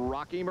 10,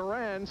 Rocky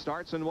Moran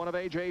starts in one of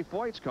A.J.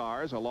 Foyt's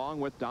cars along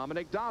with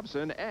Dominic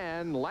Dobson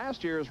and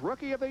last year's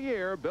Rookie of the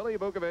Year, Billy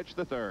Vukovich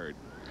III.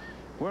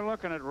 We're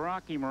looking at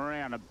Rocky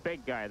Moran, a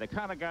big guy, the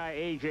kind of guy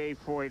A.J.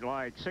 Foyt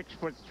likes,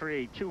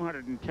 6'3",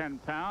 210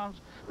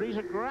 pounds. But he's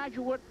a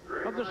graduate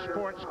of the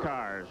sports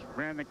cars.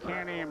 Ran the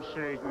Can-Am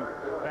series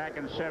back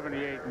in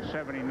 78 and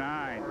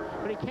 79.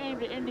 But he came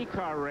to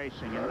IndyCar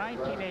racing in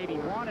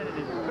 1981, and in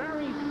his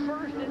very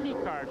first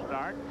IndyCar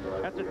start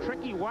at the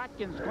tricky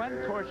Watkins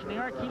Glen course in New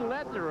York, he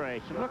led the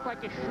race and looked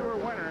like a sure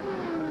winner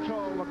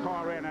until the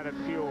car ran out of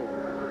fuel.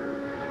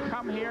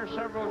 Come here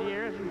several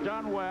years and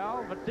done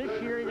well, but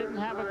this year he didn't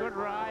have a good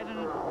ride,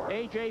 and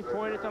A.J.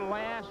 Foyt at the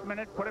last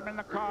minute put him in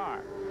the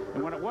car.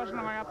 And when it wasn't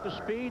going up to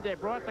speed, they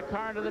brought the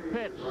car into the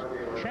pits,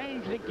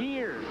 changed the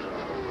gears,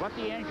 let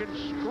the engine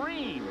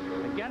scream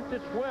against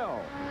its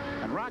will,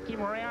 and Rocky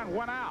Moran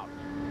went out.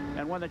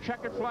 And when the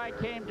checkered flag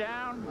came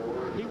down,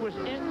 he was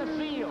in the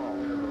field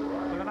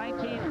for the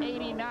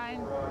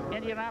 1989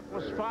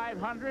 Indianapolis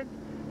 500.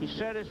 He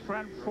said his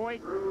friend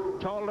Foyt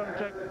told him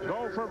to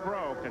go for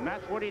broke, and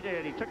that's what he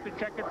did. He took the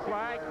checkered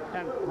flag,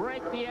 and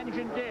break the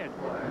engine did,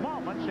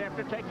 moments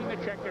after taking the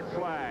checkered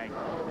flag.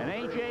 And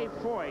A.J.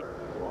 Foyt,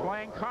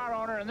 playing car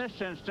owner in this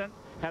instant,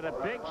 had a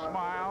big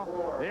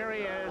smile. There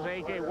he is,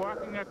 A.J.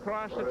 walking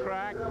across the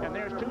track, and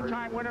there's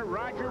two-time winner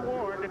Roger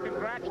Ward to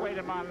congratulate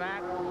him on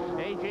that.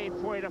 A.J.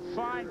 Foyt, a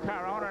fine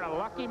car owner and a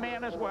lucky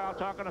man as well,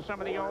 talking to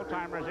some of the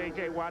old-timers,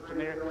 A.J. Watson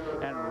there,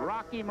 and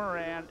Rocky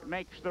Moran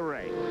makes the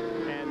race.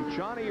 And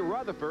Johnny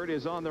Rutherford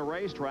is on the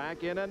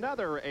racetrack in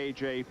another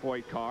A.J.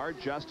 Foyt car,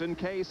 just in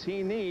case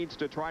he needs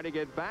to try to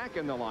get back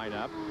in the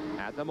lineup.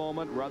 At the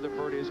moment,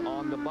 Rutherford is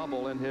on the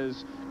bubble in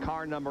his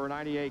car number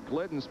 98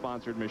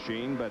 Glidden-sponsored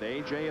machine, but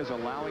A.J. is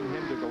allowing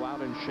him to go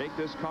out and shake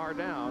this car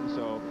down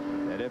so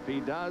that if he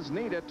does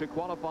need it to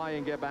qualify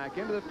and get back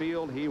into the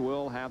field, he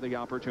will have the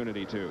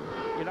opportunity to.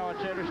 You know,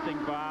 it's interesting,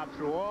 Bob,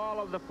 through all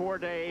of the 4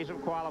 days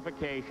of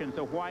qualifications,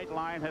 the white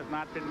line has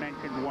not been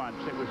mentioned once.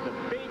 It was the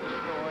big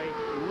story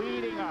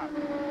leading up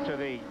to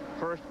the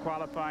first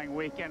qualifying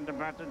weekend.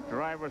 About the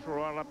drivers were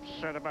all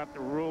upset about the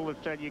rule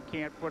that said you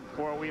can't put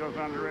four wheels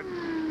under it.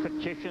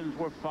 Petitions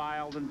were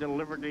filed and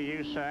delivered to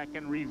USAC,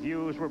 and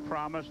reviews were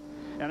promised,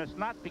 and it's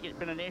not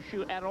been an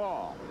issue at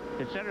all.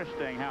 It's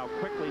interesting how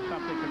quickly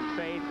something can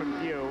fade from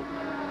view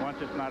once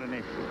it's not an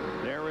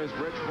issue. There is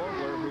Rich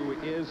Vogler, who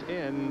is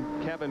in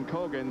Kevin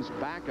Cogan's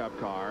backup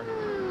car.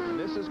 And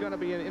this is going to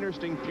be an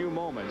interesting few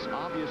moments.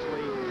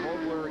 Obviously,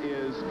 Vogler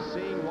is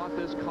seeing what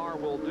this car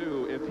will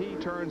do. If he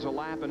turns a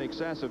lap in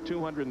excess of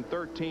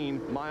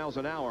 213 miles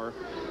an hour,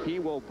 he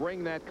will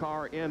bring that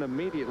car in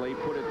immediately,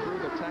 put it through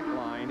the tech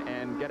line,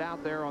 and get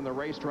out there on the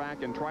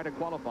racetrack and try to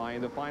qualify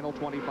in the final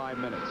 25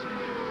 minutes.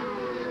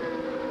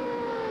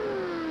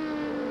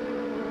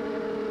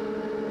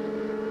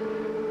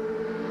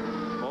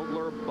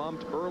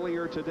 Bumped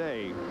earlier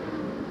today.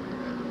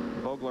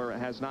 Vogler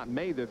has not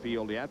made the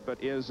field yet,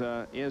 but is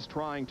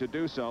trying to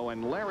do so.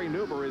 And Larry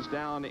Nuber is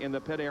down in the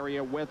pit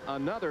area with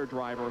another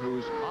driver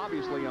who's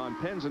obviously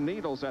on pins and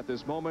needles at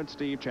this moment,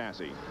 Steve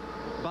Chassis.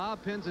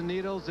 Bob, pins and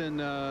needles, and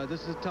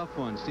this is a tough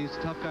one. Steve's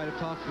a tough guy to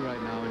talk to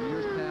right now. In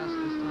years past,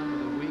 this time of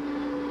the week,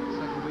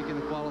 second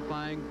weekend of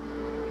qualifying,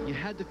 you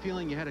had the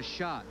feeling you had a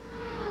shot,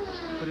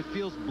 but it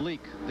feels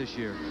bleak this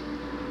year.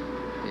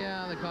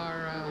 Yeah, the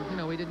car, you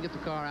know, we didn't get the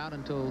car out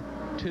until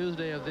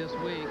Tuesday of this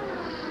week,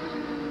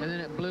 and then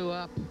it blew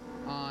up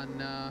on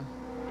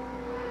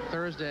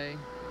Thursday,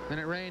 then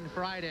it rained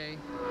Friday,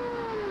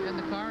 and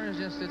the car is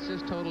it's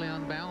just totally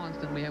unbalanced,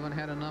 and we haven't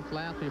had enough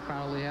laps. We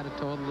probably had a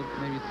total of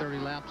maybe 30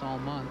 laps all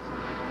month.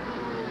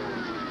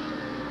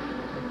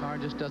 The car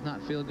just does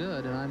not feel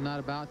good, and I'm not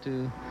about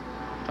to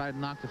try to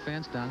knock the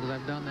fence down, because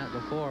I've done that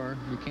before.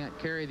 You can't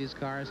carry these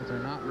cars if they're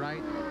not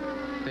right.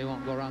 They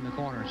won't go around the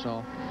corner,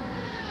 so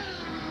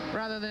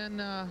rather than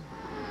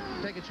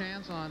take a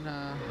chance on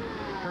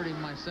hurting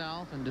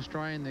myself and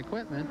destroying the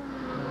equipment,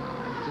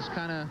 just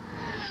kind of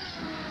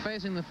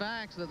facing the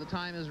facts that the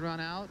time has run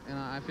out, and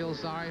I feel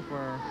sorry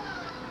for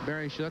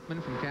Barry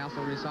Shookman from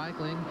Castle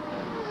Recycling,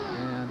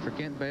 and for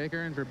Kent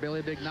Baker, and for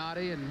Billy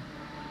Bignotti, and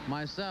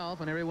myself,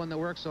 and everyone that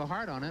works so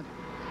hard on it.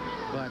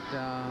 But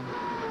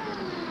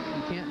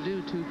you can't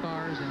do 2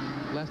 cars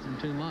in less than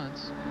 2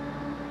 months,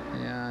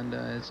 and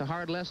it's a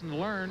hard lesson to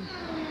learn.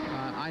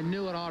 I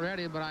knew it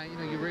already, but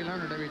you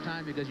relearn it every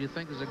time because you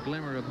think there's a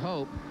glimmer of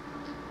hope.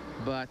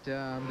 But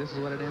this is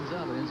what it ends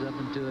up. It ends up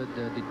into a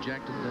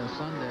dejected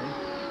Sunday,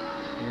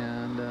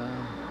 and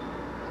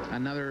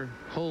another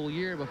whole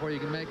year before you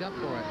can make up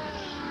for it.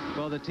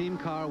 Well, the team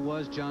car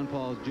was John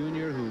Paul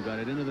Jr., who got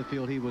it into the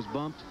field. He was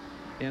bumped.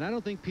 And I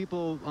don't think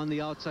people on the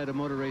outside of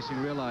motor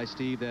racing realize,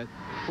 Steve, that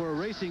for a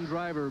racing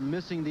driver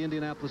missing the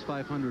Indianapolis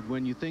 500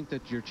 when you think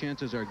that your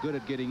chances are good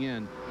at getting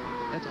in,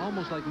 that's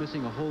almost like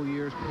missing a whole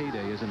year's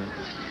payday, isn't it?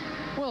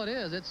 Well, it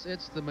is.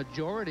 It's the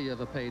majority of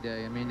a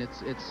payday. I mean,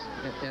 it's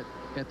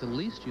at the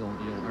least you'll earn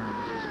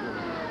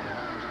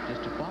 $45 to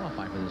just to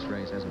qualify for this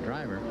race as a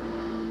driver.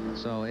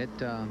 So it,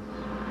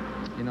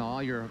 you know,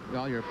 all your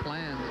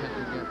plans have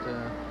to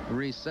get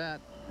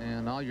reset,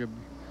 and all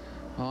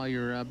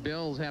your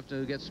bills have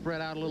to get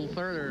spread out a little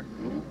further,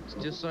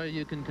 just so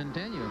you can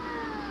continue.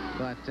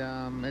 But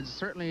it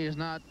certainly is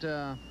not.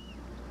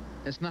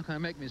 It's not going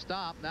to make me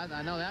stop.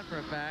 I know that for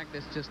a fact.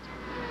 It's just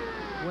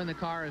when the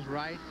car is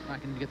right, I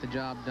can get the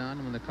job done.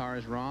 And when the car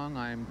is wrong,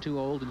 I'm too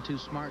old and too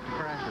smart to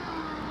crash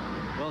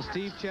it. Well,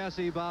 Steve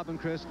Chassie, Bob, and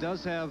Chris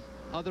does have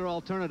other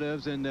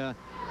alternatives, and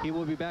he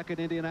will be back at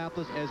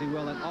Indianapolis, as he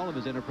will at all of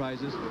his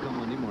enterprises, come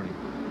Monday morning.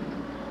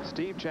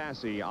 Steve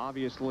Chassie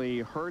obviously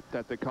hurt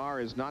that the car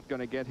is not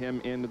going to get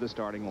him into the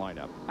starting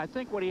lineup. I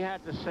think what he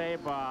had to say,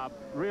 Bob,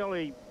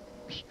 really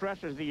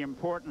stresses the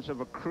importance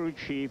of a crew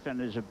chief and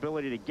his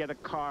ability to get a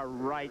car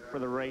right for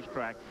the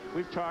racetrack.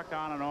 We've talked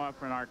on and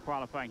off in our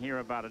qualifying here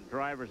about a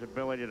driver's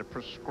ability to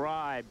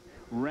prescribe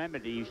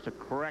remedies to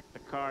correct the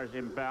car's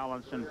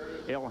imbalance and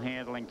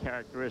ill-handling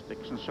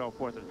characteristics and so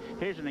forth. And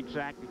here's an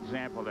exact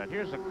example of that.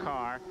 Here's a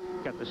car,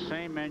 got the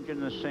same engine,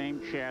 the same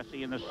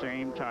chassis, and the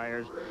same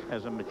tires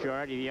as a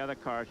majority of the other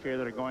cars here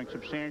that are going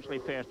substantially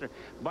faster.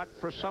 But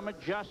for some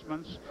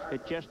adjustments,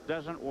 it just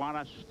doesn't want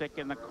to stick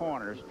in the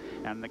corners.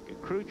 And the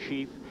crew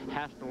chief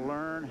has to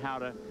learn how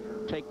to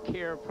take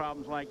care of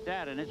problems like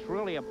that. And it's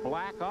really a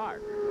black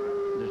art.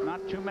 There's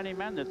not too many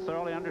men that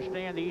thoroughly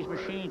understand these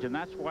machines, and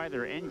that's why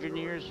there are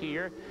engineers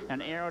here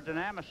and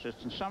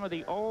aerodynamicists. And some of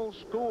the old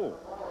school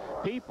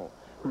people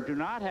who do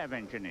not have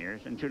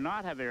engineers and do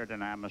not have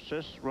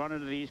aerodynamicists run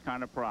into these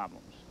kind of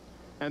problems.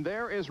 And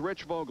there is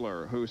Rich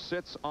Vogler, who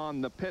sits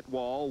on the pit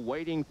wall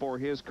waiting for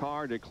his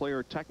car to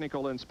clear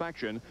technical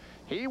inspection.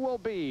 He will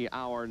be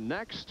our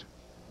next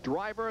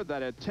driver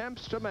that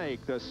attempts to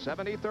make the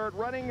 73rd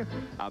running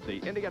of the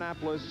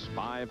Indianapolis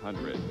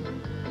 500.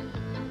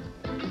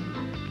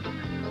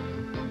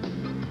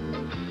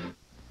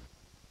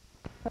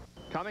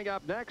 Coming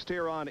up next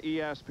here on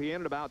ESPN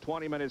in about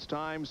 20 minutes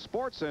time,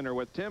 SportsCenter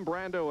with Tim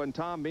Brando and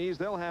Tom Mees.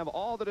 They'll have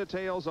all the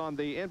details on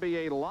the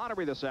NBA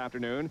lottery this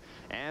afternoon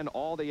and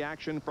all the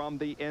action from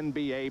the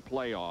NBA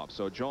playoffs.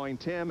 So join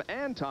Tim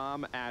and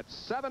Tom at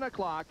 7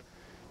 o'clock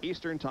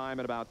Eastern time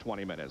in about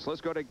 20 minutes. Let's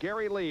go to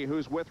Gary Lee,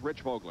 who's with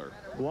Rich Vogler.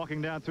 Walking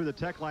down through the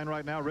tech line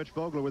right now, Rich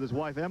Vogler with his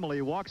wife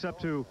Emily walks up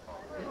to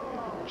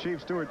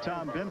Chief Steward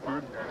Tom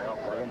Binford.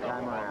 Second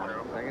time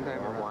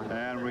around.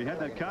 And we had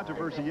that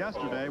controversy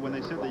yesterday when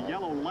they said the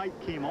yellow light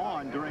came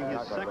on during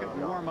his second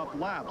warm-up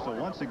lap. So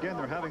once again,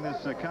 they're having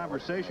this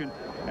conversation,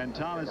 and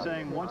Tom is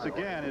saying once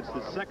again, it's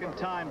the second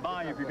time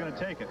by if you're going to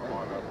take it.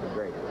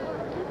 Great.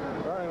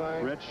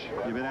 Rich,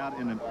 you've been out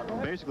in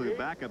basically the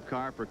backup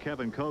car for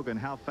Kevin Cogan.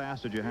 How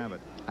fast did you have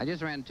it? I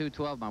just ran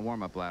 2:12 my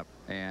warm-up lap,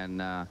 and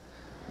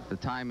the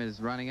time is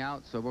running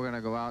out, so we're going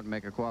to go out and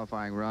make a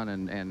qualifying run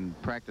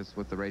and practice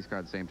with the race car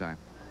at the same time.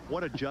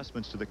 What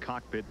adjustments to the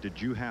cockpit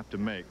did you have to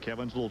make?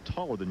 Kevin's a little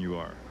taller than you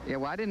are. Yeah,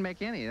 well, I didn't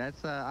make any.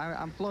 That's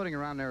I'm floating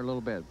around there a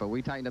little bit, but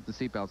we tightened up the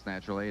seatbelts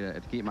naturally to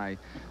keep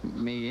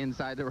me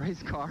inside the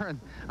race car, and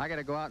I got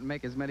to go out and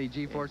make as many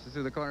G-forces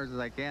through the corners as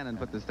I can and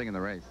put this thing in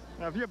the race.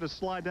 Now, if you have to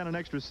slide down an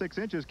extra 6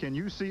 inches, can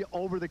you see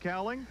over the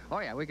cowling? Oh,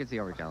 yeah, we can see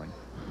over cowling.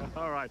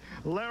 All right.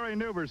 Larry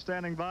Newber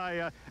standing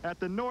by at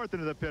the north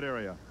end of the pit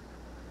area.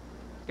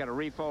 Got to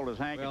refold his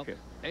handkerchief.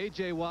 Well,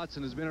 A.J.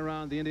 Watson has been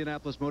around the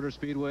Indianapolis Motor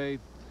Speedway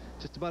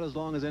just about as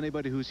long as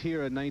anybody who's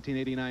here in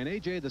 1989.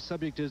 A.J., the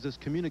subject is this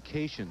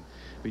communication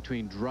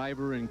between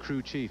driver and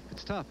crew chief.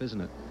 It's tough, isn't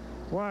it?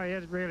 Well,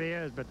 it really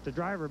is, but the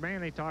driver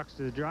mainly talks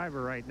to the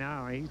driver right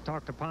now. He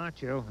talked to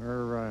Poncho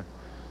or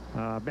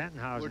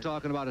Bentonhausen. We're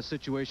talking about a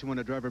situation when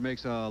a driver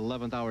makes a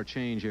 11th hour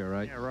change here,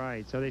 right? Yeah,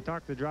 right. So they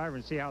talked to the driver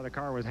and see how the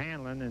car was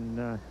handling, and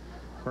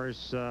of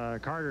course,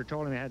 Carter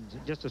told him he had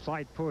just a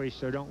slight push,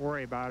 so don't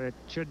worry about it.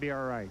 Should be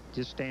all right.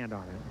 Just stand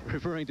on it.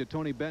 Referring to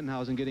Tony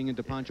Bentonhausen getting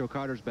into Pancho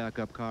Carter's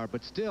backup car,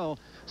 but still,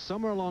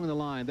 somewhere along the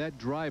line, that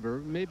driver,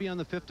 maybe on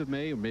the 5th of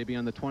May or maybe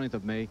on the 20th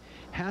of May,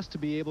 has to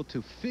be able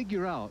to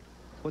figure out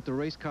what the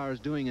race car is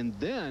doing and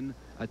then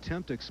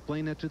attempt to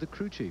explain that to the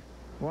crew chief.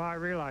 Well, I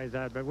realize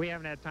that, but we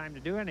haven't had time to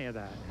do any of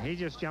that. He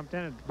just jumped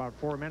in about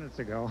 4 minutes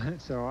ago,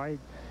 so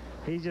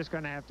he's just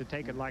going to have to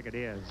take it like it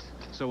is.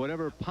 So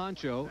whatever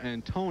Pancho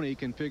and Tony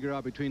can figure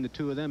out between the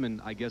two of them, in,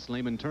 I guess,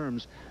 layman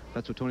terms,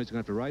 that's what Tony's going to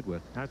have to ride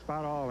with. That's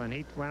about all. And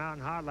he went out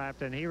and hot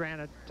lapped, and he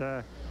ran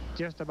it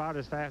just about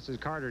as fast as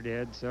Carter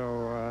did.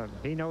 So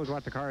he knows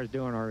what the car is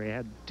doing, or he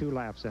had 2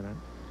 laps in it.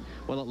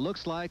 Well, it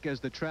looks like as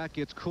the track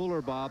gets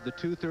cooler, Bob, the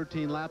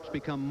 2:13 laps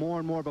become more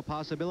and more of a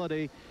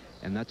possibility.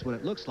 And that's what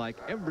it looks like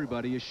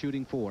everybody is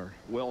shooting for.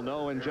 We'll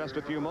know in just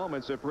a few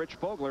moments if Rich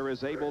Vogler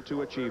is able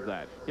to achieve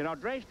that. You know,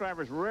 race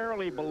drivers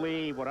rarely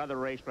believe what other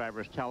race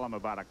drivers tell them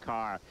about a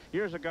car.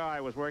 Years ago,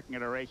 I was working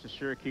at a race in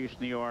Syracuse,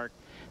 New York,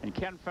 and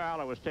Ken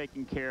Fowler was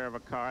taking care of a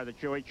car that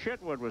Joey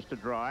Chitwood was to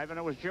drive, and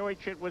it was Joey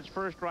Chitwood's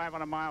first drive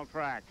on a mile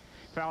track.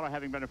 Fowler,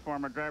 having been a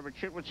former driver,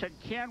 Chitwood said,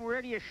 "Ken,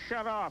 where do you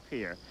shut off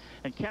here?"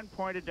 And Ken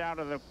pointed down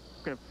to the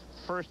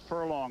first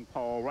furlong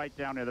pole right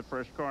down near the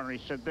first corner. He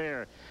said,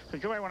 "There." So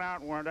Joey went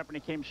out and warmed up, and he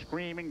came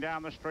screaming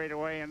down the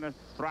straightaway, and the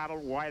throttle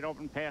wide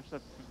open past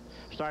the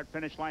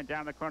start-finish line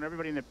down the corner.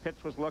 Everybody in the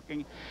pits was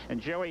looking, and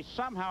Joey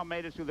somehow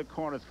made it through the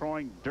corner,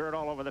 throwing dirt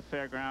all over the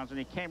fairgrounds, and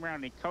he came around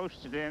and he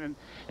coasted in,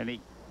 and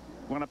he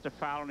went up to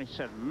Fowler, and he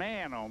said,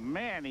 man, oh,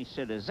 man, he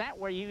said, is that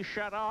where you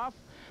shut off?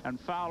 And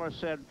Fowler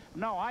said,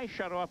 no, I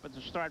shut off at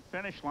the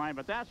start-finish line,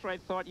 but that's where I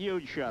thought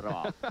you'd shut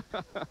off.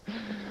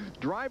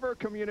 Driver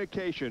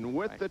communication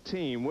with the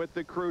team, with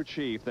the crew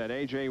chief that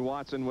A.J.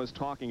 Watson was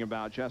talking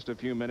about just a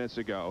few minutes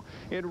ago.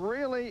 It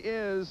really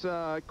is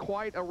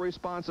quite a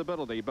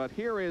responsibility, but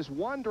here is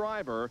one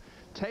driver,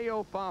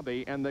 Teo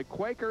Fabi, and the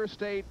Quaker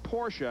State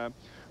Porsche,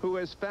 who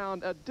has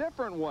found a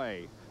different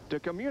way to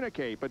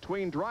communicate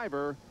between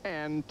driver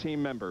and team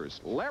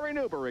members. Larry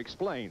Newber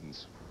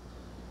explains.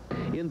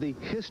 In the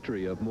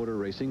history of motor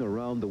racing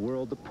around the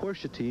world, the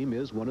Porsche team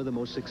is one of the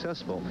most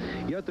successful.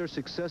 Yet their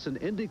success in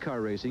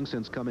IndyCar racing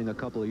since coming a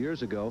couple of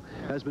years ago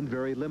has been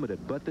very limited,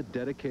 but the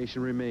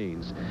dedication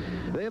remains.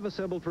 They have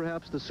assembled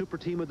perhaps the super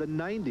team of the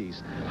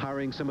 90s,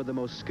 hiring some of the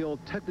most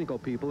skilled technical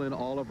people in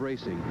all of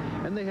racing.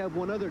 And they have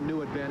one other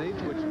new advantage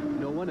which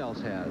no one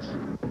else has.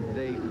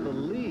 They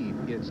believe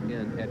it's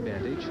an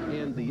advantage,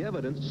 and the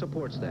evidence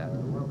supports that.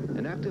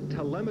 An active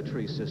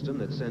telemetry system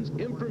that sends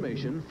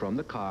information from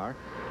the car,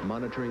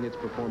 monitoring its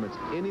performance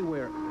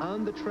anywhere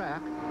on the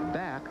track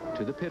back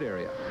to the pit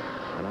area.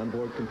 An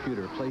onboard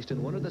computer placed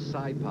in one of the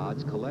side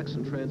pods collects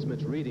and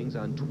transmits readings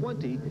on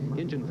 20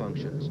 engine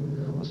functions.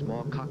 A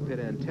small cockpit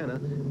antenna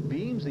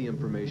beams the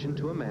information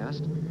to a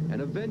mast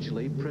and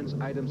eventually prints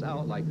items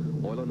out like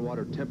oil and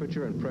water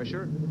temperature and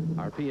pressure,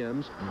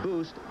 RPMs,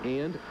 boost,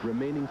 and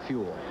remaining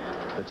fuel.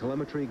 The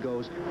telemetry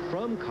goes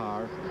from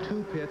car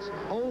to pits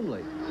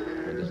only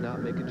and does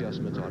not make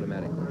adjustments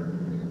automatically.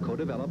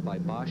 Co-developed by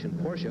Bosch and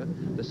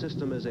Porsche, the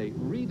system is a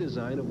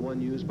redesign of one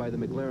used by the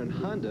McLaren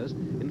Hondas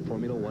in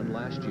Formula One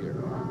last year.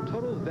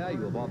 Total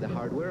value of all the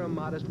hardware, a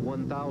modest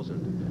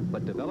 $1,000,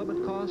 but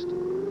development cost,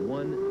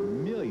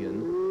 $1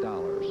 million.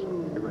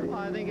 Well,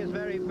 I think it's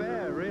very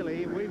fair,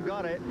 really. We've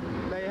got it.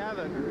 They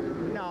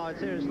haven't. No,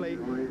 seriously,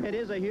 it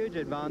is a huge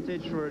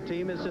advantage for a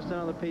team. It's just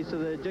another piece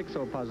of the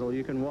jigsaw puzzle.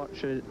 You can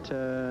watch it,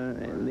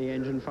 the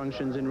engine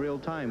functions in real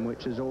time,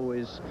 which is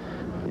always,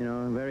 you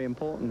know, very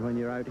important when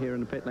you're out here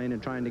in the pit lane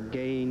and trying to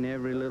gain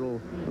every little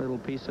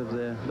piece of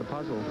the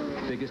puzzle.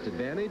 Biggest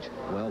advantage?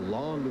 Well,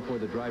 long before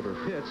the driver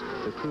pits,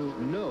 the crew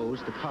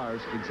knows the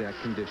car's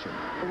exact condition.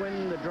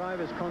 When the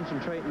driver's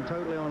concentrating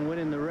totally on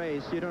winning the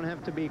race, you don't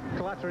have to be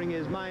cluttering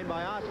his mind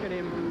by asking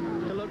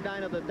him to look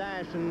down at the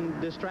dash and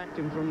distract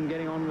him from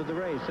getting on with the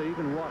race. So you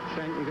can watch,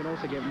 and you can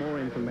also get more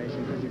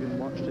information because you can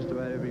watch just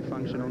about every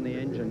function on the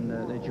engine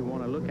that you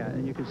want to look at,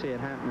 and you can see it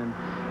happening.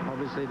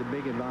 Obviously, the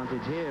big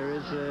advantage here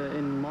is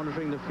in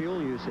monitoring the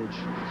fuel usage.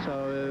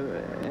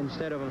 So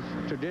instead of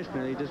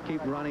traditionally just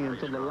keep running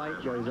until the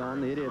light goes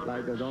on, the idiot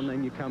light goes on,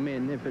 then you come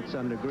in if it's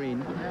under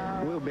green.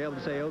 We'll be able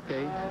to say,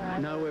 okay,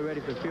 now we're ready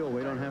for fuel.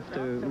 We don't have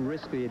to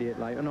risk the idiot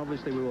light, and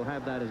obviously we will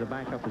have that as a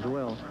backup as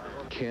well.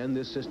 Can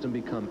this system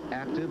become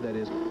active, that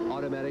is,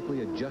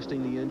 automatically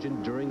adjusting the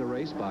engine during a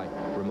race by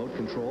remote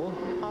control?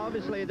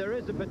 Obviously, there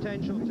is the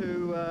potential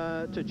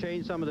to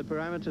change some of the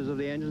parameters of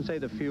the engine, say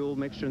the fuel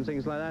mixture and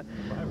things like that.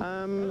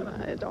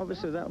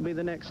 Obviously, that will be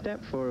the next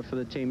step for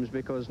the teams,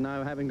 because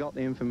now, having got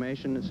the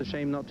information, it's a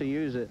shame not to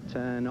use it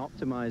and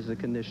optimize the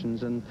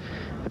conditions. And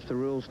if the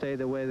rules stay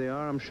the way they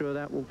are, I'm sure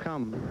that will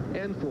come.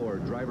 And for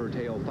driver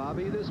Teo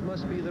Fabi, this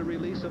must be the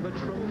release of a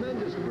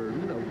tremendous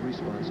burden of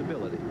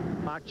responsibility.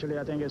 Actually,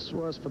 I think it's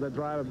worse for the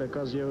driver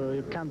because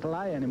you can't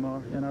lie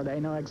anymore. You know, they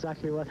know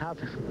exactly what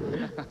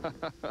happened.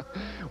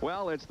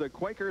 Well, it's the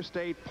Quaker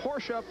State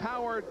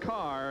Porsche-powered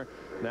car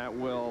that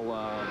will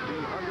be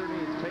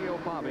underneath Teo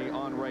Fabi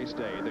on race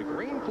day. The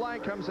green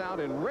flag comes out,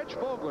 and Rich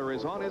Vogler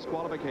is on his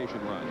qualification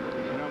run. You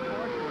know,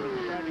 Porsche, when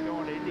they started to go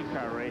into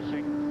IndyCar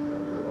racing,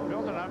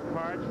 built enough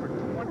parts for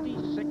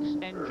 26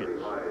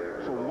 engines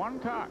for one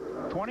car.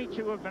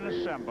 22 have been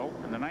assembled,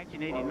 and the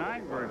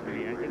 1989 version of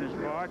the engine is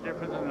far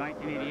different than the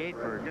 1988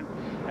 version.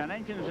 And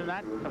engines of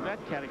that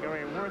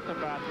category are worth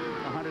about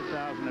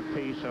 $100,000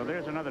 apiece, so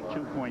there's another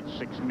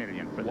 $2.6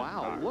 million for this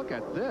car. Wow, look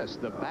at this.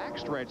 The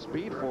backstretch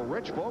speed for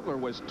Rich Vogler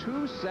was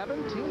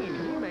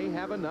 2:17. He may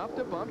have enough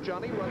to bump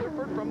Johnny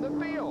Rutherford from the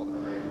field.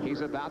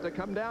 He's about to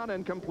come down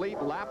and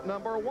complete lap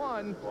number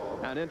 1.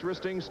 An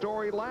interesting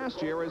story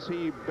last year as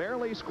he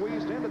barely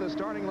squeezed into the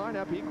starting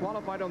lineup. He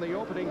qualified on the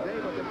opening day,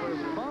 but then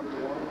was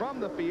bumped from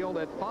the field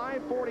at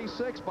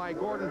 5:46 by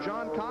Gordon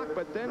Johncock,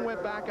 but then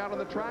went back out on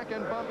the track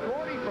and bumped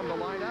Gordy from the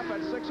lineup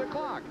at 6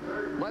 o'clock.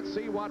 Let's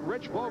see what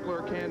Rich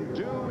Vogler can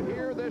do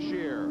here this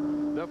year.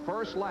 The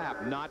first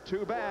lap, not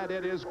too bad.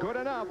 It is good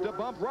enough to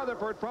bump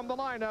Rutherford from the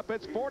lineup.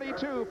 It's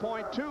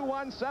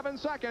 42.217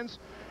 seconds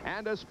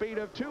and a speed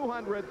of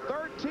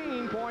 213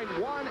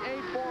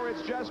 213.184.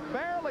 It's just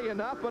barely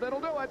enough, but it'll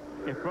do it.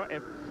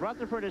 If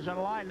Rutherford is in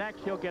line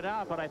next, he'll get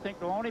out, but I think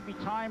there'll only be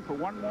time for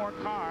one more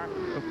car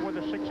before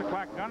the 6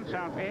 o'clock gun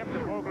sounds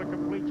after Vogler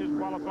completes his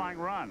qualifying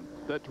run.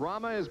 The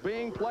drama is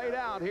being played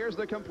out. Here's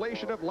the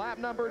completion of lap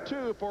number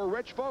 2 for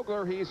Rich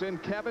Vogler. He's in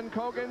Kevin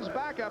Cogan's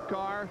backup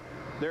car.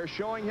 They're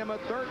showing him a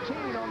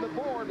 13 on the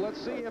board.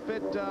 Let's see if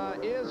it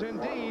is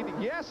indeed.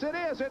 Yes, it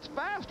is. It's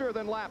faster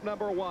than lap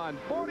number 1.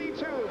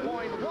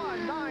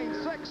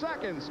 42.196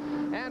 seconds.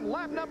 And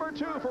lap number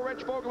 2 for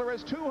Rich Vogler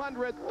is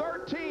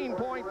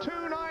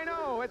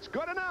 213.290. It's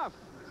good enough.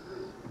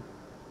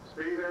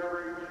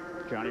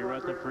 Johnny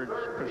Rutherford's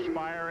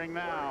perspiring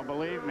now,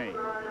 believe me.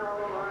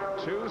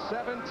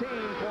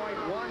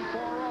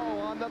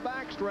 217.140 on the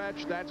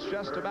backstretch. That's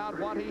just about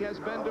what he has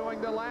been doing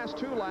the last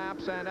 2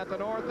 laps. And at the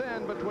north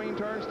end, between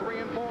turns 3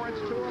 and 4, it's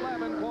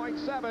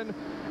 211.7.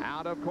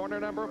 Out of corner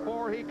number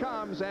 4 he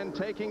comes, and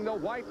taking the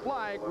white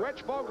flag,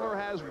 Rich Vogler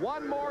has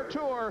one more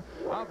tour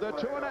of the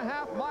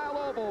 2.5-mile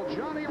oval.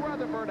 Johnny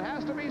Rutherford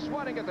has to be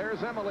sweating it.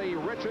 There's Emily,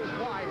 Rich's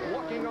wife,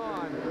 looking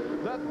on.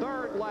 The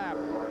third lap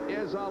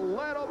is a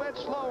little bit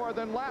slower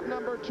than lap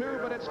number 2,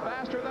 but it's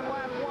faster than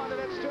lap 1,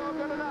 and it's still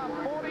good enough.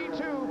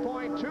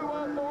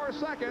 42.204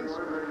 seconds,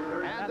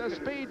 and the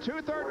speed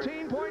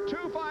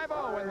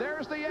 213.250, and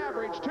there's the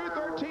average,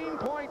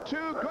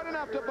 213.2, good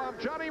enough to bump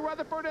Johnny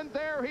Rutherford, and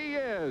there he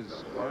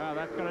is. Well,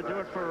 that's going to do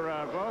it for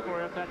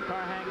Vogler if that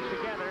car hangs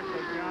together. So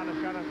John has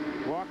got to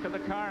walk to the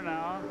car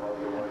now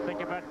and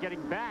think about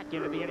getting back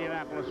into the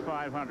Indianapolis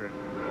 500.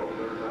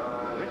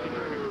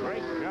 Richard did a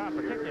great job,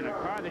 particularly in a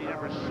car that he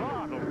never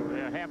saw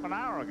half an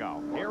hour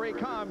ago. Here he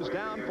comes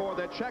down for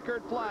the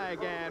checkered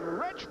flag, and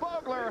Rich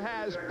Vogler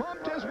has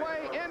bumped his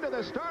way into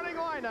the starting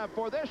lineup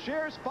for this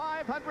year's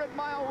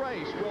 500-mile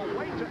race. We'll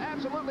wait to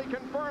absolutely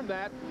confirm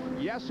that.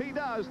 Yes, he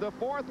does. The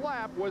 4th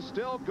lap was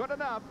still good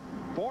enough.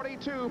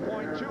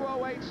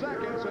 42.208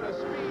 seconds and a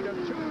speed of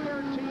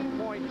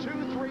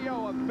 213.230.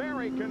 A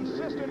very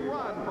consistent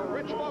run for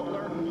Rich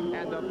Vogler,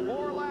 and the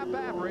 4-lap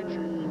average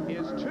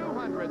is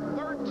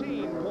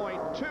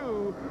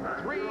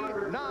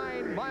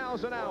 213.239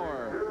 miles an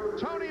hour.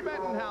 Tony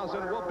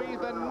Bettenhausen will be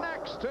the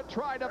next to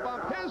try to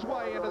bump his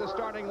way into the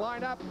starting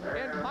lineup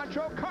in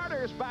Pancho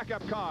Carter's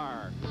backup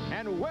car,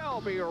 and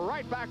we'll be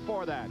right back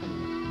for that.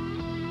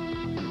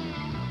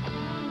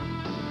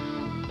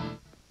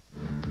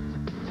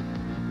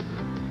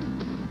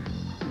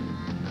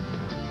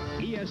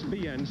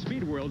 ESPN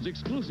Speed World's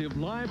exclusive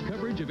live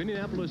coverage of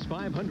Indianapolis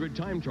 500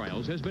 time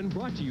trials has been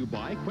brought to you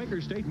by Quaker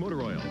State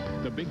Motor Oil.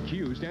 The big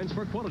Q stands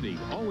for quality,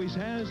 always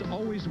has,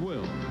 always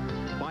will.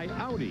 By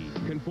Audi,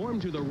 conform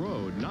to the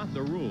road, not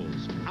the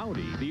rules.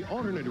 Audi, the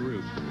alternate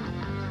route.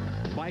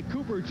 By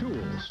Cooper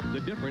Tools, the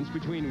difference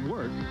between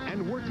work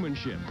and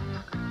workmanship.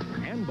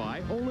 And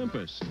by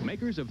Olympus,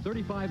 makers of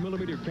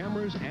 35mm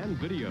cameras and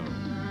video.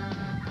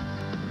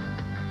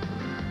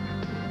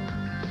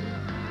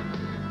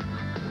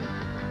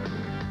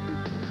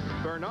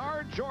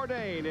 Bernard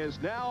Jourdain is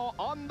now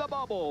on the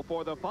bubble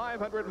for the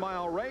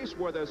 500-mile race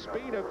with a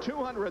speed of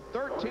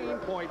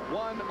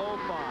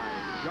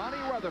 213.105. Johnny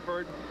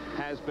Rutherford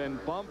has been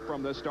bumped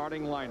from the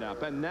starting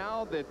lineup, and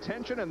now the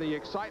tension and the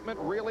excitement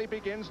really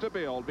begins to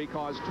build,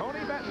 because Tony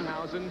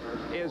Bettenhausen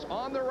is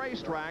on the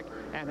racetrack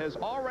and has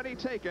already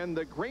taken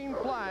the green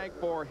flag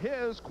for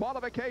his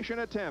qualification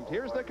attempt.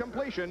 Here's the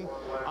completion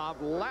of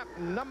lap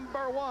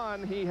number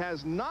 1. He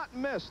has not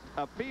missed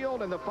a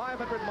field in the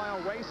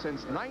 500-mile race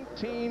since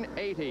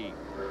 1980.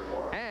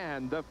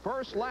 And the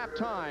first lap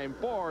time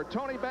for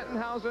Tony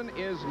Bettenhausen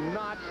is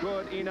not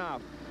good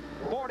enough.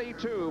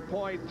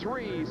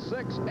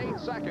 42.368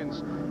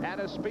 seconds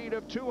at a speed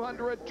of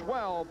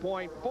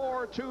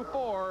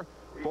 212.424.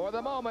 For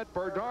the moment,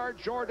 Bernard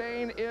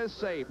Jourdain is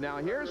safe. Now,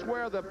 here's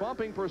where the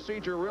bumping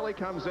procedure really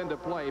comes into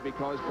play,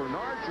 because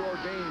Bernard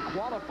Jourdain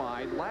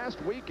qualified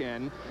last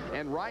weekend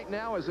and right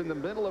now is in the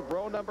middle of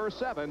row number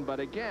 7.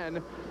 But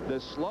again, the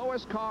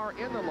slowest car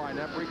in the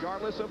lineup,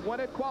 regardless of when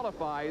it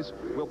qualifies,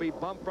 will be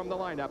bumped from the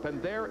lineup.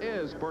 And there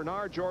is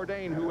Bernard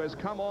Jourdain, who has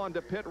come on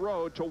to pit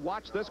road to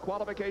watch this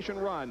qualification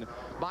run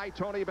by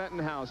Tony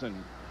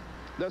Bettenhausen.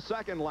 The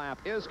second lap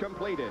is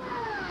completed.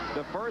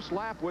 The first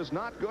lap was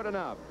not good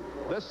enough.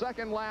 The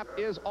second lap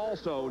is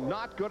also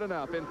not good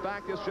enough. In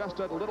fact, it's just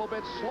a little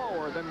bit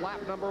slower than lap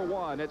number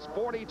 1. It's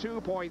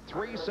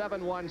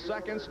 42.371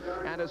 seconds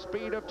and a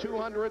speed of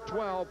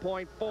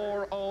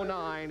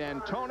 212.409.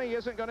 And Tony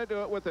isn't going to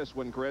do it with this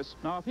one, Chris.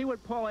 No, if he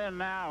would pull in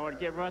now and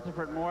give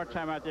Rutherford more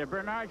time out there.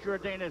 Bernard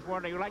Jourdain is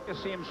one. You'd like to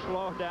see him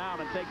slow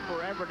down and take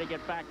forever to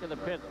get back to the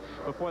pit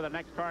before the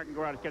next car can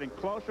go out. It's getting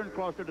closer and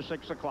closer to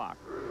 6 o'clock.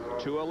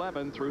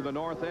 211 through the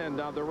north end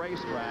of the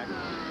racetrack.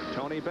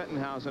 Tony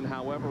Bettenhausen,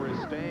 however, is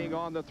staying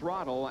on the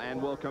throttle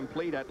and will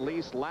complete at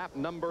least lap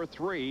number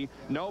 3.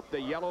 Nope, the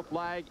yellow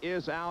flag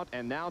is out,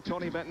 and now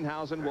Tony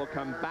Bettenhausen will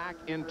come back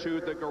into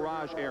the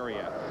garage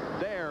area.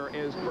 There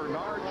is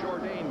Bernard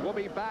Jourdain. We'll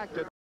be back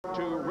to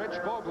To Rich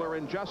Vogler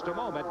in just a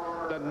moment.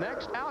 The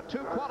next out to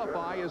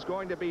qualify is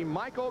going to be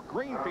Michael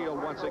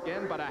Greenfield once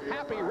again, but a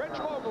happy Rich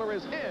Vogler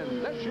is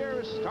in this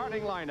year's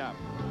starting lineup.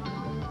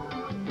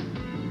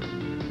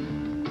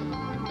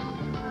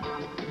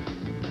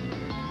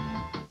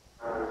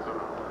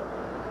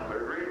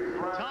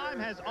 Time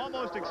has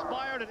almost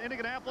expired at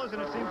Indianapolis,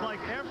 and it seems like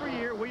every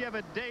year we have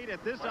a date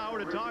at this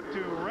hour to talk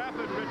to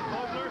Rapid Rich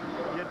Vogler.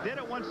 You did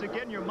it once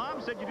again. Your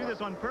mom said you do this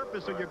on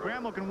purpose so your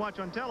grandma can watch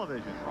on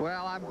television.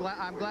 Well,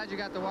 I'm glad you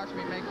got to watch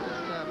me make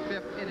this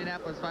fifth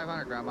Indianapolis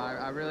 500, Grandma.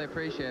 I really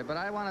appreciate it. But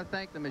I want to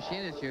thank the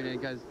Machinists Union,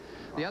 because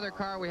the other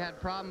car, we had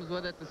problems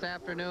with it this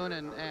afternoon,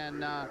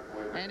 and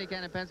Andy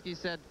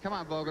Kanapensky said, come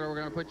on, Vogler, we're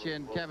going to put you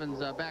in Kevin's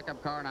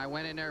backup car. And I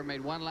went in there and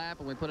made 1 lap,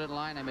 and we put it in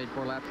line. I made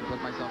 4 laps and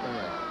put myself in the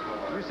race.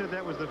 You said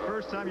that was the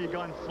first time you'd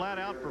gone flat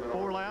out for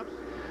 4 laps?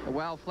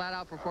 Well, flat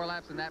out for 4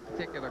 laps in that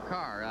particular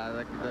car.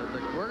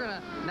 We're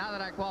gonna, now that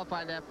I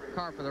qualified that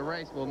car for the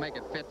race, we'll make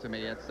it fit to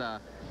me. It's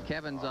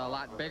Kevin's a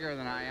lot bigger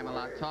than I am, a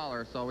lot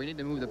taller, so we need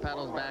to move the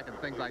pedals back and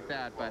things like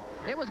that. But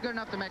it was good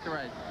enough to make the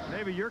race.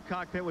 Maybe your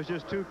cockpit was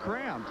just too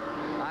cramped.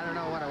 I don't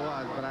know what it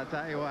was, but I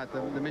tell you what,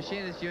 the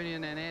Machinists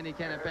Union and Andy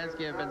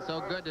Kanapensky have been so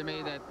good to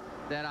me that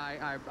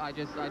I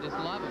just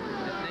love it.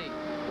 It's neat.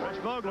 Rich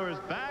Vogler is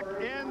back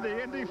in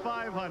the Indy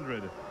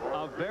 500.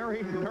 A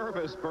very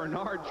nervous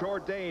Bernard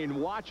Jourdain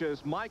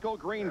watches Michael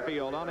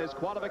Greenfield on his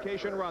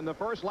qualification run. The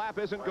first lap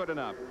isn't good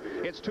enough.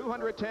 It's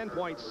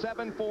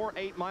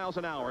 210.748 miles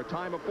an hour,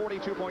 time of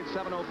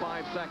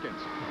 42.705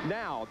 seconds.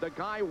 Now, the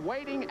guy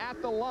waiting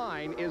at the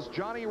line is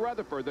Johnny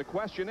Rutherford. The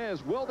question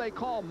is, will they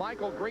call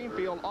Michael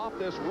Greenfield off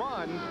this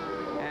run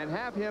and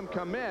have him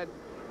commit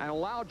and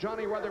allow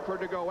Johnny Rutherford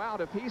to go out?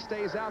 If he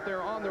stays out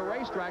there on the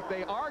racetrack,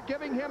 they are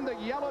giving him the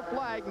yellow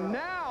flag.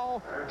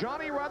 Now,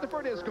 Johnny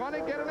Rutherford is going to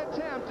get an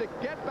attempt to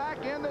get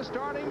back in the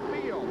starting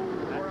field.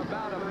 We're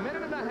about 1.5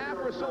 minutes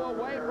or so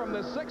away from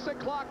the 6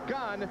 o'clock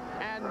gun,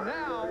 and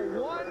now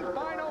one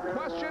final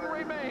question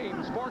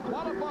remains for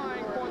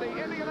qualifying for the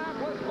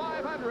Indianapolis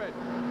 500.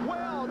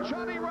 Will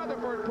Johnny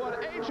Rutherford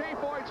put A.J.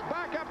 Foyt's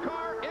backup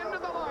car into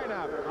the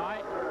lineup?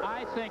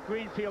 I think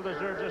Greenfield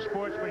deserves a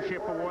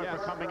sportsmanship award for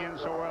coming in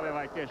so early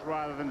like this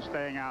rather than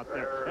staying out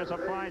there. As a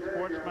fine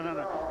sportsman, and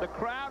the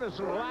crowd is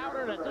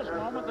louder at this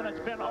moment than it's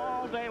been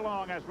all day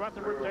long as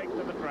Rutherford takes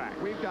to the track.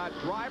 We've got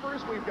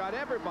drivers, we've got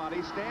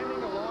everybody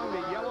standing along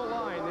the yellow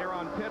line there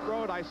on pit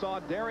road. I saw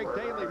Derek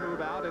Daly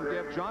move out and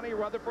give Johnny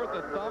Rutherford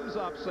the thumbs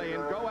up,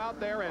 saying go out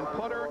there and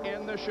put her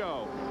in the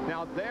show.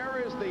 Now there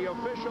is the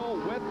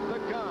official with the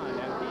gun,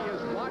 and he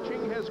is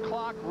watching his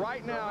clock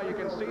right now. You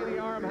can see the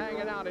arm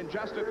hanging out. In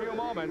just a few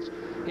moments,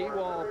 he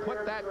will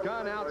put that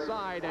gun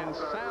outside and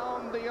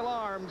sound the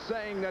alarm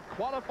saying that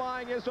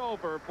qualifying is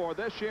over for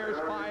this year's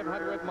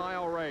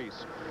 500-mile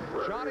race.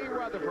 Johnny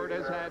Rutherford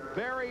has had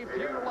very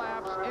few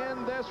laps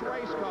in this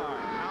race car.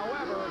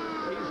 However,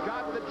 he's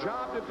got the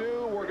job to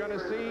do. We're going to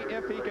see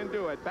if he can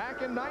do it.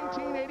 Back in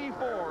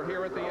 1984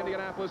 here at the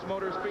Indianapolis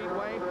Motor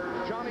Speedway,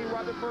 Johnny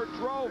Rutherford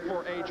drove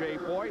for A.J.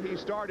 Foyt. He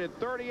started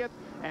 30th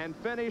and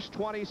finished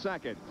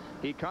 22nd.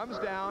 He comes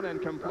down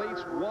and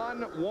completes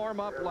 1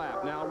 warm-up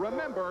lap. Now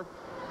remember,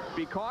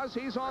 because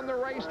he's on the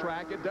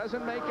racetrack, it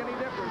doesn't make any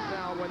difference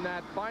now. When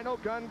that final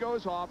gun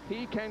goes off,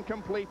 he can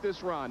complete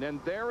this run. And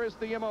there is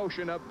the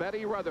emotion of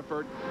Betty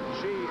Rutherford.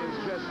 She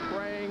is just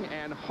praying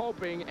and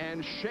hoping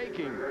and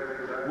shaking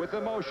with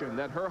emotion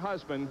that her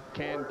husband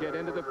can get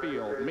into the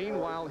field.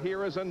 Meanwhile,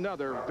 here is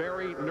another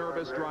very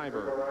nervous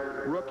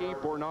driver, rookie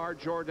Bernard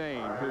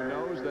Jourdain, who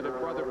knows that if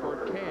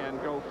Rutherford can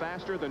go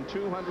faster than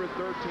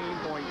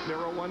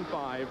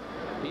 213.015,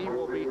 he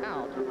will be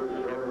out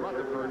and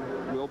Rutherford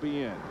will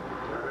be in.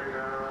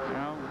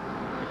 Well,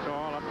 it's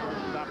all up for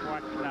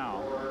stopwatch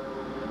now.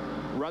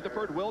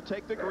 Rutherford will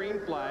take the green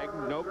flag,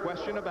 no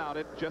question about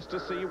it, just to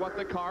see what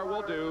the car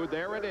will do.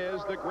 There it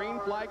is. The green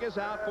flag is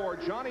out for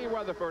Johnny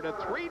Rutherford, a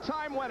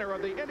 3-time winner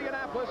of the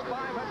Indianapolis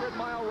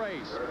 500-mile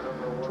race.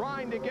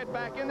 Trying to get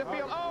back in the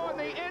field. Oh, and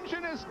the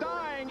engine is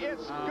dying.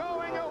 It's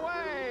going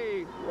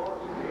away.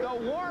 The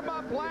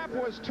warm-up lap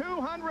was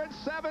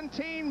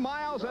 217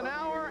 miles an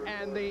hour,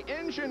 and the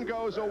engine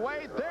goes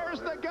away. There's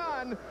the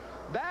gun.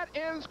 That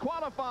ends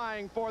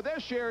qualifying for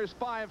this year's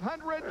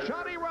 500.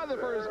 Johnny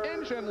Rutherford's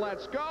engine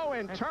lets go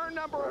in turn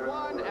number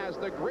 1 as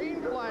the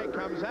green flag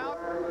comes out,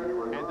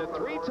 and the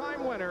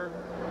 3-time winner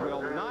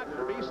will not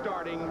be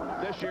starting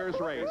this year's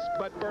race.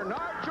 But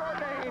Bernard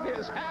Jourdain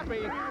is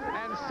happy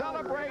and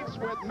celebrates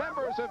with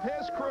members of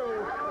his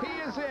crew. He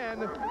is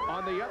in.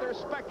 On the other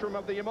spectrum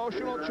of the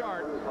emotional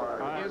chart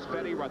is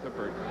Betty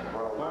Rutherford.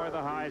 Boy,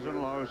 the highs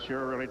and lows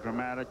sure really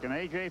dramatic, and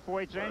A.J.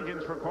 Foyt's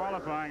engines for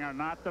qualifying are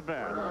not the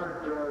best.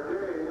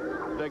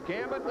 The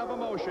gamut of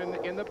emotion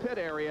in the pit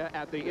area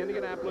at the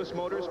Indianapolis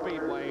Motor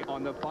Speedway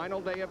on the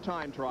final day of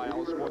time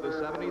trials for the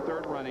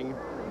 73rd running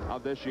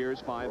of this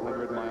year's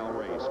 500-mile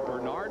race.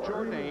 Bernard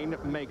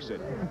Jourdain makes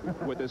it.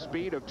 With a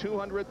speed of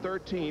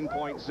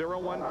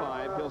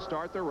 213.015, he'll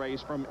start the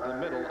race from the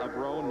middle of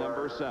row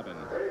number 7.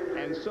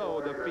 And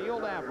so the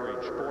field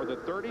average for the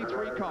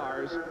 33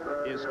 cars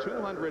is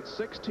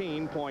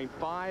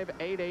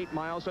 216.588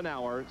 miles an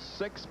hour,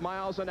 6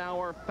 miles an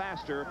hour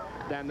faster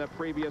than the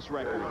previous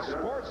record.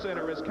 Sports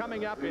Center is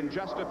coming up in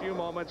just a few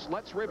moments.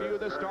 Let's review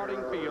the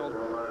starting field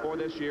for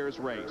this year's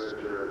race.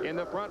 In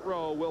the front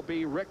row will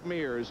be Rick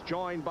Mears,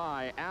 joined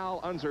by Al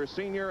Unser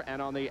Sr.,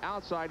 and on the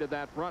outside of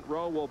that front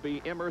row will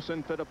be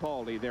Emerson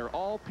Fittipaldi. They're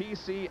all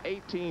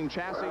PC-18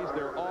 chassis.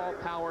 They're all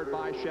powered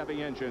by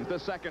Chevy engines. The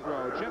second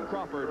row, Jim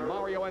Crawford,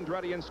 Mario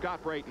Andretti, and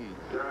Scott Brayton.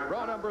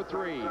 Row number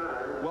 3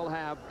 will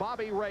have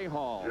Bobby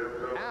Rahal,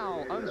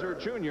 Al Unser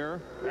Jr.,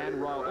 and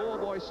Raul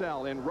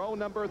Boisel in row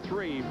number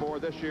 3 for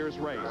this year's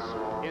race.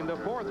 In the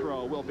fourth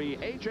row will be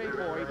A.J.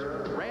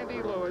 Foyt,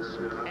 Randy Lewis,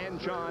 and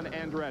John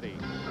Andretti.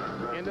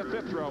 In the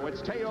fifth row,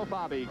 it's Teo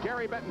Fabi,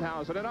 Gary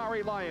Bettenhausen, and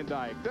Ari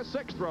Leyendijk. The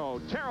sixth row,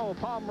 Terrell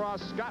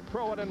Palmross, Scott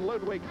Pruitt, and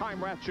Ludwig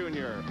Heimrath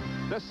Jr.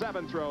 The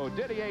seventh row,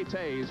 Didier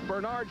Tays,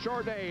 Bernard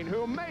Jourdain,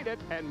 who made it,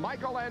 and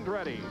Michael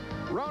Andretti.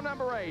 Row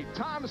number 8,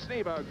 Tom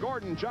Sneva,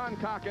 Gordon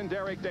Johncock, and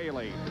Derek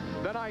Daly.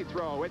 The ninth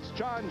row, it's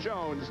John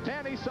Jones,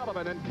 Danny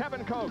Sullivan, and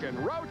Kevin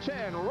Cogan. Row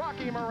 10,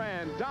 Rocky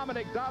Moran,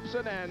 Dominic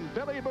Dobson, and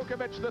Billy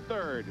Vukovic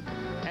III.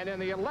 And in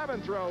the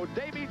 11th row,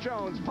 Davy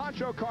Jones,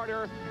 Pancho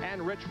Carter,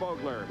 and Rich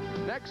Vogler.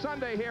 Next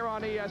Sunday here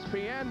on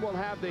ESPN, we'll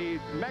have the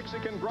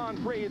Mexican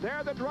Grand Prix.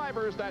 They're the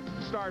drivers that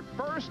start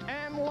first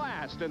and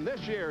last in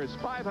this year's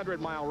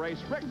 500-mile race.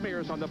 Rick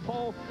Mears on the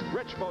pole,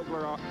 Rich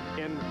Vogler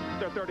in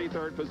the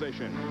 33rd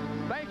position.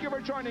 Thank you for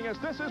joining us.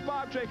 This is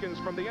Bob Jenkins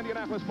from the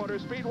Indianapolis Motor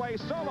Speedway.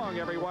 So long,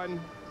 everyone.